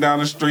brewery down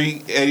the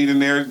street, ate in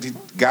there. He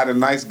got a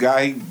nice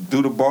guy. He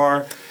do the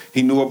bar.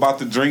 He knew about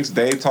the drinks.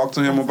 Dave talked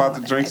to him about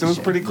the drinks. It was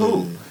pretty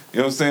cool. You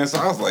know what I'm saying? So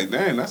I was like,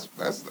 dang, that's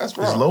raw.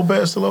 Is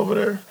Lopez still over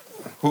there?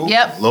 Who?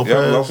 Yep. Lopez? Yeah,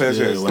 Lopez,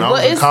 yes. When I Well, was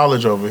in it's-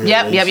 college over here.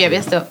 Yep, they yep, used yep. to-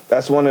 It's still.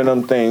 That's one of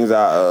them things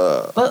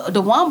But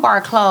the one bar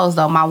closed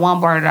though. My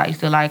one bar that I used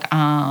to like,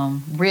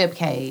 Rib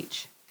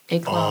Cage.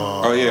 It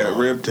closed. Oh yeah,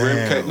 rib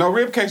damn. cake. No,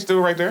 rib cake still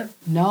right there.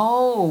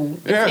 No,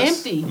 it's Yes.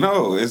 empty.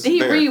 No, it's Did he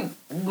there.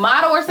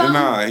 remodel or something?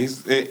 Nah,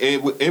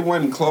 it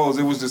wasn't closed.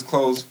 It was just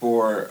closed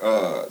for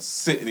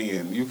sitting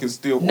in. You can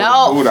still order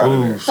No. food out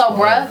of there. So,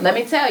 bruh, let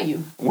me tell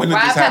you. When did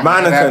Ride this past- happen?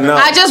 Monica, no.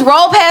 I just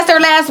rolled past her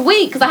last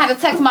week because I had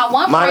to text my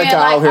one Monica friend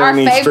out like here our in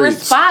these favorite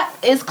streets. spot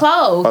is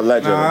closed.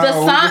 allegedly. Nah, The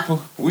we sign- get food,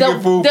 we the-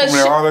 get food the from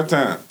there sh- all the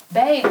time.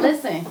 Babe,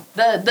 listen.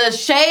 The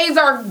shades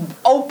are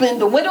open.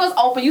 The window is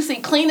open. You see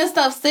cleaning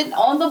stuff sitting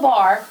on the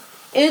bar.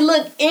 It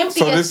looked empty.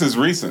 So as- this is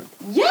recent.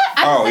 yeah,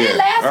 I said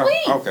last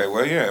week. Okay,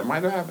 well, yeah, it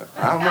might have happened.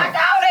 I don't know. I know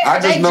that. I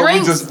just They know we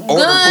drinks just ordered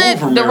good. food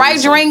from The there right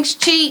recently. drinks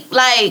cheap.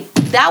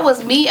 Like that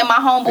was me and my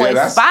homeboy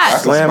that's- spot.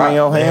 that's- Slamming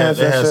your They hands.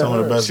 had and shit. some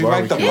of the best She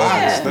like the barbecue.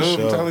 Yeah. box, dude. For I'm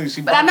sure. telling you,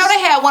 she But I know boxed.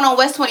 they had one on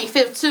West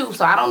 25th too,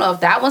 so I don't know if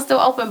that one's still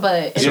open.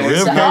 But Yeah, the rib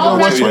whole cage on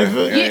West restaurant-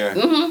 25th?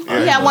 Yeah, Yeah.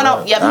 he had one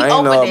on. Yeah, I he ain't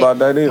opened know it. about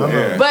that either.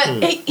 Yeah. But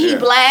he Yeah.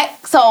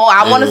 black, so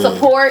I want to Yeah.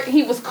 support.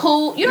 He was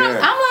cool. You know, Yeah.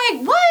 I'm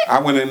like, what? I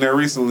went in there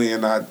recently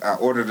and I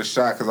ordered a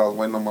shot because I was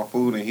waiting on my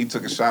food, and he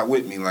took a shot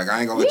with me. Like, I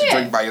ain't gonna let you Yeah.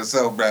 drink by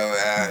yourself, bro.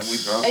 We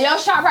drunk. And your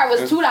shot price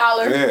was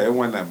 $2. Yeah, it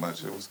wasn't that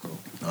much. It was cool.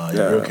 Yeah,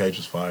 Yeah. rib cage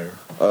was fire.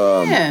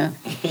 Yeah.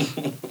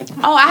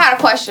 Oh, I had a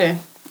question.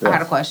 I Yes.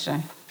 had a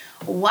question.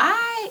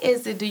 Why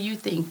is it, do you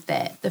think,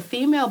 that the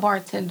female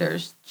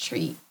bartenders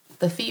treat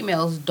the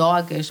females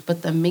doggish,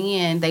 but the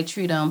men, they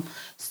treat them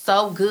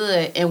so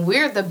good, and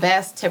we're the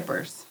best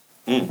tippers?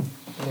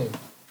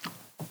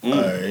 All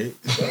right.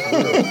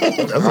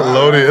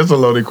 That's a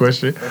loaded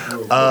question.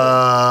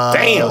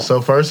 Damn.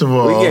 So first of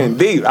all, We getting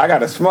deep. I got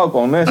to smoke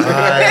on this.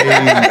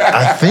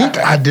 I think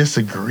I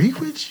disagree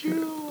with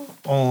you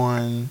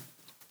on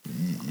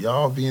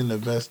y'all being the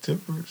best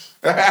tippers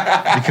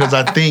because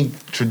I think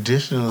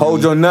traditionally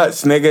Hold your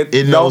nuts, nigga.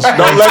 In Don't those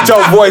let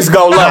your voice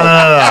go low. No.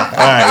 All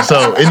right.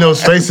 So in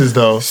those spaces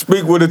though,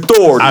 Speak with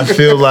authority. I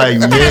feel like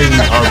men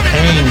are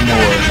paying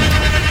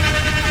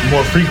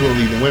more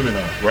frequently than women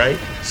are, right?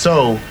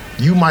 So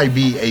you might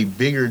be a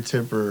bigger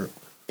tipper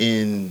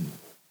in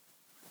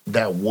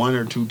that 1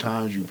 or 2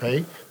 times you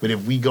pay, but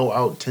if we go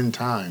out 10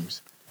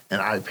 times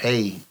and I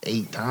pay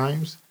 8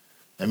 times,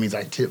 that means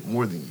I tip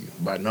more than you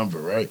by number,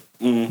 right?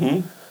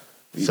 Mm-hmm.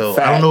 So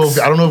Facts.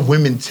 I don't know if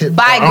women tip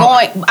By I don't-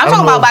 going, I'm I don't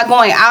talking know about if- by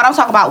going out. I'm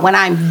talking about when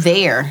I'm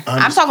there.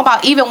 I'm I'm talking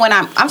about even when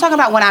I'm talking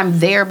about when I'm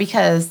there,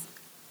 because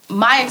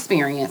my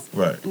experience,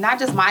 Right. not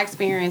just my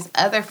experience,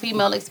 other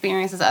female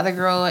experiences, other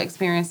girl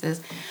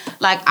experiences.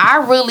 Like,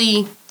 I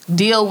really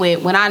deal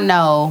with when I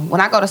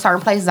go to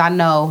certain places, I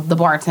know the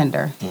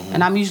bartender,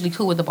 and I'm usually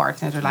cool with the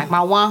bartender. Like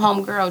my one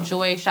home girl,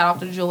 Joy, shout out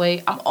to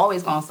Joy. I'm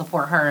always gonna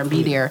support her and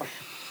be there.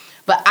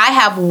 But I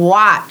have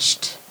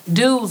watched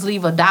dudes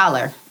leave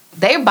 $1.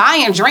 They're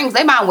buying drinks,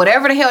 they buying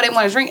whatever the hell they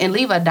want to drink and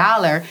leave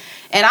 $1.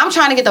 And I'm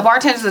trying to get the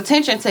bartender's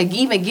attention to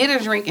even get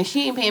a drink, and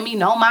she ain't paying me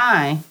no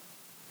mind.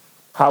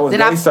 How was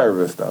Did they I-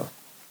 service though?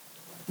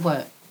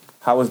 What?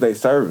 How was they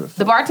service?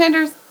 The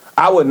bartenders?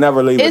 I would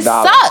never leave It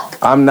 $1. suck.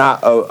 I'm not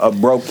a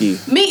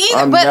brokey. Me either.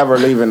 I'm but, never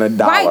leaving $1.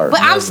 Right,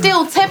 but I'm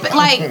still tipping.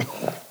 Like,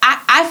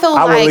 I feel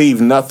I like. would leave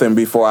nothing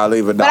before I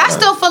leave $1. But I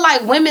still feel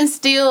like women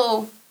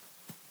still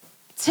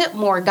tip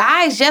more.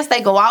 Guys, yes,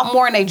 they go out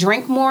more and they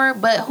drink more,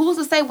 but who's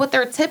to say what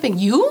they're tipping?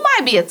 You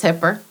might be a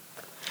tipper.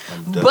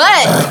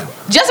 But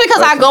just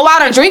because I go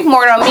out and drink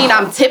more don't mean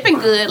I'm tipping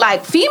good.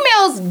 Like,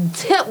 females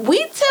tip,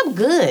 we tip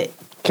good.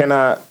 Can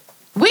I?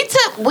 We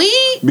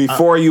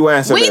Before you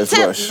answer we this,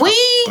 tip Bush.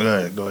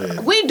 Go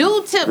ahead. we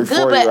do tip Before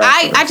good, but you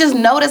answer I just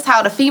noticed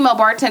how the female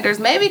bartenders,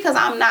 maybe because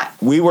I'm not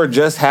We were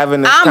just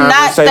having this I'm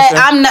not conversation.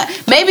 that. I'm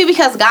not. Maybe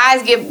because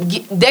guys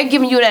they're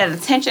giving you that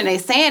attention. They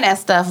saying that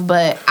stuff,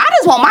 but I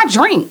just want my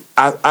drink.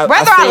 Whether I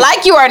think-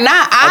 like you or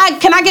not,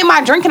 can I get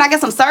my drink? Can I get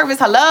some service?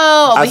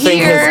 Hello, over I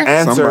think here. his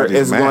answer Somebody's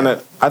is mad.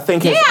 gonna. I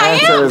think his Yeah, I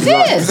answer am is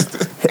gonna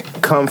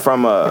pissed. come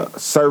from a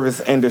service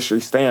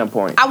industry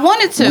standpoint. I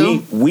wanted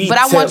to, we but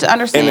I tip want to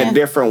understand. in a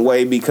different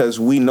way because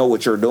we know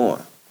what you're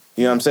doing.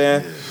 You know what I'm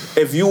saying?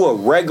 If you a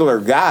regular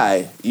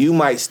guy, you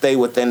might stay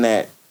within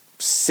that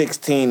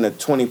 16 to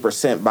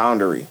 20%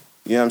 boundary.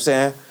 You know what I'm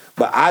saying?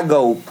 But I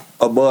go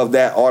above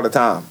that all the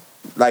time.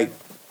 Like,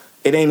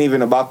 it ain't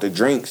even about the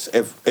drinks.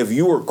 If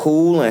you were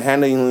cool and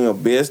handling your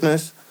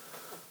business,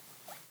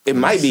 it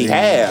might be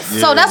half.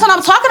 So that's what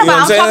I'm talking You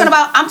know about. what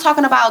I'm I'm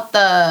talking about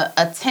the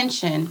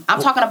attention.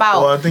 I'm talking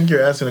about. Well, I think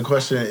you're asking a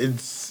question.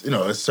 It's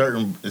it's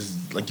certain. It's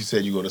like you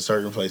said, you go to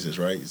certain places,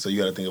 right? So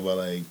you got to think about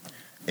like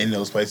in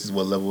those places,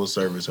 what level of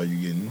service are you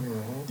getting?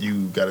 Mm-hmm.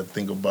 You got to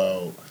think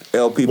about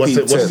LPP what's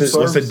tips.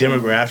 the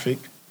demographic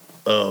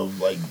of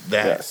like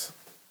that. Yes.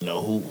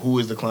 Who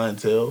is the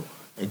clientele?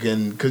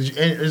 Again, because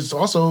it's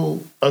also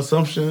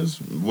assumptions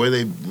where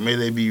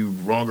they be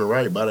wrong or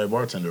right by that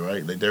bartender,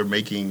 right? Like they're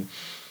making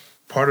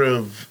part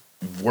of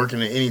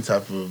working in any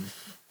type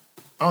of.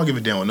 I don't give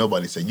a damn what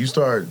nobody say. You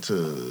start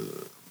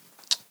to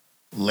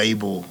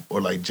label or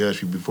like judge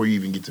people before you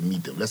even get to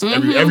meet them. That's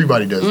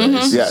everybody does that.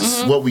 It's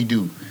Yes. what we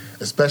do,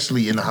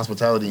 especially in the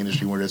hospitality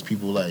industry where there's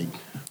people like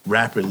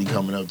rapidly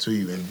coming up to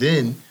you, and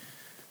then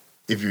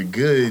if you're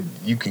good,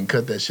 you can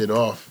cut that shit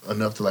off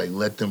enough to like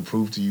let them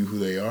prove to you who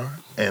they are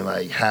and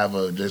like have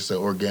just an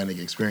organic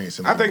experience.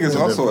 And, I think it's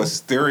deliver. also a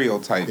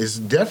stereotype. It's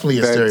definitely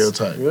a That's-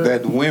 stereotype.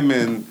 That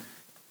women,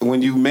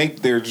 when you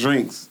make their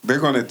drinks, they're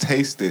going to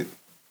taste it.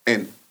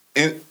 And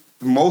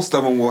most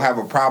of them will have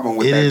a problem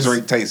with that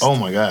drink taste. Oh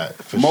my God.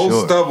 For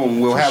Most sure. of them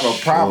will For have a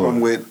problem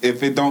sure. with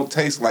if it don't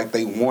taste like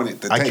they want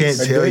it to I taste. can't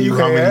Like, tell then you you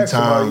how can't many ask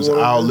somebody times what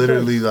it I'll is.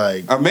 literally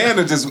like. A man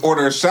will just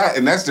order a shot,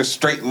 and that's just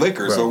straight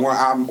liquor. So Right. when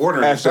I'm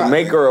ordering As a the shot,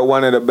 maker of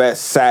one of the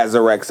best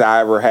Sazeracs I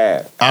ever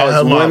had. I'll Has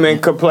have my- women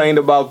complained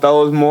about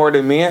those more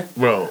than men?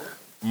 Bro,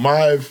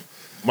 my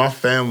my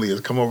family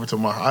has come over to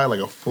my. I had like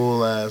a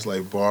full ass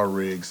like bar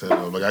rig set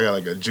up. Like I got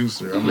like a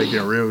juicer. I'm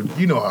making real.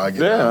 You know how I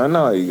get. Yeah, down. I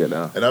know how you get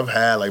down. And I've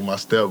had like my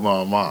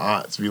stepmom, my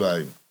aunts be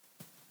like,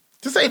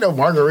 "This ain't no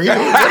margarita.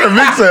 What a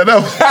mix that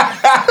up."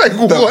 Like,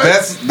 The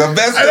best and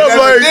that I'm ever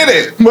like, did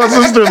it. my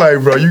sister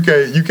like, bro, you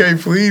can't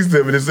please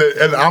them.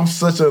 And I'm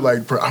such a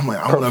like, I'm like,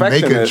 I want to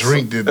make a Perfectionist.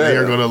 drink that they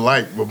are Yeah. gonna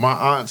like. But my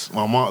aunts,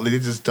 my mom, they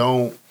just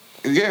don't.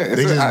 Yeah,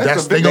 They just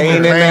it's a they big gonna ain't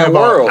in complain that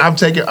about. world.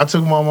 I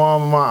took my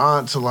mom and my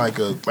aunt to like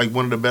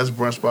one of the best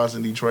brunch spots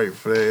in Detroit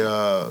for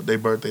their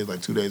birthday,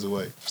 like 2 days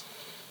away.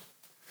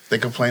 They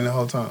complain the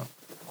whole time.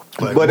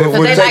 Like, But if Because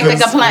we they take like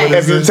to complain.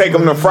 if you take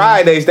them to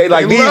Fridays, they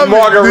like They these love it.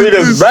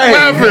 margaritas It's bang.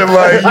 slapping,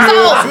 like, you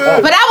know what I'm So,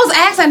 saying? but I was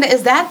asking,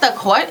 is that the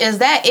court? Is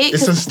that it?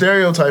 It's a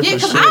stereotype Yeah, for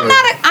because sure. I'm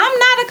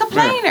not a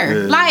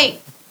complainer. Yeah.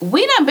 Like,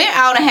 we done been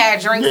out and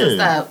had drinks and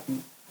Yeah. stuff.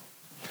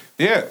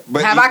 Yeah,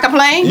 but Have I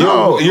complained?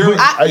 No, you're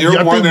I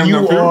one of them.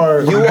 think you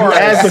are. You are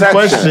asked the exception.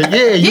 question.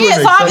 Yeah, you Yeah,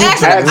 an so I'm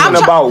exception.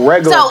 Asking about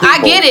regular So I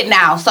people. get it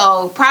now.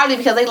 So probably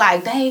because they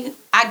like, I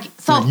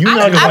You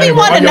not be complaining, wanting to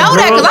but are know your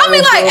that because girls I'm be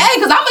like, also- hey,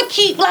 because I'm gonna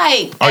keep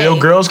like. Are hey. your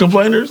girls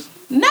complainers?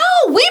 No,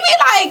 we be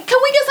like, can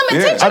we get some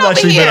attention I've over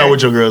actually here? been out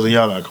with your girls and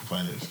y'all not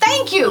complainers.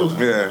 Thank you.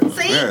 Yeah,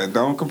 See? yeah.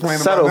 Don't complain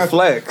Subtle about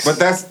flex. But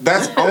that's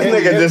This only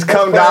nigga just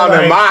come down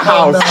in my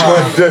house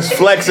with just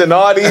flexing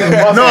all these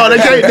muscles. No, they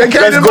can't. They can't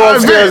Let's do go my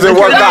upstairs event. and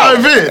They work can't out.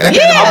 do my event.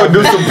 Yeah. I'm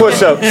gonna do some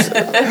push-ups.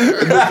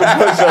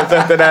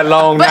 After that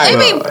long But night.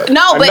 it be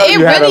no, I but know it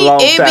you had a really long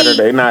it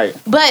Saturday be night.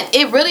 but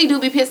it really do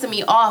be pissing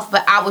me off.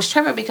 But I was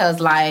tripping because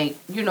like,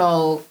 you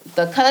know,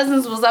 the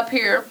cousins was up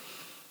here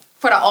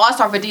for the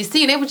All-Star for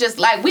DC and they were just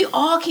like, we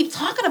all keep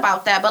talking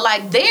about that. But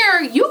like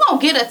there, you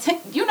gonna get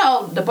you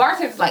know, the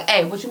bartender's like,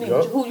 hey, what you need,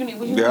 who you need,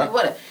 what you Yeah. need,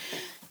 what.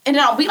 And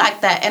then I'll be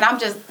like that, and I'm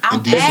It's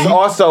asking.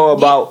 also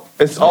about.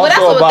 It's Well, that's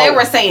also what about they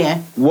were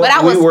saying. what But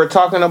I was we were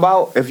talking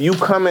about. If you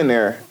come in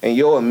there and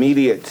your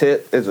immediate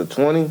tip is a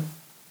 20, you know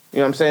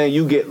what I'm saying?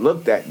 You get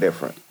looked at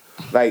different.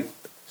 Like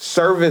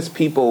service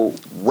people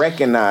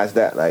recognize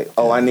that. Like,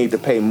 oh, I need to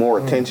pay more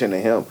attention to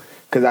him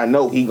because I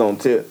know he gonna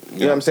tip. You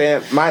know what I'm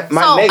saying? My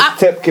So next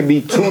tip could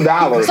be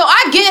 $2. so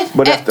I get.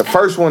 But if the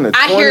first one is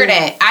 20, I hear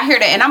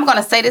that. And I'm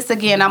gonna say this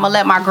again. I'm gonna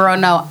let my girl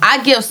know.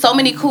 I give so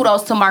many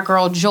kudos to my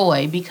girl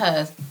Joy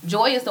because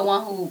Joy is the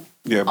one who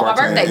on my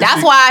bartender. birthday. And That's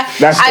she- why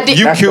That's I the- did.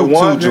 You That's cute the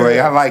one. too, Joy.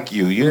 I like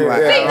you. You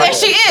like. See, and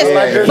she is.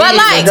 Yeah. But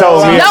like,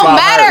 told me no about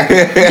matter.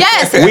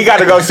 Yes. we got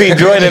to go see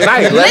Joy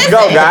tonight. Let's go,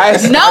 Listen,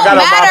 guys. no I got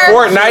matter-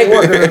 my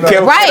Fortnite.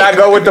 Can Right. I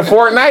go with the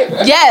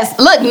Fortnite? Yes.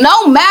 Look,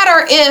 no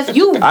matter if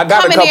you I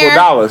got come a in couple here,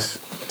 dollars.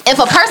 if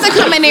a person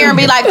come in there and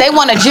be like they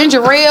want a ginger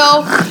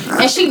ale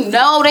and she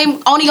know they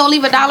only gonna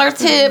leave $1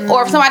 tip,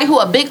 or if somebody who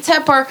a big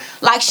tipper,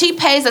 like she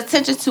pays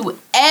attention to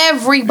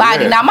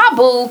everybody. Yeah. Now my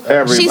boo,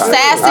 Everybody. she's I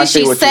sassy, see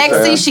she's what you're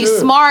sexy, saying. she's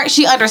smart,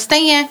 she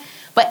understand.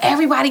 But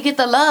everybody get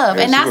the love,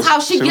 Yeah, and she that's was- how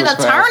she she get was a fast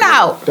with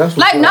turnout. That's what's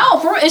Like up. no,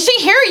 for real, and she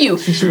hear you.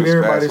 She treat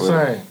everybody the fast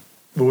with it. same.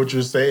 But what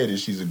you're saying is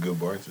she's a good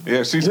bartender.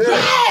 Yeah, she's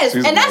Yes,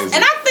 she's and that's amazing.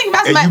 and I think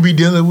that's And like you be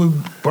dealing with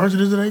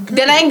bartenders that ain't good.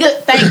 that ain't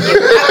good. Thank you.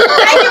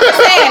 Thank you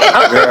for saying it.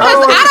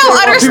 'Cause I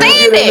don't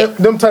understand it.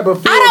 Them type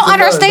of. I don't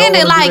understand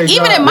it. Like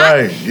even in my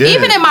Right, yeah.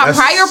 even in my That's-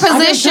 prior I didn't tell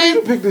you position,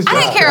 to pick this I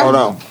didn't job. care. Hold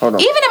on.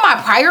 Even in my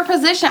prior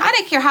position, I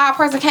didn't care how a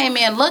person came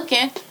in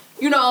looking.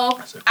 You know,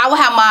 I would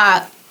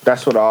have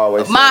That's what I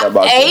always say my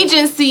about you.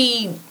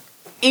 agency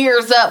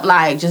ears up,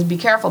 like just be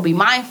careful, be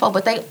mindful.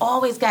 But they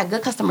always got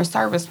good customer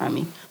service from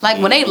me. Like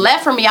when they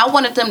left from me, I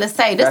wanted them to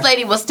say this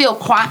lady was still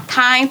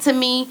kind to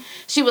me.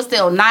 She was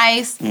still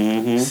nice.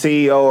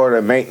 CEO or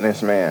the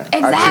maintenance man. I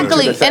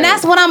Exactly, treat you the and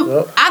that's same. what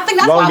I think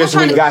that's why Long I was as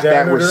trying we to. got that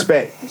Janitor.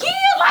 respect. Yeah,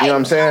 like You know what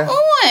I'm saying? come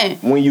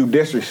on. When you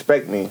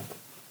disrespect me,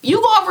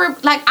 You go over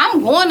like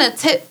I'm going to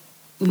tip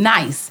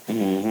nice,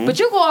 but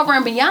you go over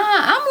and beyond.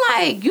 I'm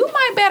like, you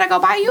might better go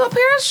buy you a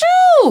pair of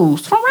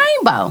shoes from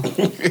Rainbow.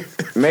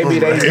 maybe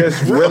they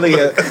just really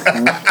a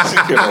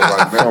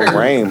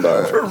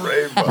rainbow.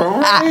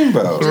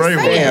 Rainbow.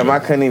 Damn, I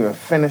couldn't even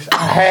finish. I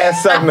had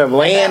something to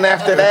land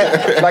after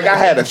that. Like I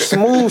had a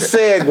smooth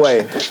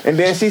segue, and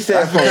then she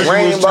said from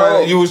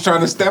Rainbow. You was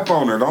trying to step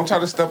on her. Don't try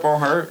to step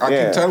on her. I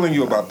Yeah. keep telling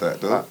you about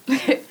that,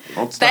 dude.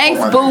 Don't step Thanks,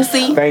 on my name.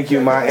 Boosie. Thank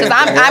you, my. Because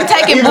I'm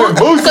taking Even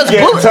Boosie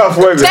getting tough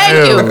with me.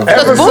 Thank you. Because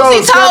Episode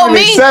Boosie told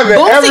me. 77,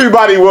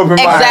 everybody whooping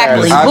my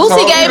Exactly. ass. I Boosie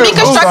told gave you. me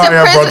Sorry, constructive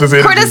I brought this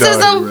energy criticism,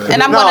 down, man.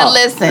 and I'm No. going to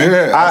listen.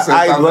 Yeah, said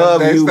I stop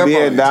love letting you they step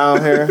being on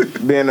down here,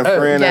 being a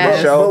friend of the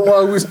Yes. show. But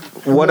while we,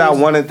 What I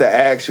wanted to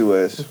ask you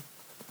is,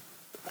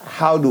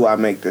 how do I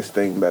make this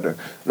thing better?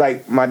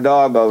 Like my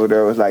dog over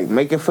there was like,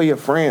 make it for your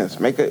friends,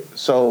 make it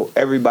so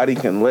everybody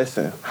can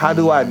listen. How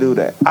do I do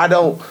that? I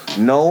don't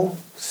know.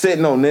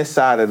 Sitting on this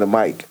side of the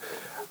mic,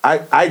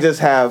 I just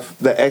have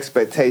the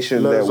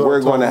expectation Let that us all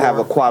we're going to talk have a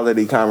more.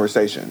 quality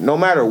conversation, no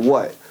matter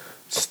what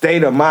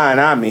state of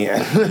mind I'm in. You I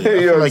know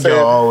feel what I'm like saying?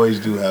 y'all always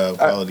do have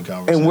quality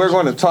conversations. And we're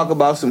going to talk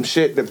about some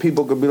shit that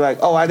people could be like,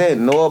 oh, I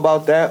didn't know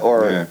about that,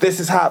 or Yeah.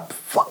 this is how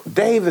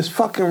Dave is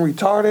fucking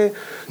retarded.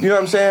 You know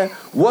what I'm saying?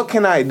 What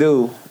can I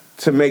do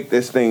to make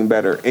this thing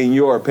better, in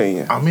your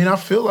opinion? I mean, I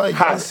feel like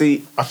Hot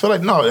seat. I feel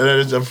like no, that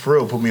is for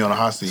real. Put me on a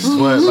hot seat.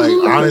 But like,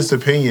 honest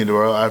opinion,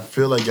 bro. I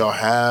feel like y'all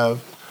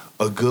have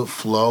a good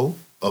flow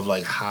of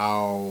like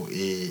how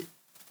it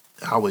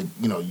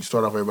you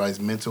start off everybody's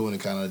mental and it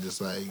kind of just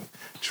like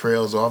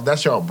trails off.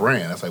 That's y'all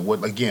brand. That's like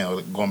what, again,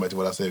 going back to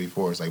what I said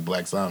before. It's like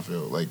Black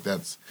Seinfeld. Like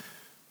that's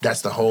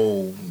the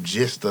whole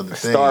gist of the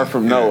thing. Start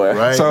from nowhere,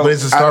 right? So, but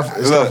it's a start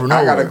from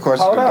nowhere. I got a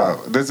question Hold up.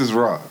 about this. Is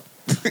raw.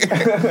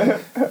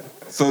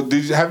 So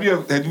have you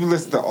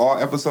listened to all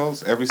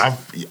episodes?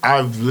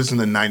 I've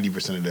listened to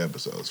 90% of the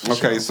episodes. For Okay,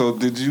 sure. so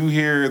did you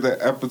hear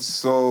the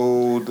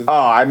episode?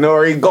 Oh, I know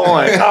where he's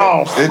going.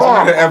 Oh, Did you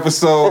hear the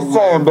episode What's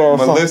going on,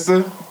 with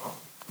Melissa?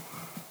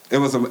 It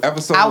was an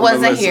episode. I with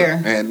wasn't Melissa,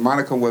 here. and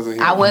Monica wasn't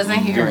here. I wasn't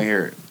You here. didn't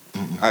hear it.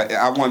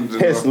 I wanted to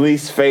his know.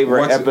 least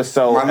favorite What's-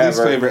 episode my least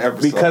ever. favorite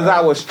episode Because ever.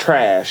 I was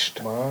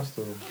trashed.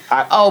 Monster.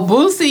 Oh,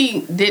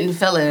 Boosie didn't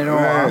feel it at all.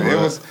 Man, it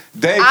was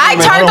Dave. I came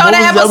in- turned on the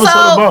What was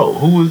episode. about?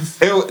 Who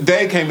was?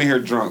 Dave came in here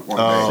drunk one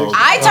Oh. day.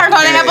 I turned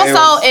on the Yeah, it episode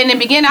was- in the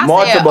beginning. I said,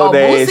 Multiple "Oh,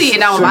 days. Boosie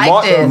don't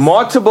like this."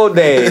 Multiple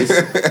days.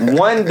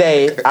 One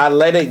day, I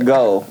let it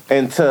go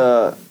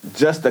into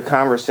just a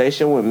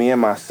conversation with me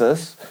and my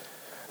sis,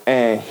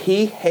 and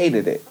he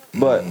hated it.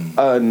 But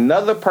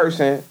another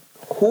person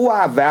who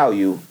I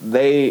value,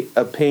 their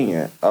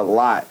opinion a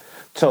lot,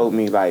 told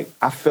me, like,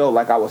 I felt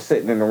like I was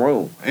sitting in the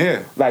room. Yeah.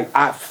 Like,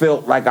 I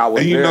felt like I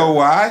was And you there. know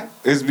why?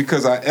 It's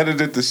because I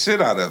edited the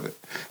shit out of it.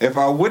 If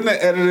I wouldn't have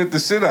edited the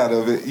shit out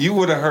of it, you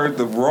would have heard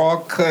the raw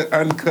cut,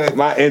 uncut.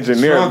 My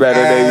engineer drunk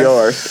better than ass-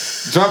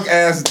 yours. Drunk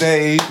ass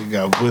Dave You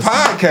got Bussy.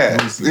 podcast.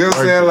 Bussy. You know what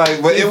I'm saying?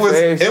 Like, but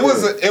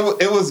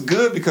It it was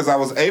good because I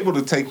was able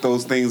to take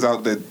those things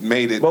out that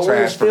made it But we were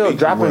trash for still me.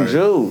 dropping Right.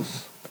 jewels.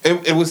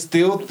 It was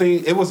still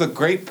it was a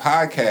great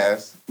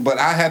podcast, but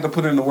I had to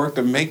put in the work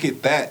to make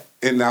it that,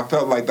 and I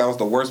felt like that was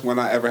the worst one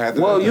I ever had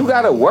to Well, do. you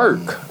gotta work,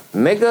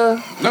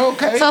 nigga.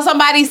 Okay. So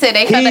somebody said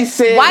they felt He like,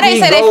 said why they he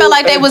say they go felt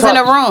like they and was in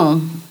a talk-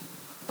 room.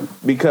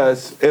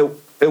 Because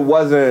it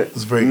wasn't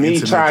It's a very me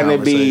intimate trying to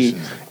be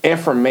conversation.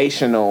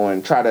 informational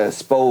and try to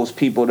expose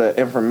people to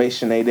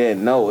information they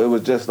didn't know. It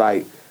was just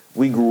like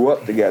we grew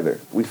up together.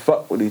 We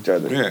fucked with each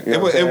other. Yeah, You know it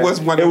what was- I'm it saying?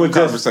 was one of It the was just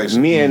conversations.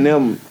 me and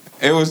them.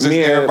 It was just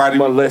Me and everybody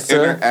Melissa,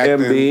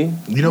 interacting. MB.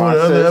 You know my what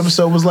other sis.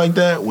 episode was like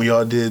that? We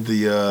all did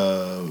the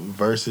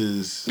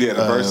versus. Yeah,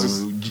 the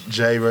versus.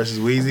 Jay versus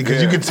Weezy. Because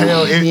you Yeah. could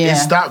tell it Yeah.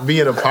 stopped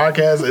being a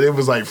podcast and it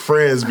was like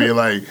friends being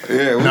like,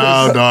 Yeah, we no,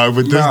 was- dog,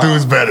 but this nah.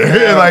 dude's better.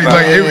 Yeah, like nah.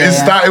 it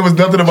stopped. It was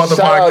nothing about the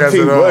Shout out podcast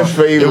T. at all. Bush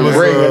for even It was,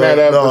 bringing that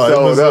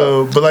episode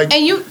up. But like,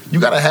 And you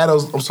gotta have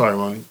those. I'm sorry,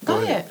 Monty. Go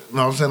ahead.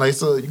 No, I'm saying like,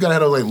 so you gotta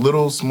have those like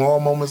little small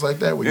moments like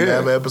that where you Yeah.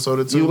 have an episode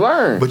or two. You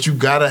learn. but you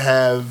gotta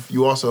have.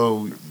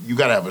 You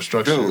gotta have a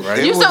structure, Dude, right?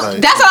 it You was so,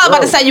 like- that's what I was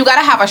about to say. You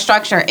gotta have a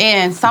structure,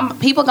 and some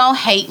people gonna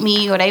hate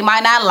me or they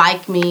might not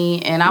like me,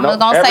 and I'm No,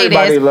 gonna say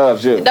everybody this.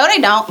 loves you. No, they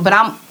don't. But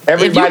I'm.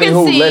 Everybody if you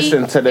who can see,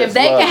 listen to this if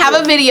they can loves have you.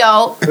 a video,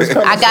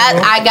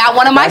 I got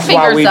one of my That's why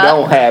fingers we up.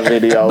 don't have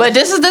videos. But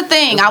this is the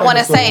thing I want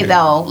to say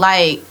though,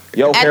 like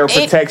Your hair at-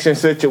 it- protection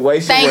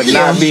situation Thank would you.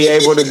 not be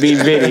able to be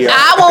video.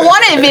 I would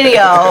want a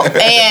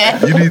video,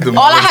 and You need the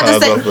all I have to monetize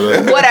say, off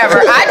of that.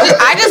 whatever.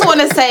 I just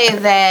want to say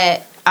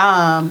that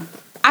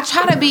I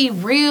try to be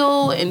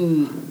real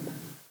and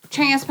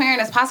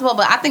transparent as possible,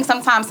 but I think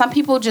sometimes some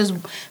people just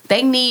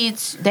they need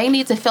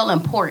to feel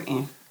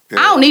important. I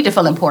don't need to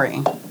feel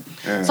important.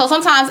 Yeah. So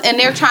sometimes, and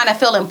they're trying to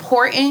feel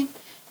important,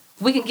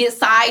 we can get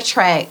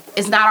sidetracked.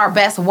 It's not our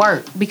best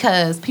work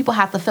because people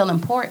have to feel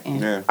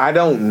important. Yeah. I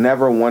don't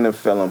never want to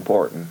feel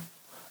important.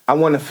 I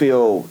want to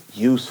feel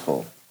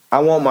useful. I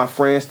want my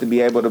friends to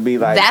be able to be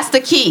like, That's the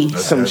key.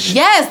 some shit.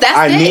 Yes, that's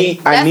I it. need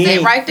That's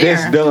it right there.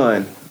 this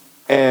done.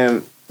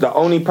 And the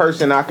only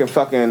person I can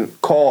fucking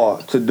call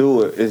to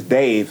do it is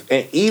Dave.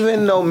 And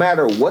even no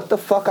matter what the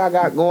fuck I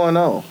got going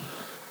on,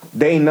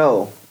 they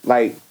know,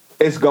 like,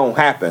 it's gonna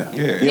happen.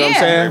 Yeah. You know what Yeah. I'm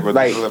saying? But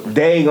Like, deliver.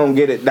 they gonna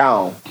get it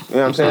down. You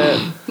know what I'm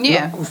saying?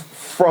 Yeah.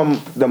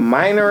 From the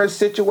minor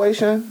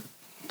situation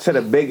to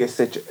the biggest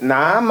situation.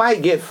 Now, I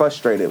might get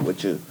frustrated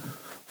with you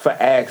for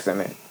asking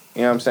it.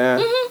 You know what I'm saying?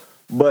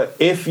 Mm-hmm. But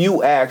if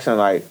you asking,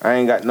 like, I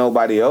ain't got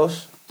nobody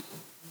else,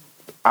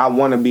 I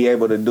want to be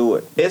able to do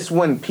it. It's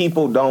when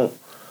people don't,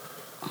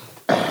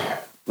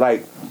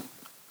 like,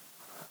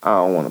 I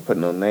don't want to put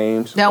no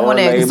names. They don't or want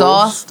to labels.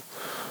 exhaust.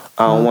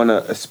 I don't want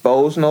to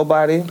expose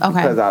nobody Okay.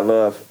 because I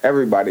love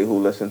everybody who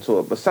listens to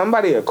it. But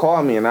somebody will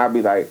call me and I'll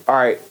be like, all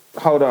right,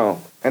 hold on.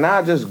 And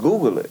I'll just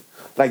Google it.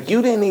 Like,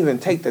 you didn't even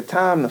take the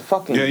time to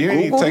fucking Yeah, you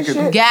didn't Google even take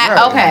shit. it.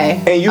 Got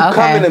okay. And you okay.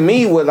 coming to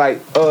me with like,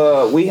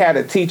 we had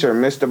a teacher,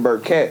 Mr.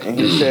 Burkett, and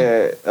he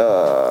said,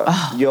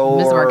 your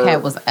Mr.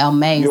 Burkett was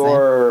amazing.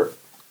 your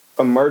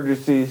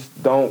emergencies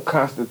don't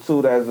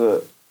constitute as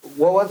a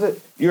What was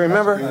it? You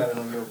remember? Planning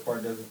on your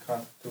part doesn't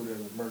constitute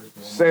an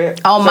emergency. Say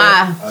it. Oh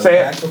my. Say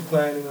it. Lack of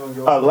planning on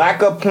your A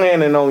lack of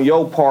planning on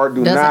your part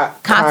do Doesn't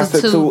not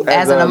constitute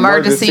as an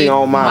emergency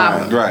on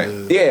mine. Right.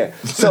 Yeah.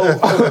 So you know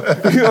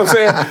what I'm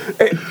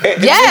saying?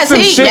 Yes,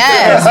 some shit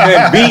yes.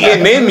 that's been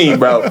beating in me,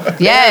 bro.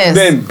 Yes.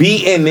 Been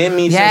beating in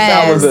me since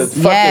I was a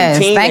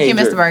fucking teenager. Thank you,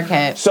 Mr.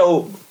 Burkhead.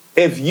 So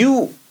if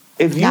you're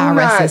God rest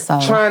not his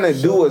soul. trying to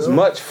do as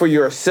much for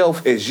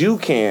yourself as you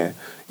can't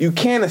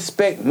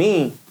expect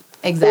me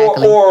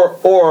Exactly.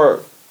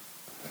 or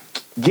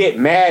get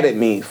mad at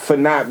me for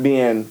not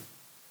being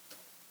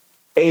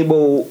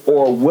able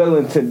or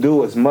willing to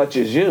do as much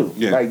as you.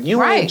 Yeah. Like you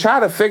Right. ain't try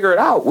to figure it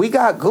out. We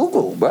got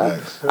Google, bro.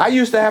 I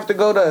used to have to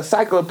go to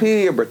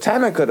Encyclopedia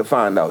Britannica to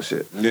find out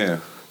shit. Yeah.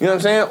 You know what I'm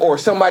saying? Or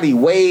somebody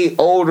way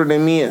older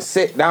than me and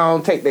sit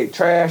down, take their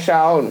trash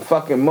out and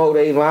fucking mow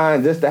their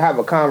line just to have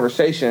a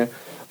conversation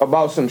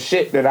about some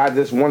shit that I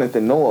just wanted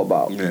to know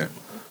about. Yeah.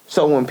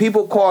 So when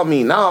people call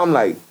me now, I'm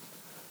like,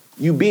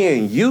 you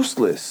being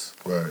useless.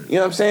 Right. You know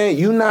what I'm saying?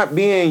 You not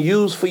being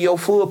used for your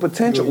full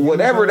potential,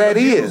 whatever that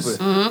is.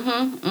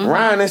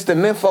 Ryan is the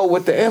nympho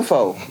with the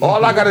info.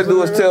 All I gotta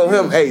do is tell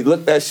him, hey,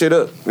 look that shit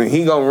up. And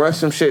he gonna run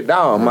some shit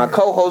down. My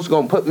co-host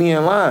gonna put me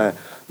in line.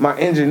 My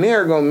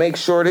engineer gonna make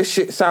sure this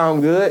shit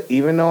sound good,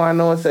 even though I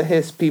know it's a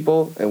hiss,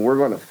 people, and we're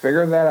gonna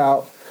figure that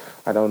out.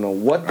 I don't know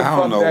what the I fuck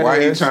don't know that why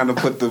you is. trying to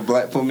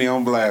put me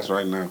on blast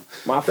right now.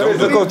 My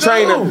physical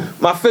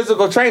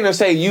trainer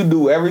say you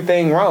do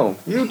everything wrong.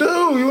 You do.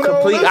 You don't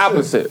Complete listen.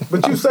 opposite.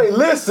 But you say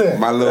listen.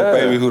 My little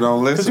baby who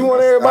don't listen. Because you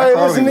want everybody to I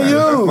call listen him to that. you.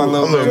 That's my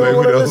little You baby. don't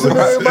want to listen to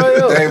everybody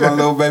else. Dave, my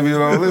little baby who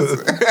don't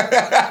listen.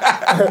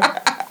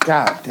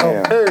 God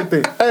damn.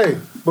 Everything. Hey,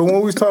 but when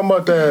we was talking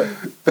about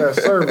that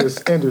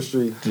service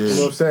industry, you know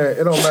what I'm saying?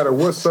 It don't matter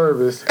what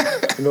service,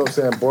 you know what I'm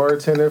saying?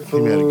 Bartender, He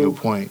food, made a good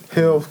point.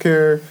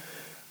 healthcare.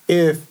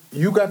 If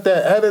you got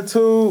that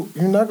attitude,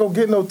 you're not gonna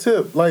get no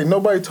tip. Like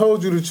nobody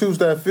told you to choose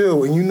that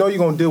field, and you know you're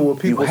gonna deal with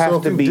people. You have so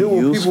if to you be deal with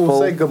people useful.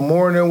 who say good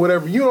morning,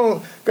 whatever, you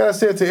don't gotta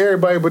say it to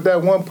everybody. But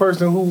that one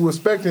person who was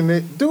expecting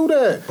it, do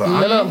that. But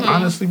And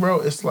honestly, bro,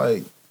 it's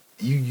like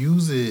you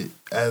use it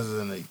as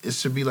it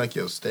should be like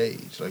your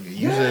stage. Like you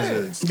use it as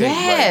an escape.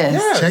 Yes.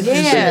 Like, check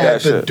this shit Yeah.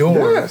 at the That shit.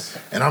 door. Yes.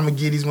 And I'm gonna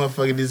give these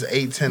motherfuckers this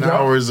 8-10 Yeah.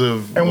 hours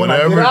of And when I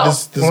whatever get out,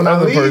 this when I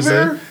other leave person.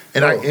 here,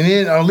 and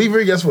then I'll leave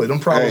here, guess what? Them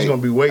problems Hey,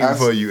 gonna be waiting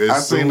for you. I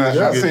As soon seen as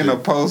you I get seen there. a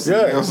post.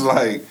 Yeah. It was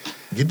like,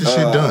 Get the shit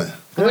done.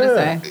 What it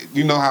say?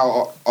 you know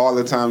how all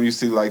the time you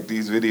see like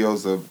these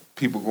videos of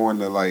people going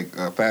to like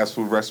fast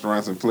food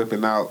restaurants and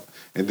flipping out,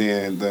 and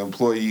then the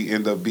employee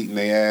end up beating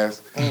their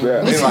ass.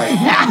 Yeah. They like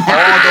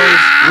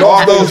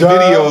all those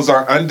videos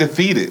are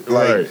undefeated.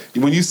 Like Right.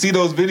 when you see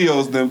those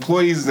videos, the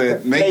employees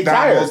at They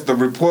McDonald's, tired. the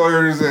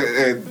reporters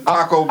at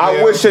Taco Bell,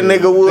 I wish a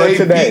nigga would they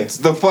today. beats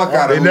the fuck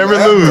out They of never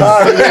them. lose.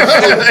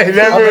 They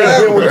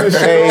never lose.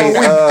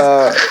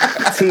 Hey,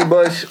 T.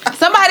 Bush.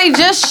 Somebody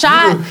just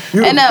shot,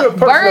 you and the a person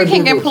Burger that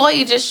King did this.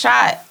 employee just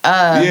shot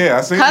Yeah,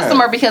 I seen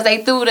customer that. because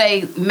they threw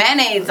their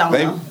mayonnaise on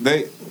them.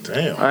 They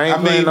Damn. I ain't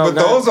I playing mean, no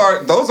but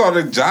games. those are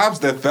the jobs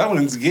that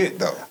felons get,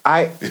 though.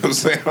 I You know what I'm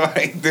saying?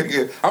 Like,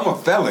 nigga, I'm a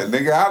felon,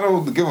 nigga. I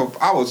don't give a.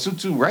 I will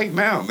shoot you right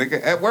now,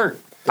 nigga, at work.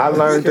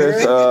 learned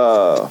this.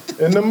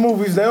 in the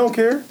movies, they don't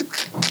care.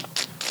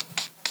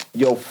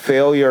 Your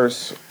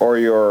failures or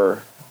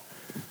your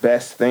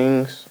best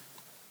things,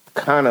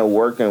 kind of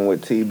working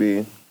with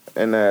TB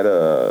and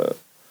that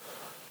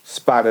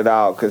spotted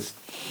out, because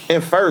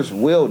at first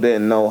Will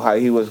didn't know how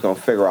he was gonna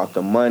figure out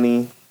the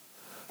money,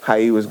 how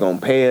he was gonna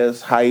pay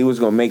us, how he was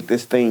gonna make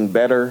this thing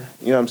better.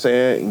 You know what I'm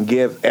saying? And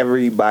give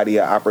everybody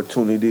an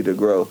opportunity to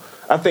grow.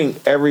 I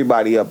think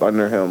everybody up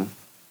under him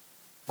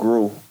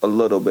grew a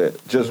little bit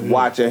just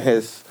watching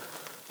his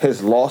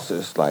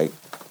losses. Like,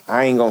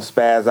 I ain't gonna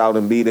spaz out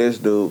and be this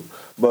dude.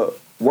 But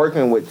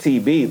working with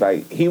TB,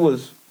 like, he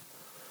was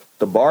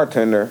the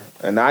bartender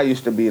and I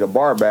used to be the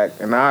bar back,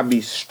 and I'd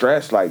be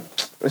stressed like,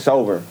 it's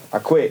over, I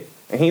quit.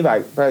 And he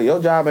like, bro,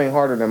 your job ain't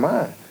harder than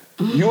mine.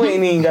 You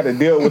ain't even got to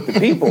deal with the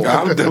people.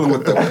 I'm dealing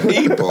with the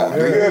people. You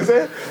know what I'm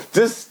saying?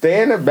 Just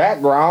stay in the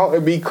background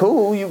and be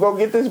cool. You go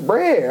get this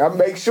bread. I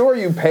make sure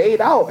you paid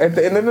out at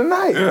the end of the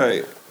night.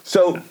 Right.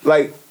 So,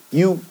 like,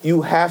 you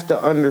have to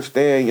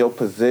understand your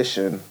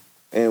position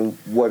in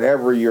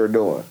whatever you're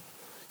doing.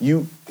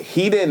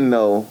 He didn't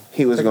know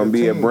he was going to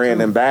be a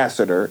brand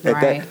ambassador. At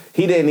Right. that,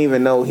 he didn't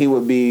even know he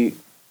would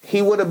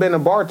have been a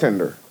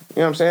bartender.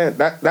 You know what I'm saying?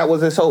 That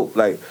was his hope.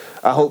 Like,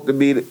 I hope to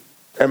be.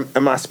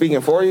 Am I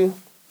speaking for you?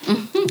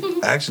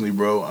 Actually,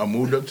 bro, I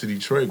moved up to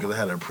Detroit because I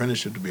had an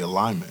apprenticeship to be a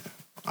lineman.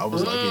 I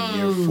was like in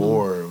year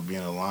 4 of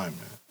being a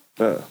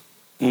lineman.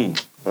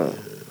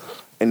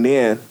 And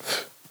then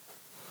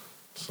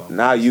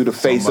now you the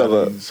face of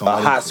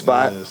a hot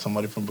spot. Yeah,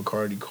 somebody from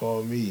Bacardi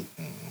called me.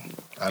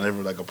 I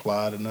never like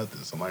applied or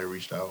nothing. Somebody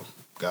reached out,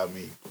 got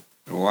me.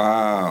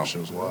 Wow.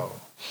 Shit was wild.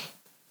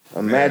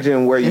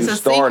 Imagine where It's you a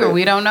started. secret.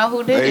 We don't know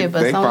who did it,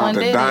 but they someone found a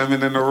did it.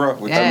 diamond in the rough.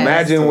 With Yeah.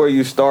 Imagine where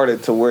you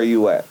started to where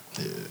you at.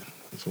 Yeah,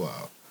 it's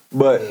wild.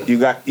 but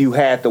you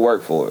had to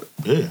work for it.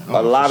 Yeah,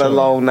 A lot of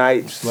long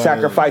nights,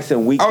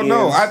 sacrificing weekends. Oh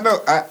no,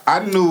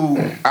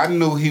 I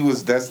knew he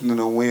was destined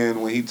to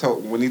win when he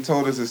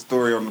told us his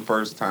story on the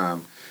first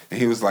time, and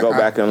he was like, Go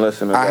back and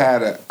listen to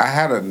that. I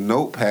had a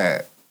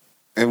notepad,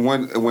 and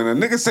when a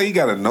nigga say he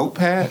got a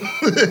notepad,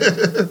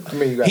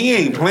 he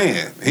ain't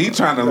playing. He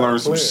trying to learn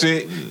some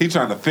shit. He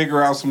trying to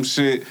figure out some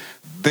shit.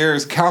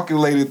 There's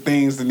calculated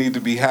things that need to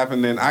be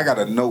happening. I got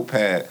a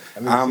notepad.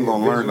 I'm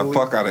gonna learn the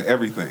fuck out of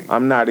everything.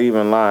 I'm not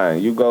even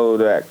lying. You go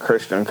to that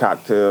Christian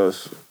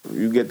Cocktails,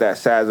 you get that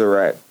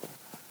Sazerac.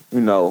 You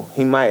know,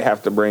 he might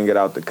have to bring it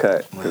out the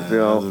cut. Man, you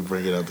know,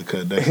 bring it out the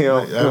cut. He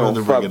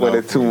don't fuck with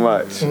it too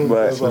much.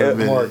 But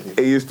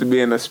it used to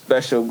be in a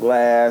special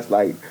glass,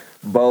 like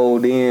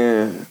bowled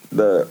in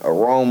the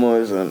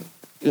aromas and,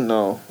 you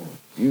know,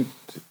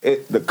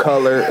 the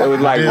color. It was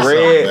like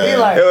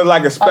red. It was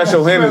like a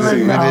special Hennessy.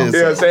 You know what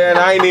I'm saying?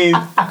 I ain't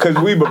even, because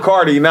we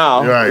Bacardi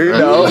now. Right, you right.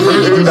 know,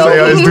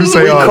 It's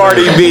we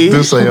Cardi B.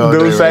 Duce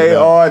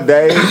all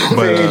day.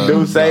 But,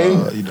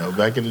 Duce. you know,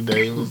 back in the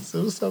day, it was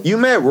something. You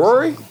met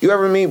Rory? You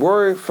ever meet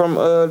Rory from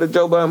the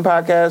Joe Budden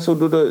podcast who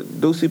do the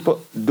Duce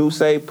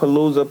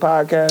Palooza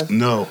podcast?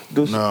 No.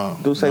 Duce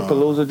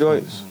Palooza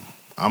joints?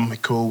 I'm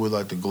cool with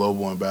like the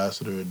global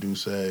ambassador of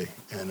Duce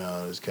and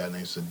this cat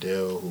named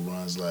Sadell who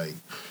runs like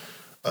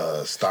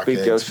Speak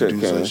your StockX, shit,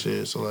 Duce Kenny.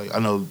 shit. So like I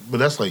know, but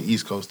that's like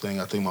East Coast thing.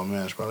 I think my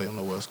man's probably on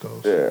the West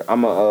Coast. Yeah,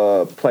 I'm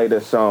going to play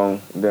this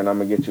song, then I'm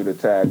going to get you to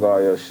tag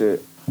all your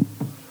shit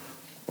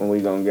when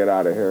we going to get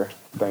out of here.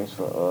 Thanks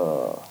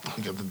for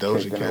You got the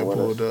Doja Cat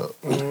pulled up.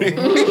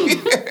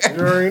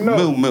 You already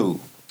know. Moo.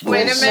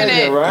 Wait a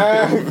minute.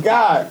 Right?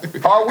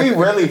 God, are we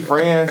really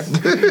friends?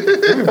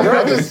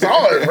 I just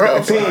saw it,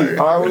 bro. T,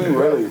 are we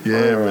really friends?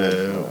 Yeah,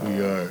 man,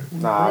 we are.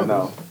 Nah, I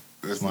know.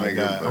 This My nigga,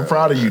 God, I'm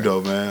proud of you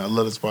though, man. I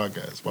love this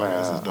podcast. This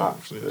podcast is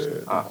dope.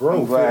 Shit.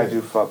 I'm glad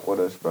you fuck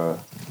with us, bro.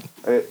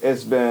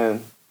 It's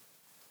been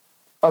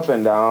up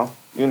and down,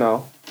 you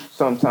know.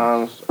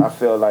 Sometimes I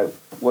feel like,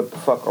 what the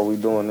fuck are we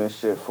doing this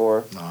shit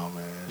for? Nah,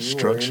 man.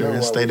 Structure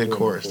and stay the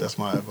course. That's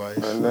my advice.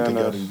 I think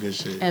y'all do good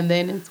shit. And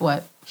then it's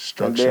what?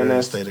 Structure And then and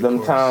it's stay the them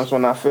course. times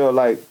when I feel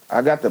like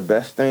I got the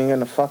best thing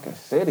in the fucking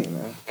city,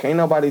 man. Can't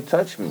nobody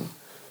touch me.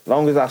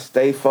 Long as I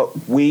stay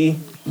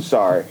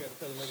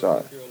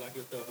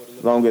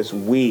long as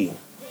we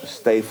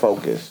stay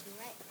focused,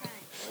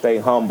 stay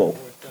humble,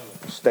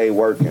 stay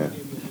working,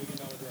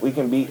 we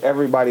can beat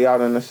everybody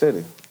out in the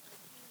city.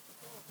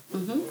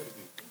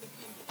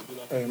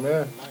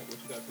 Amen.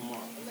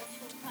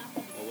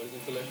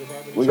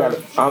 We got.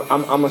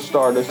 I'm gonna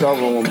start this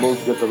over when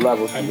Boots get the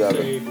levels together.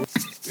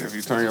 if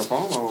you turn your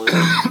phone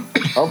on,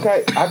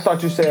 Okay, I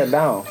thought you said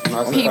down.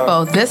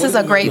 People, this is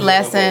a great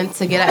lesson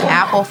to get an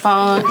Apple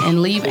phone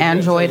and leave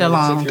Android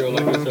alone.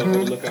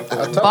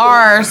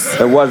 Bars.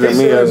 It wasn't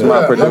me as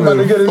my I'm about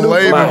to get a producer, new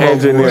phone. my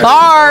engineer.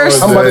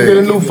 Bars. I'm about to get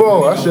a new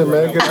phone. I should,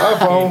 man. Get an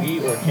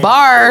iPhone.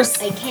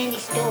 Bars. A candy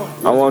store.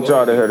 I want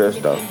y'all to hear this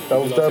though.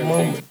 That was that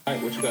moment.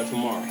 What you got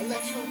tomorrow?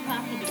 Intellectual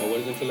property. What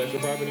is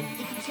intellectual property?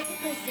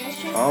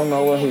 I don't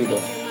know what he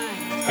does.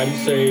 How do you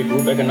say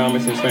group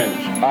economics in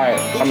Spanish? All right,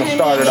 I'm gonna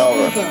start it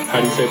over. How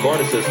do you say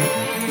barter system?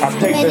 I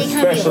picked this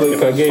especially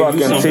If I because gave you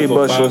fucking something T. for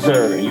Bush was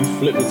 500 here. and you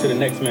flip it to the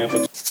next man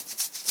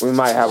for We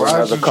might have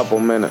another couple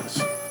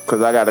minutes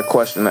because I got a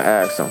question to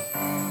ask him.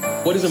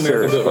 what is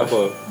America Serious built off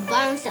question. of?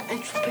 Violence and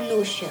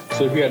entrepreneurship.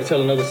 So if you had to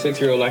tell another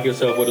 6-year-old like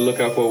yourself what to look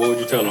out for, what would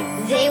you tell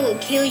them? They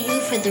would kill you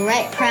for the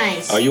right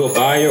price. Are you a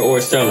buyer or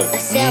a seller? A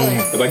seller.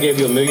 If I gave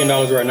you $1 million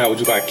right now, would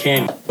you buy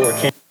candy or a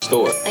candy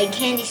store? A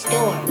candy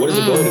store. What is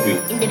the goal to be?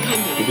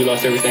 Independent. If you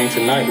lost everything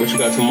tonight, what you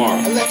got tomorrow?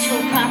 Intellectual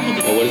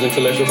property. And what is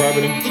intellectual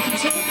property? You can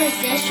take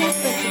possessions,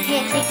 but you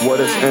can't take What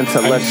is mine. How do you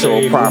intellectual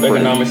say group property?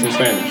 economics in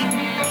Spanish?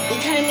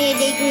 Economía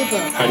de grupo.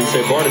 How do you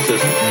say barter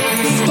system?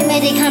 Sistema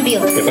de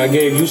cambio. If I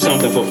gave you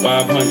something for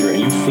 500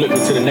 and you flipped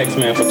it to the next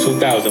man for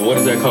 2,000, what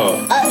is that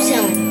called?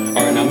 Upselling.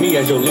 All right, now me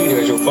as your leader,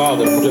 as your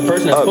father, the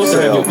person that's supposed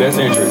to have your best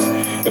interest.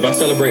 If I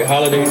celebrate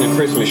holidays and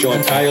Christmas your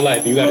entire life,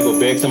 and you got to go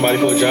beg somebody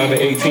for a job at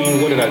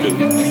 18, what did I do?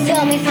 You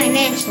failed me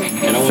financially.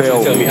 And I want you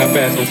to tell me how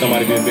fast can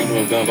somebody be a victim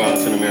of gun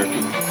violence in America?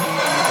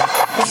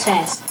 It's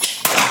fast.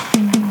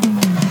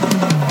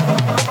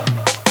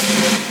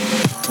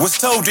 Was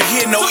told to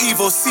hear no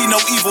evil, see no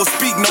evil,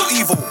 speak no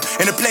evil.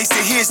 In a place that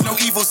hears no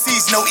evil,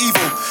 sees no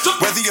evil.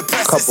 Whether the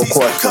oppressor Couple sees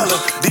questions. no color,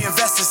 the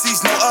investor sees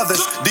no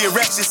others. The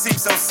erection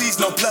seems so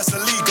seasonal plus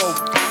illegal.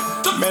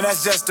 Man,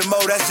 that's just the mo,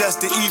 that's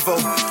just the evil.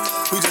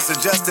 We just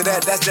adjusted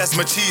that, that's just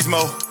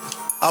machismo.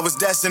 I was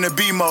destined to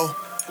be mo.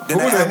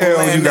 Then Who I the had hell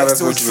land you gotta next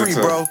to a listen tree,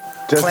 to? bro.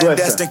 Just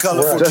Clandestine, listen.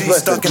 colorful Just G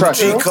listen. stuck in the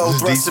Trust me. cheat code,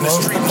 thrust in the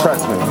street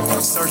Trust mode.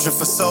 me. Searching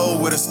for soul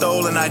with a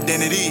stolen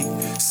identity.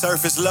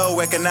 Surface low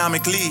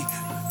economically.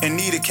 in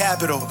need of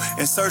capital,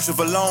 in search of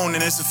a loan,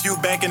 and it's a few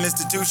banking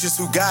institutions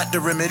who got the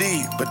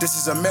remedy. But this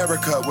is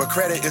America, where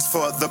credit is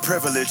for the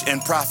privileged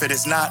and profit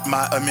is not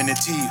my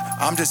amenity.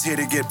 I'm just here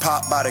to get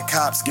popped by the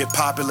cops, get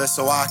popular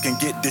so I can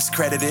get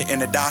discredited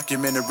in a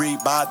documentary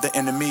by the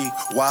enemy,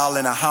 while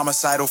in a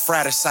homicidal,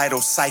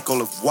 fratricidal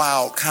cycle of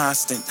wild,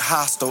 constant,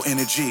 hostile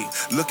energy,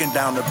 looking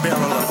down the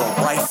barrel of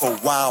a rifle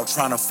while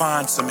trying to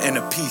find some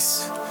inner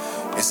peace.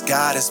 As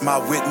God is my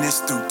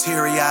witness through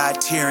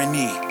teary-eyed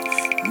tyranny.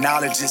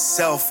 Knowledge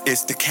itself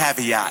is the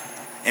caveat,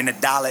 and the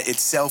dollar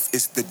itself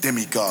is the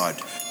demigod.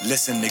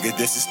 Listen, nigga,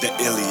 this is the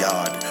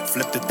Iliad.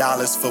 Flip the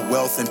dollars for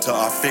wealth until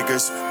our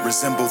figures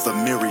resemble the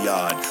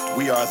myriad.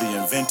 We are the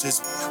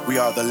inventors, we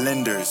are the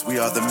lenders, we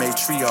are the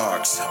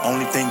matriarchs.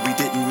 Only thing we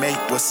didn't make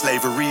was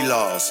slavery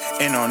laws.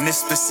 And on this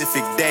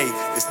specific day,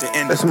 it's the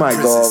end This of the might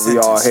prison go over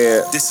y'all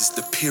sentence. head. This is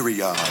the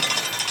period.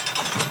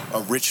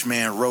 A rich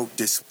man wrote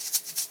this.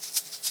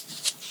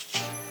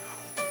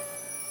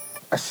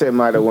 That shit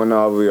might have went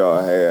over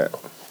y'all head.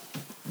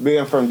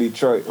 Being from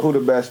Detroit, who the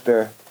best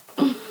there?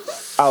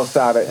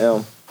 Outside of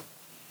M.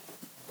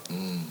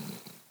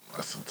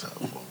 That's a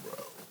tough one,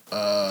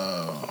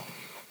 bro.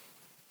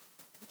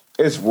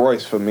 It's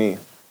Royce for me.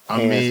 I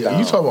hands mean, down.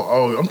 you talk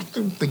about, I'm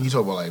thinking you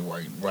talk about like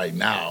right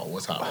now,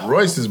 what's hot.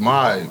 Royce is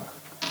my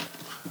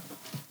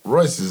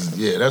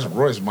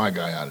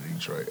guy out of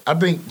Detroit. I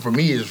think for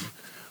me is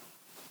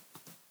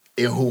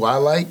in who I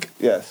like.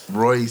 Yes.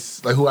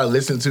 Royce, like who I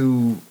listen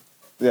to.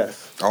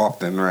 Yes.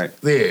 Often, right?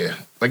 Yeah.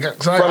 Like,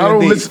 so I From don't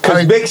the deep. listen. 'Cause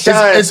Like, Big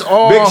Sean, it's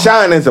all, Big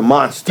Sean is a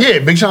monster. Yeah,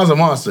 Big Sean's a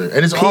monster.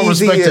 And it's all PZ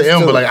respect is to M,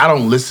 too. but like I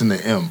don't listen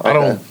to M. I Okay.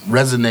 don't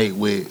resonate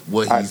with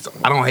what he's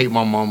I don't hate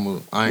my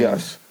mama. I ain't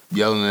Yes.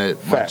 yelling at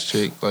my Facts.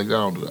 chick. Like I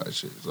don't do that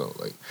shit. So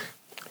like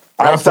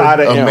Outside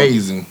of M.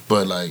 amazing,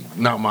 but like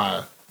not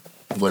my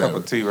whatever.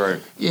 Cup of tea, right?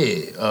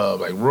 Yeah,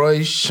 like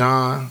Royce,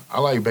 Sean. I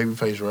like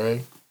Babyface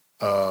Ray.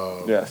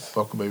 Yes.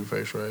 Fuck with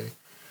Babyface Ray.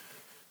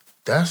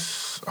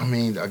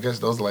 I guess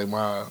those are like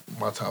my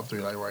top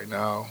three like right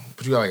now.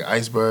 But you got like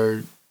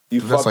Iceberg.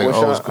 You That's fuck like with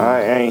old Sean? school.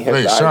 I ain't hit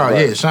Hey, the Sean,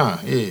 Iceberg. yeah, Sean,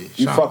 yeah. You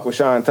Sean. fuck with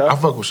Sean Tough? I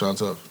fuck with Sean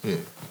Tough, yeah.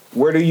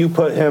 Where do you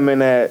put him in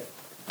that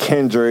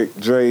Kendrick,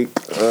 Drake,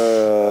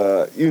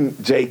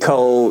 J.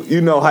 Cole?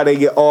 You know how they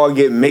get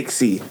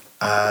mixy.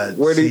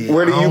 Where do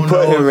you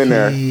put him in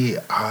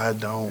there? I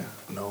don't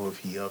know if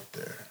he up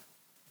there.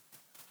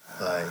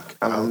 Like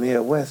I'm a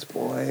Midwest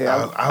boy.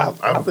 I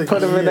I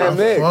put him in that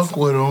mix. I fuck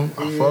with him.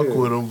 I fuck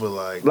with him,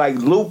 but like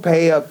Lupe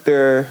up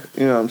there.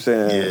 You know what I'm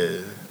saying?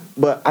 yeah.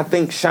 But I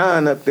think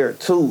Sean up there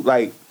too.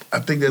 Like I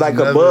think there's like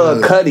another,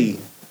 above Cuddy.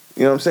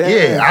 You know what I'm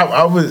saying? Yeah,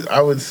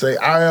 I would say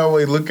I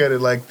always look at it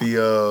like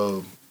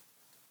the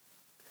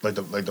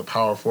the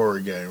power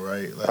forward game,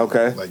 right? Like,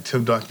 Okay. Like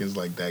Tim Duncan's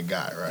like that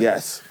guy, right?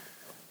 Yes.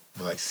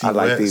 But like I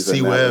like these C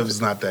analogies.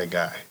 Webb's not that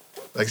guy.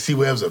 Like C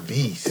Webb's a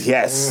beast.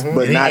 Yes, And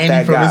but he- not and that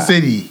he from guy. the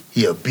city.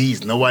 He a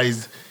beast.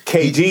 Nobody's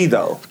KG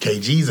though.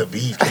 KG's a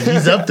beast.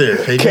 KG's up there.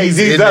 KG's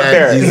in up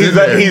there. in He's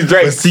there.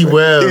 Drake. But C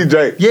Webb. He's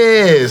Drake.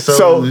 Yeah.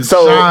 So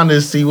Sean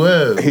is C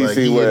Webb. He's Like,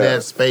 C. he in Webb.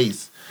 that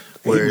space.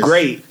 where it's-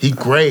 great. He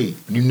great.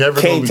 You never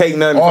Can't gonna take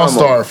nothing from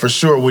all-star him. for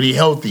sure. When he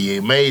healthy,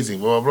 amazing,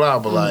 blah, blah,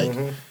 blah. But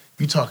like,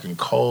 you talking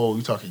Cole,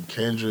 you talking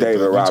Kendrick, David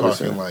you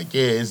Robinson. talking like,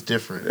 yeah, it's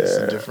different. It's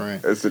a Yeah,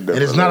 different. it's a And it's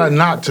different not a level.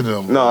 knock to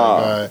them.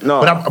 No,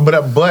 no.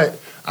 But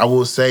I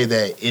will say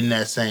that in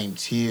that same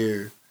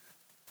tier,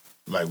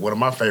 like one of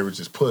my favorites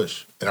is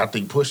Push, and I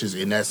think Push is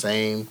in that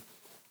same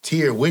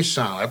tier with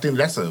Sean. I think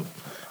that's a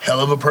hell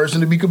of a person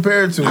to be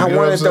compared to. I you know what I'm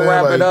wanted to saying?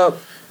 wrap Like, it up.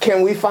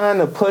 Can we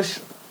find the Push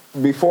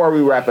before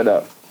we wrap it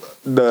up?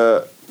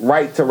 The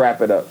right to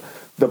wrap it up.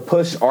 The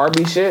Push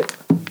Arby shit.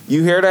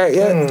 You hear that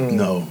yet?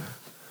 No.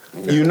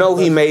 You know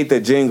he made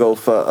the jingle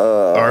for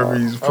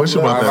Arby's. Push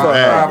about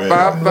that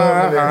bag,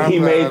 man. He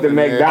made the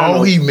McDonald's.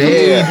 Oh, he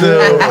made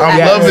the I'm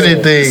Yes. loving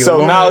it thing.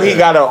 So now he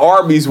got an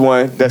Arby's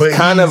one that's But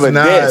kind of he's a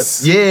not,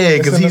 diss. Yeah,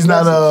 because he's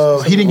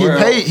not he didn't get Well-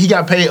 paid. He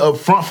got paid up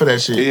front for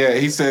that shit. Yeah,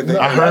 he said that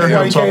I heard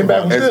him talking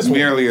about as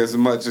nearly as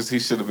much as he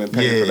should have been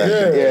paid for that.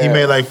 shit. Yeah. He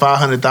made like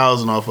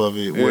 $500,000 off of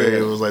it. Where Yeah.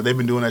 it was like they've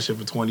been doing that shit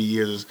for 20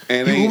 years.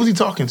 And Who he- was he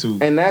talking to?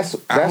 And that's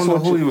I don't know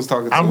what who he was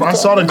talking to. I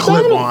saw the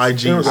clip on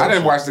IG. I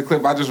didn't watch the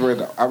clip. I just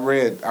read.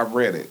 I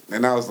read it,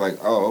 and I was like,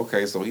 "Oh,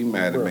 okay." So he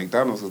mad at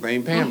McDonald's because they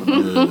ain't paying him.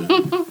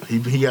 He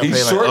got He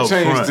paid like up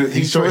shortchanged front. it.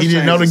 He He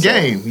didn't know the shortchanged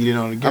game. He didn't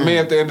know the game. I mean,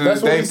 at the end of That's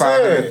the what day, he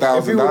said. $500,000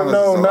 If he would've is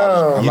known a now.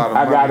 lot of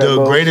I money. got it. The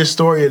Bro. greatest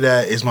story of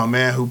that is my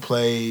man who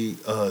played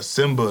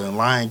Simba in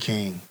Lion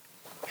King.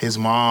 His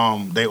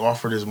mom, they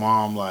offered his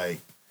mom like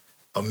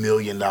 $1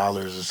 million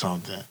or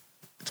something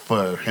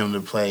for him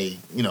to play,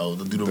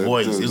 to do the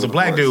voice. It was a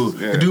black dude,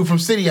 yeah. the dude from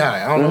City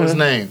High. I don't know his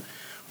name,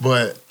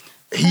 but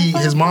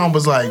his mom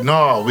was like,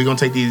 "No, we're gonna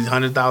take these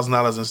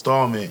 $100,000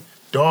 installment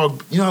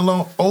Dog, you know how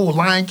long old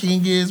Lion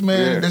King is,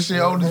 man? Yeah. That shit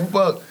old as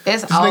fuck.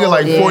 It's this nigga old,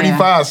 like yeah.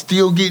 45,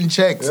 still getting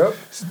checks. Yep.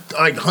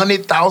 Like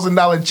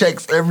 $100,000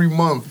 checks every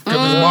month.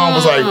 Because his mom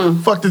was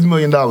like, fuck this $1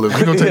 million. We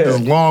gonna take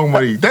this long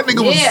money. That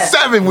nigga was Yeah.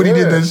 7 when he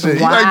did that shit.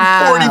 He like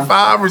Wow.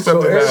 45 or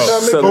something every now.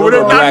 time they So But little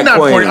whatever, black not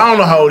 40. queen. I don't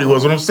know how old he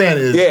was. What I'm saying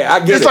is, Yeah, I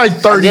get it's it. like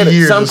 30 I get it.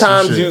 years. or some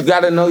Sometimes shit. you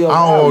gotta know your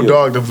I don't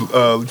know, value.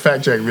 dog. The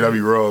fact check me, I'd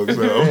be wrong.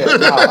 So. Yeah,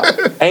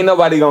 nah, ain't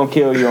nobody gonna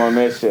kill you on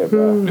that shit,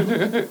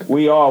 bro.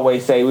 We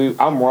always say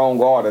I'm wrong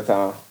all the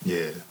time.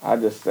 Yeah. I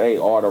just say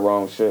all the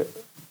wrong shit.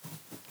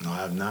 No, I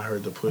have not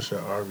heard the Pusha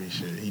RV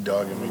shit. He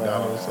dogging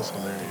McDonald's. That's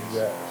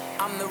hilarious.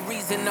 I'm the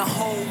reason the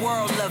whole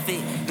world love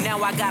it.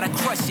 Now I gotta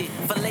crush it.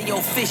 Filet-O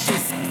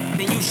fishes,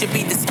 then you should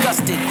be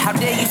disgusted. How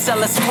dare you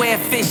sell a square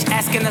fish,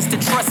 asking us to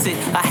trust it?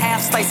 A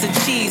half slice of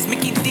cheese,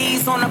 Mickey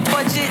D's on a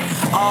budget.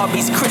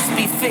 Arby's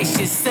crispy fish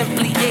is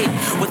simply it.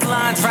 With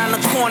lines round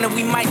the corner,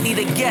 we might need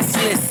a guest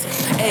list.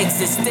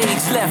 Eggs at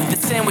stage left, the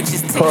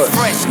sandwiches taste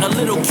fresh. A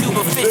little cube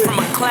of fish from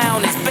a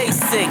clown is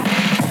basic.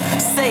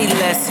 Say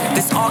less,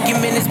 this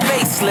argument is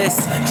baseless.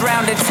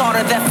 Drowned in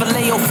tartar, that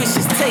Filet-O fish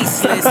is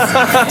tasteless.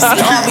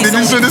 See, Arby's Did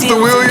you say only this the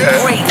deals wheel with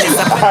yet? greatness.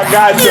 I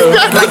got you.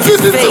 Like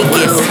it's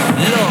Vegas.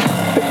 Look,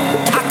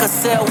 I could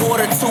sell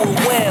water to a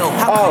whale.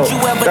 How could you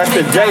ever that's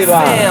the think J I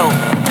line. fail?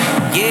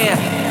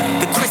 Yeah,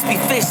 the crispy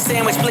fish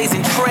sandwich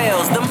blazing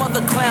trails. The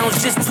mother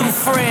clown's just too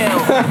frail.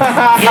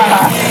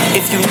 Yeah,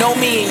 if you know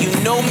me and you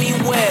know me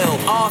well,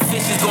 all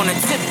fish is gonna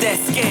tip that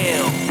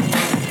scale.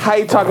 How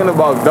you talking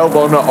about dope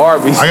on the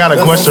Arby's? I got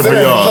a question for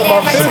y'all.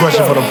 It's a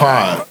question for the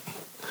pod.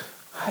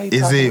 How you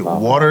Is talking it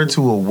about water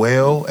to a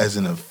whale as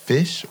in a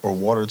fish, or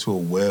water to a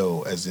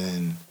whale as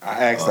in,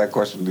 I asked that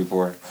question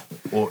before.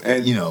 or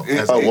And you know, it-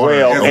 as a a water,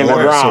 whale as in a the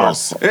water ground?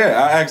 source? Yeah,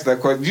 I asked that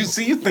question.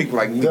 You think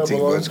like me too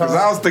Double much because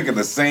I was thinking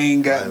the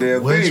same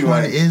goddamn Which thing.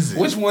 one like, is it?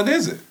 Which one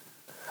is it?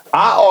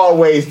 I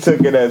always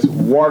took it as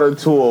water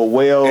to a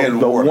whale, In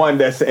the water. one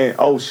that's in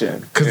ocean.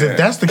 Because Yeah. if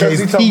that's the 'Cause case,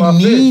 he talking he about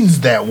fish. needs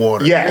that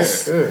water.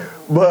 Yes. Yeah.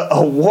 But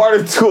a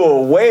water to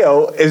a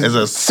whale is As a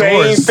the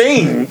same source.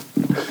 thing.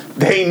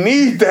 They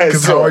need that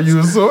Because how are source. you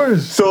a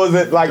source? So is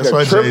it like That's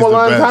why a Jay's triple the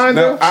best.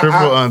 entendre?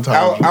 Triple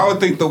entendre. I would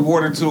think the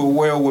water to a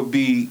whale would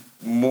be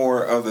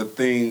more of the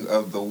thing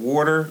of the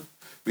water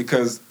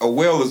because a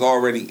whale is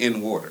already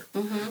in water.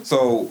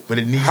 So, But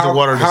it needs the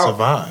water to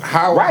survive.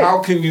 How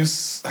can you?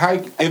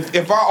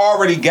 If I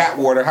already got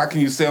water, how can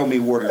you sell me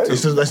water too?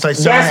 It's like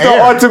selling That's the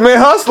air. ultimate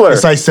hustler.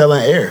 It's like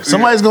selling air.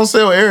 Somebody's gonna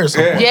sell air. At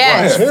some point.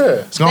 Yes. Yeah.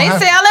 It's gonna They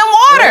happen. selling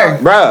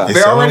water. Bruh, They They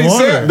selling already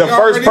water. said the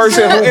first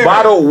person who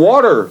bottled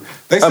water.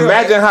 They sell-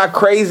 Imagine how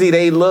crazy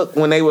they look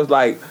when they was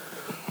like,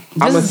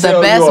 I'm This gonna is the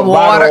sell best you a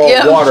water. bottle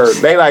Yeah. of water.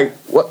 They like,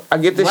 what? I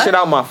get this What? shit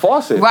out my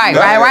faucet. Right,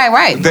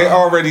 right. They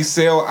already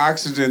sell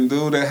oxygen,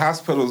 dude, at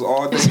hospitals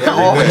all day.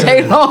 All every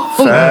day long.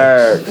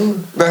 Fact.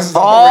 That's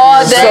All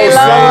already day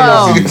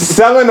sold. long.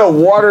 Selling the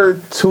water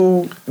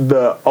to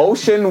the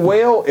ocean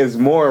whale is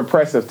more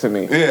impressive to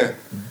me. Yeah,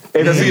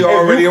 because he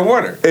already in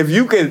water. If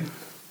you could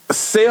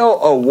sell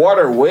a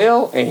water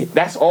whale and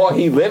that's all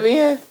he live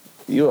in,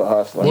 you a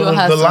hustler. You a Well, the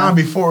hustler. line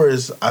before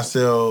is I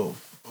sell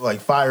like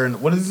fire.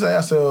 What does it say?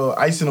 I sell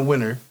ice in the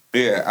winter.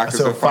 Yeah, I I can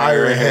sell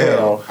fire in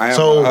hell. I am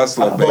So a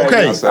hustler. baby.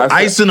 okay, I said-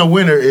 ice in the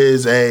winter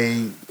is a.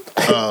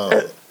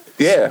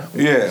 Yeah.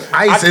 Yeah,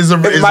 Ice is a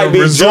it might be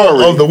result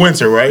jewelry. of the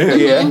winter, right? yeah,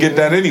 you can get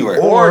that anywhere.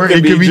 Or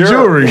it could be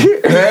jewelry.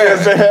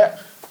 Yeah.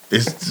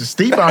 It's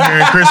steep out here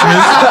in Christmas,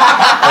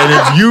 and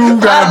if you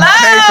got to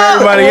pay for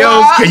everybody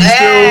else,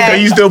 can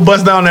you still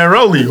bust down that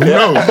rollie? Who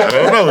knows? I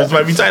don't know. It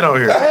might be tight out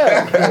here.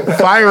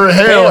 Fire and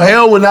hell.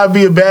 Hell would not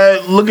be a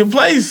bad looking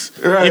place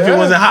if it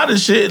wasn't hot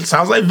as shit. It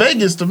sounds like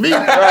Vegas to me. It's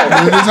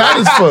hot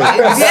as fuck.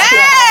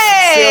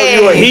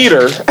 You a Yay!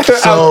 heater.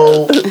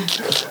 So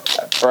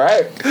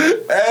Right.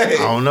 I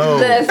don't know.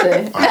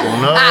 Listen. I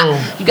don't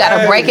know. You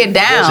gotta break it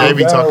down. Jay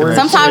be talking that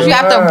Sometimes shit. you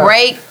have to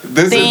break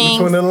This things.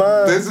 Between the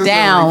lines. This is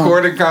Down. a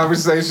recorded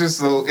conversation,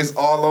 so it's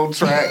all on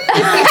track.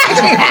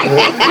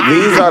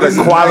 These are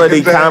the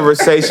quality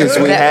conversations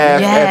we have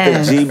Yes.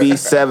 at the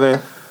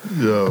GB7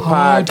 Yo.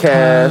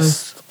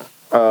 podcast.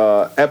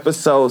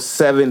 Episode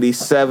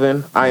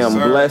 77. I am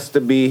Sir. blessed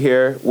to be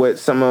here with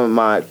some of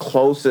my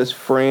closest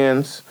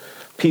friends,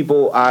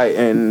 people I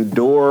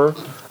endure,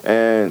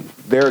 and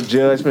their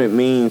judgment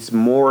means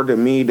more to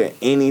me than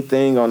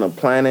anything on the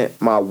planet.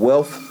 My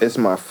wealth is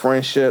my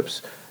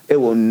friendships. It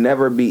will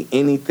never be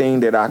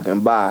anything that I can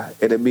buy.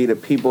 It'll be the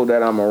people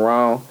that I'm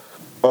around.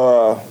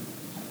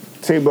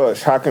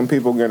 T-Bush, how can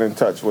people get in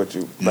touch with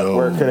you? Yo.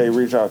 Where can they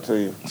reach out to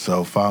you?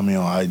 So follow me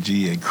on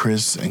IG at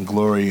Chris and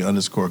Glory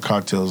 _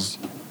 cocktails.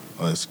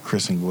 It's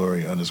Chris and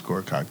Glory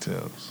 _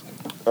 cocktails.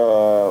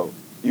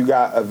 You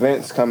got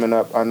events coming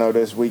up, I know,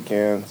 this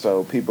weekend,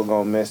 so people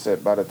gonna miss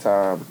it by the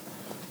time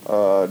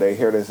they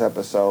hear this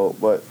episode.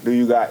 But do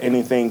you got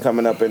anything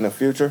coming up in the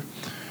future?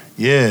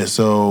 Yeah,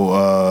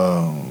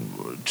 so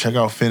check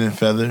out Fin and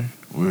Feather.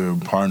 We're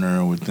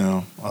partnering with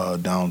them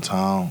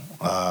downtown,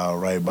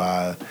 right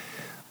by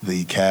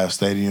the Cavs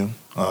Stadium.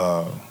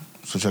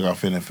 So check out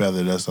Fin and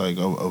Feather. That's like,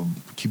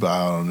 keep an eye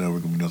out on them. We're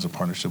going to be doing some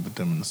partnership with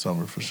them in the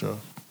summer for sure.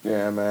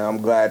 Yeah, man. I'm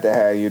glad to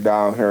have you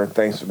down here.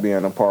 Thanks for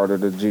being a part of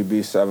the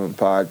GB7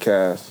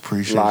 podcast.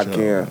 Appreciate Lock y'all.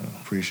 in. Man.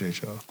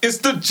 Appreciate y'all. It's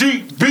the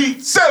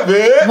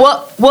GB7.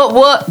 What?